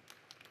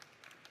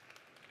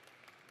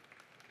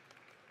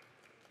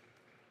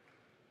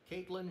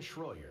 Caitlin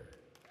Schroyer.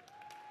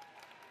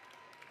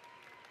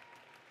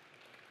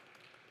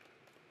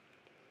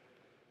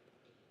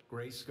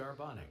 Grace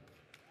Garbonic.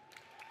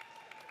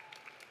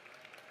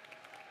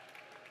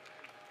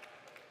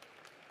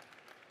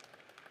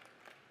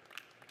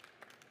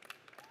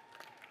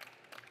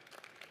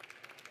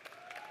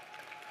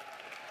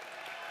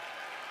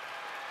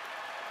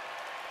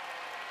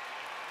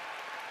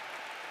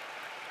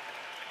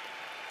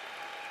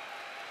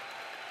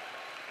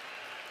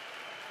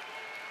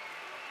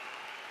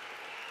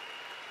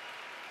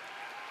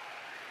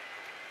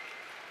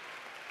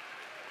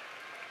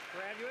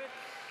 Graduates,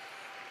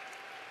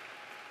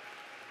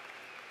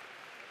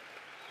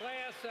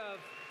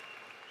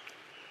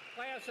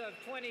 class of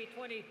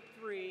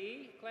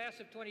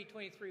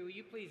 2023, will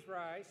you please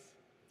rise?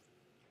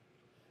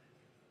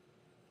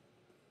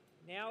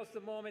 Now is the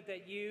moment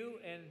that you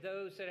and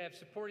those that have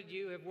supported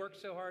you have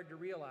worked so hard to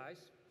realize.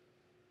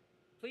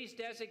 Please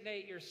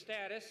designate your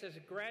status as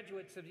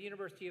graduates of the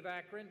University of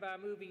Akron by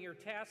moving your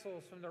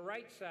tassels from the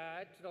right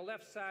side to the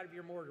left side of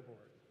your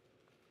mortarboard.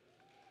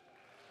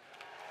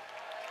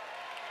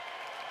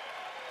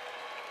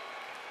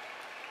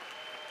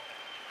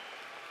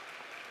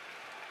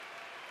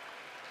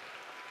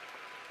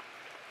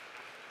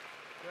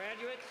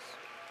 Graduates,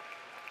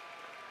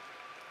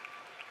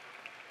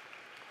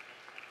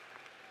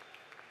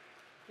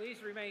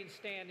 please remain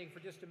standing for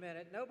just a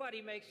minute.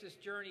 Nobody makes this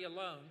journey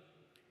alone.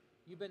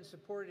 You've been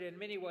supported in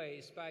many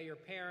ways by your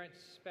parents,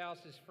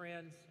 spouses,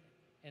 friends,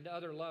 and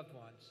other loved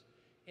ones.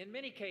 In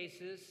many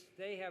cases,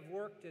 they have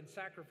worked and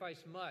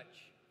sacrificed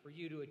much for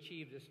you to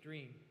achieve this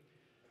dream.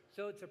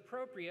 So it's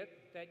appropriate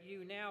that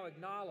you now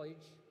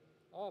acknowledge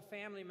all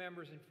family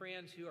members and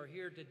friends who are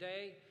here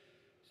today.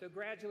 So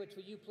graduates,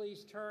 will you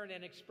please turn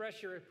and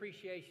express your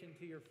appreciation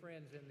to your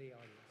friends in the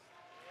audience?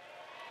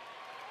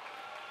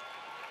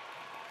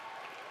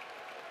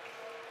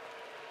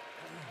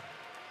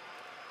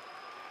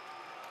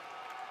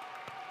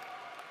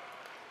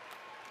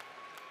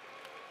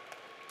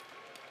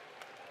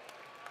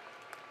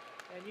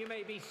 And you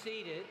may be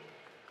seated.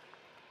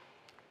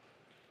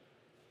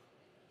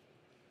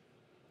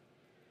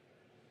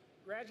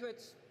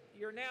 Graduates,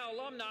 you're now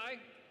alumni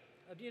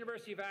of the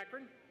University of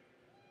Akron.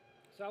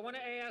 So I want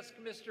to ask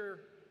Mr.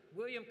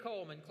 William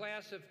Coleman,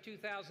 class of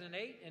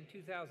 2008 and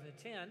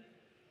 2010,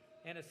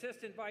 and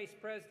Assistant Vice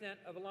President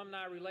of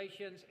Alumni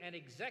Relations and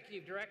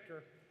Executive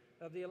Director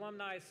of the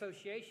Alumni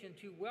Association,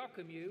 to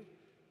welcome you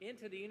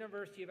into the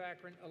University of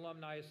Akron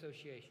Alumni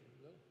Association.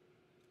 Will?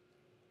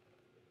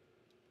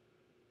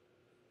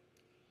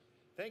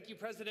 Thank you,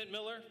 President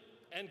Miller,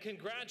 and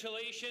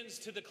congratulations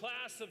to the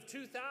class of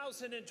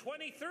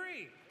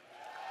 2023.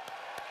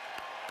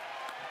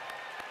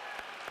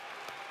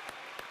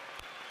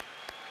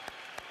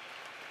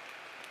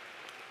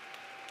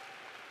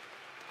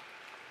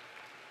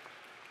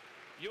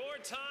 Your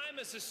time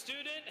as a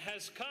student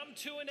has come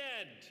to an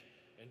end,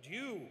 and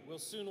you will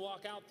soon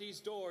walk out these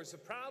doors a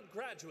proud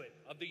graduate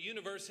of the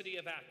University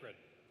of Akron.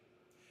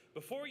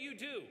 Before you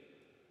do,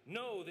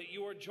 know that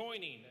you are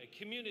joining a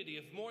community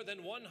of more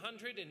than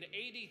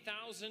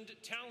 180,000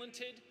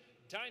 talented,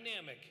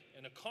 dynamic,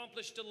 and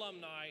accomplished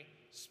alumni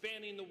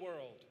spanning the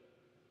world.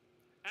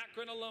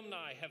 Akron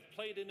alumni have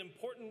played an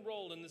important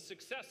role in the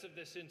success of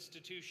this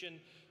institution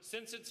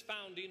since its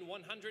founding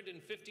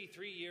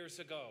 153 years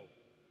ago.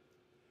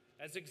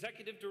 As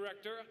Executive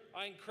Director,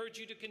 I encourage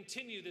you to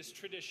continue this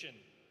tradition,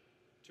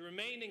 to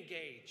remain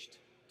engaged,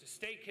 to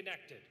stay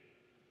connected,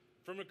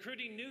 from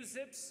recruiting new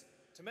Zips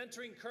to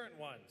mentoring current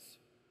ones,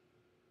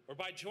 or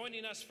by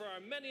joining us for our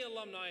many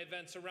alumni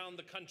events around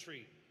the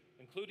country,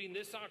 including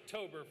this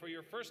October for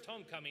your first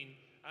homecoming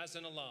as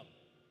an alum.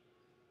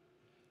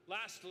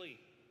 Lastly,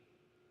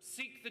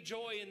 seek the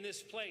joy in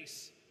this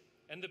place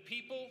and the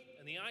people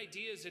and the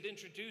ideas it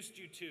introduced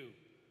you to,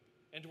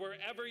 and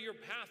wherever your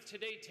path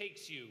today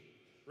takes you,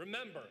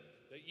 remember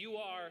that you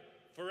are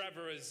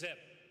forever a Zip.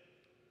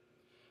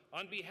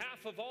 On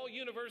behalf of all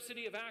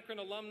University of Akron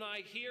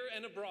alumni here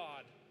and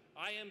abroad,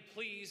 I am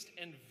pleased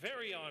and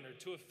very honored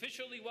to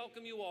officially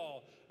welcome you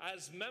all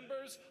as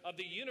members of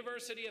the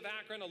University of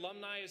Akron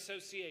Alumni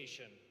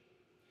Association.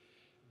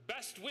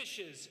 Best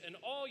wishes in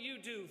all you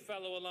do,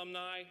 fellow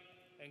alumni,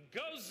 and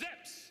go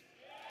Zips!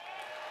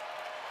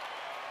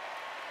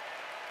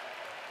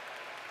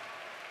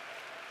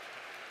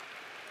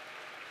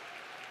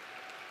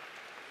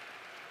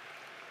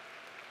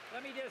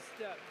 Let me just,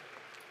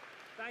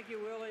 thank you,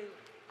 Willie.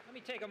 Let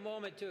me take a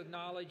moment to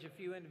acknowledge a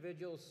few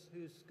individuals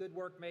whose good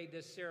work made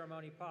this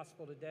ceremony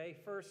possible today.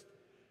 First,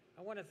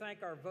 I want to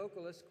thank our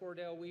vocalist,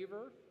 Cordell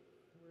Weaver.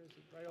 Where is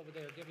he? Right over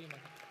there. Give him a...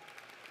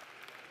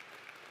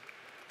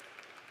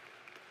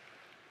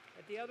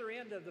 At the other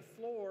end of the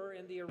floor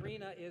in the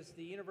arena is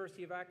the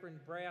University of Akron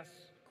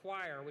Brass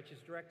Choir, which is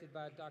directed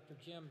by Dr.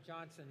 Jim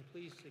Johnson.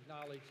 Please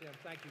acknowledge him.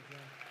 Thank you,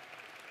 Jim.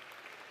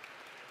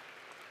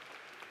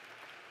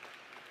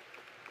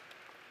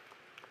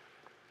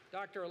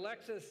 Dr.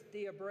 Alexis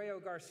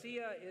Diabreu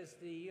Garcia is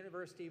the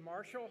University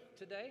Marshal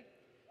today.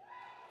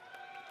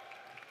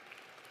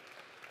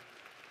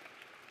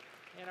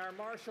 And our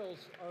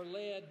marshals are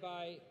led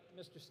by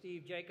Mr.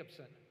 Steve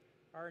Jacobson.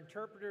 Our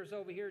interpreters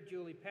over here,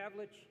 Julie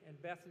Pavlich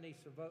and Bethany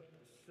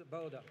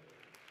Saboda.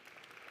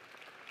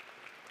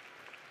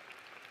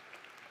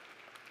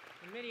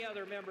 And many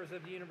other members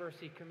of the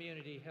university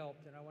community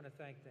helped, and I want to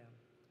thank them.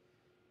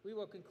 We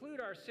will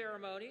conclude our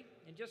ceremony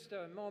in just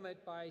a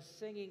moment by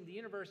singing the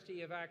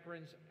University of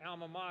Akron's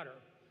alma mater,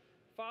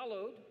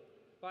 followed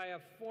by a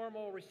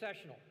formal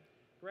recessional.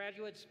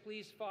 Graduates,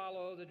 please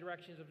follow the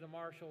directions of the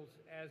marshals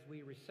as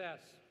we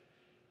recess.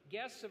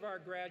 Guests of our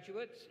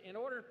graduates, in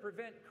order to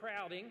prevent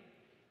crowding,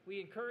 We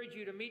encourage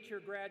you to meet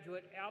your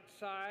graduate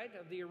outside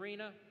of the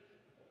arena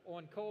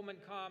on Coleman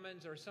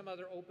Commons or some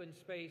other open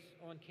space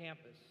on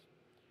campus.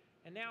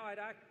 And now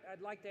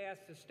I'd like to ask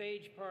the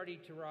stage party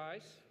to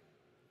rise.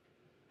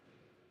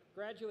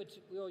 Graduates,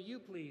 will you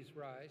please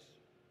rise?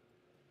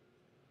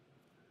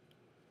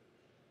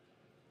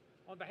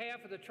 On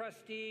behalf of the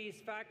trustees,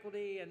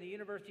 faculty, and the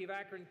University of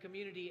Akron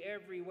community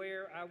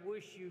everywhere, I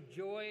wish you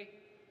joy,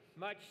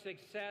 much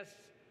success,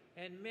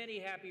 and many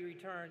happy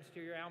returns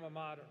to your alma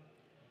mater.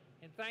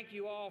 And thank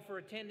you all for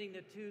attending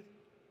the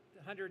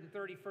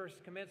 231st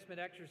commencement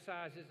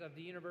exercises of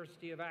the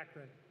University of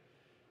Akron.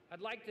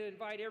 I'd like to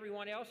invite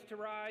everyone else to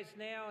rise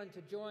now and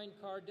to join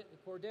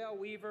Cordell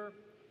Weaver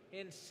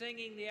in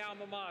singing the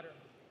alma mater.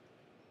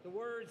 The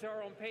words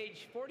are on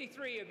page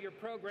 43 of your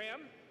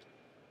program.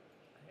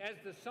 As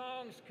the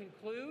songs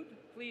conclude,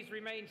 please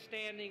remain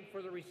standing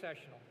for the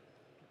recessional.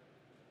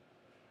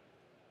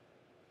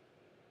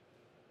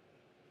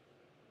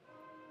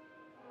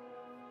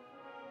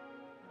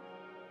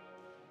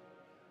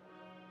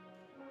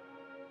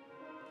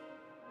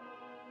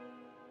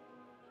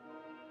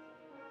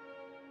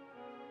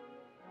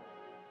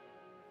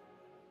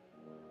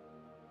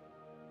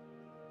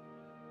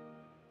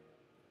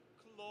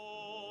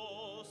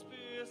 Close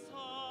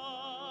beside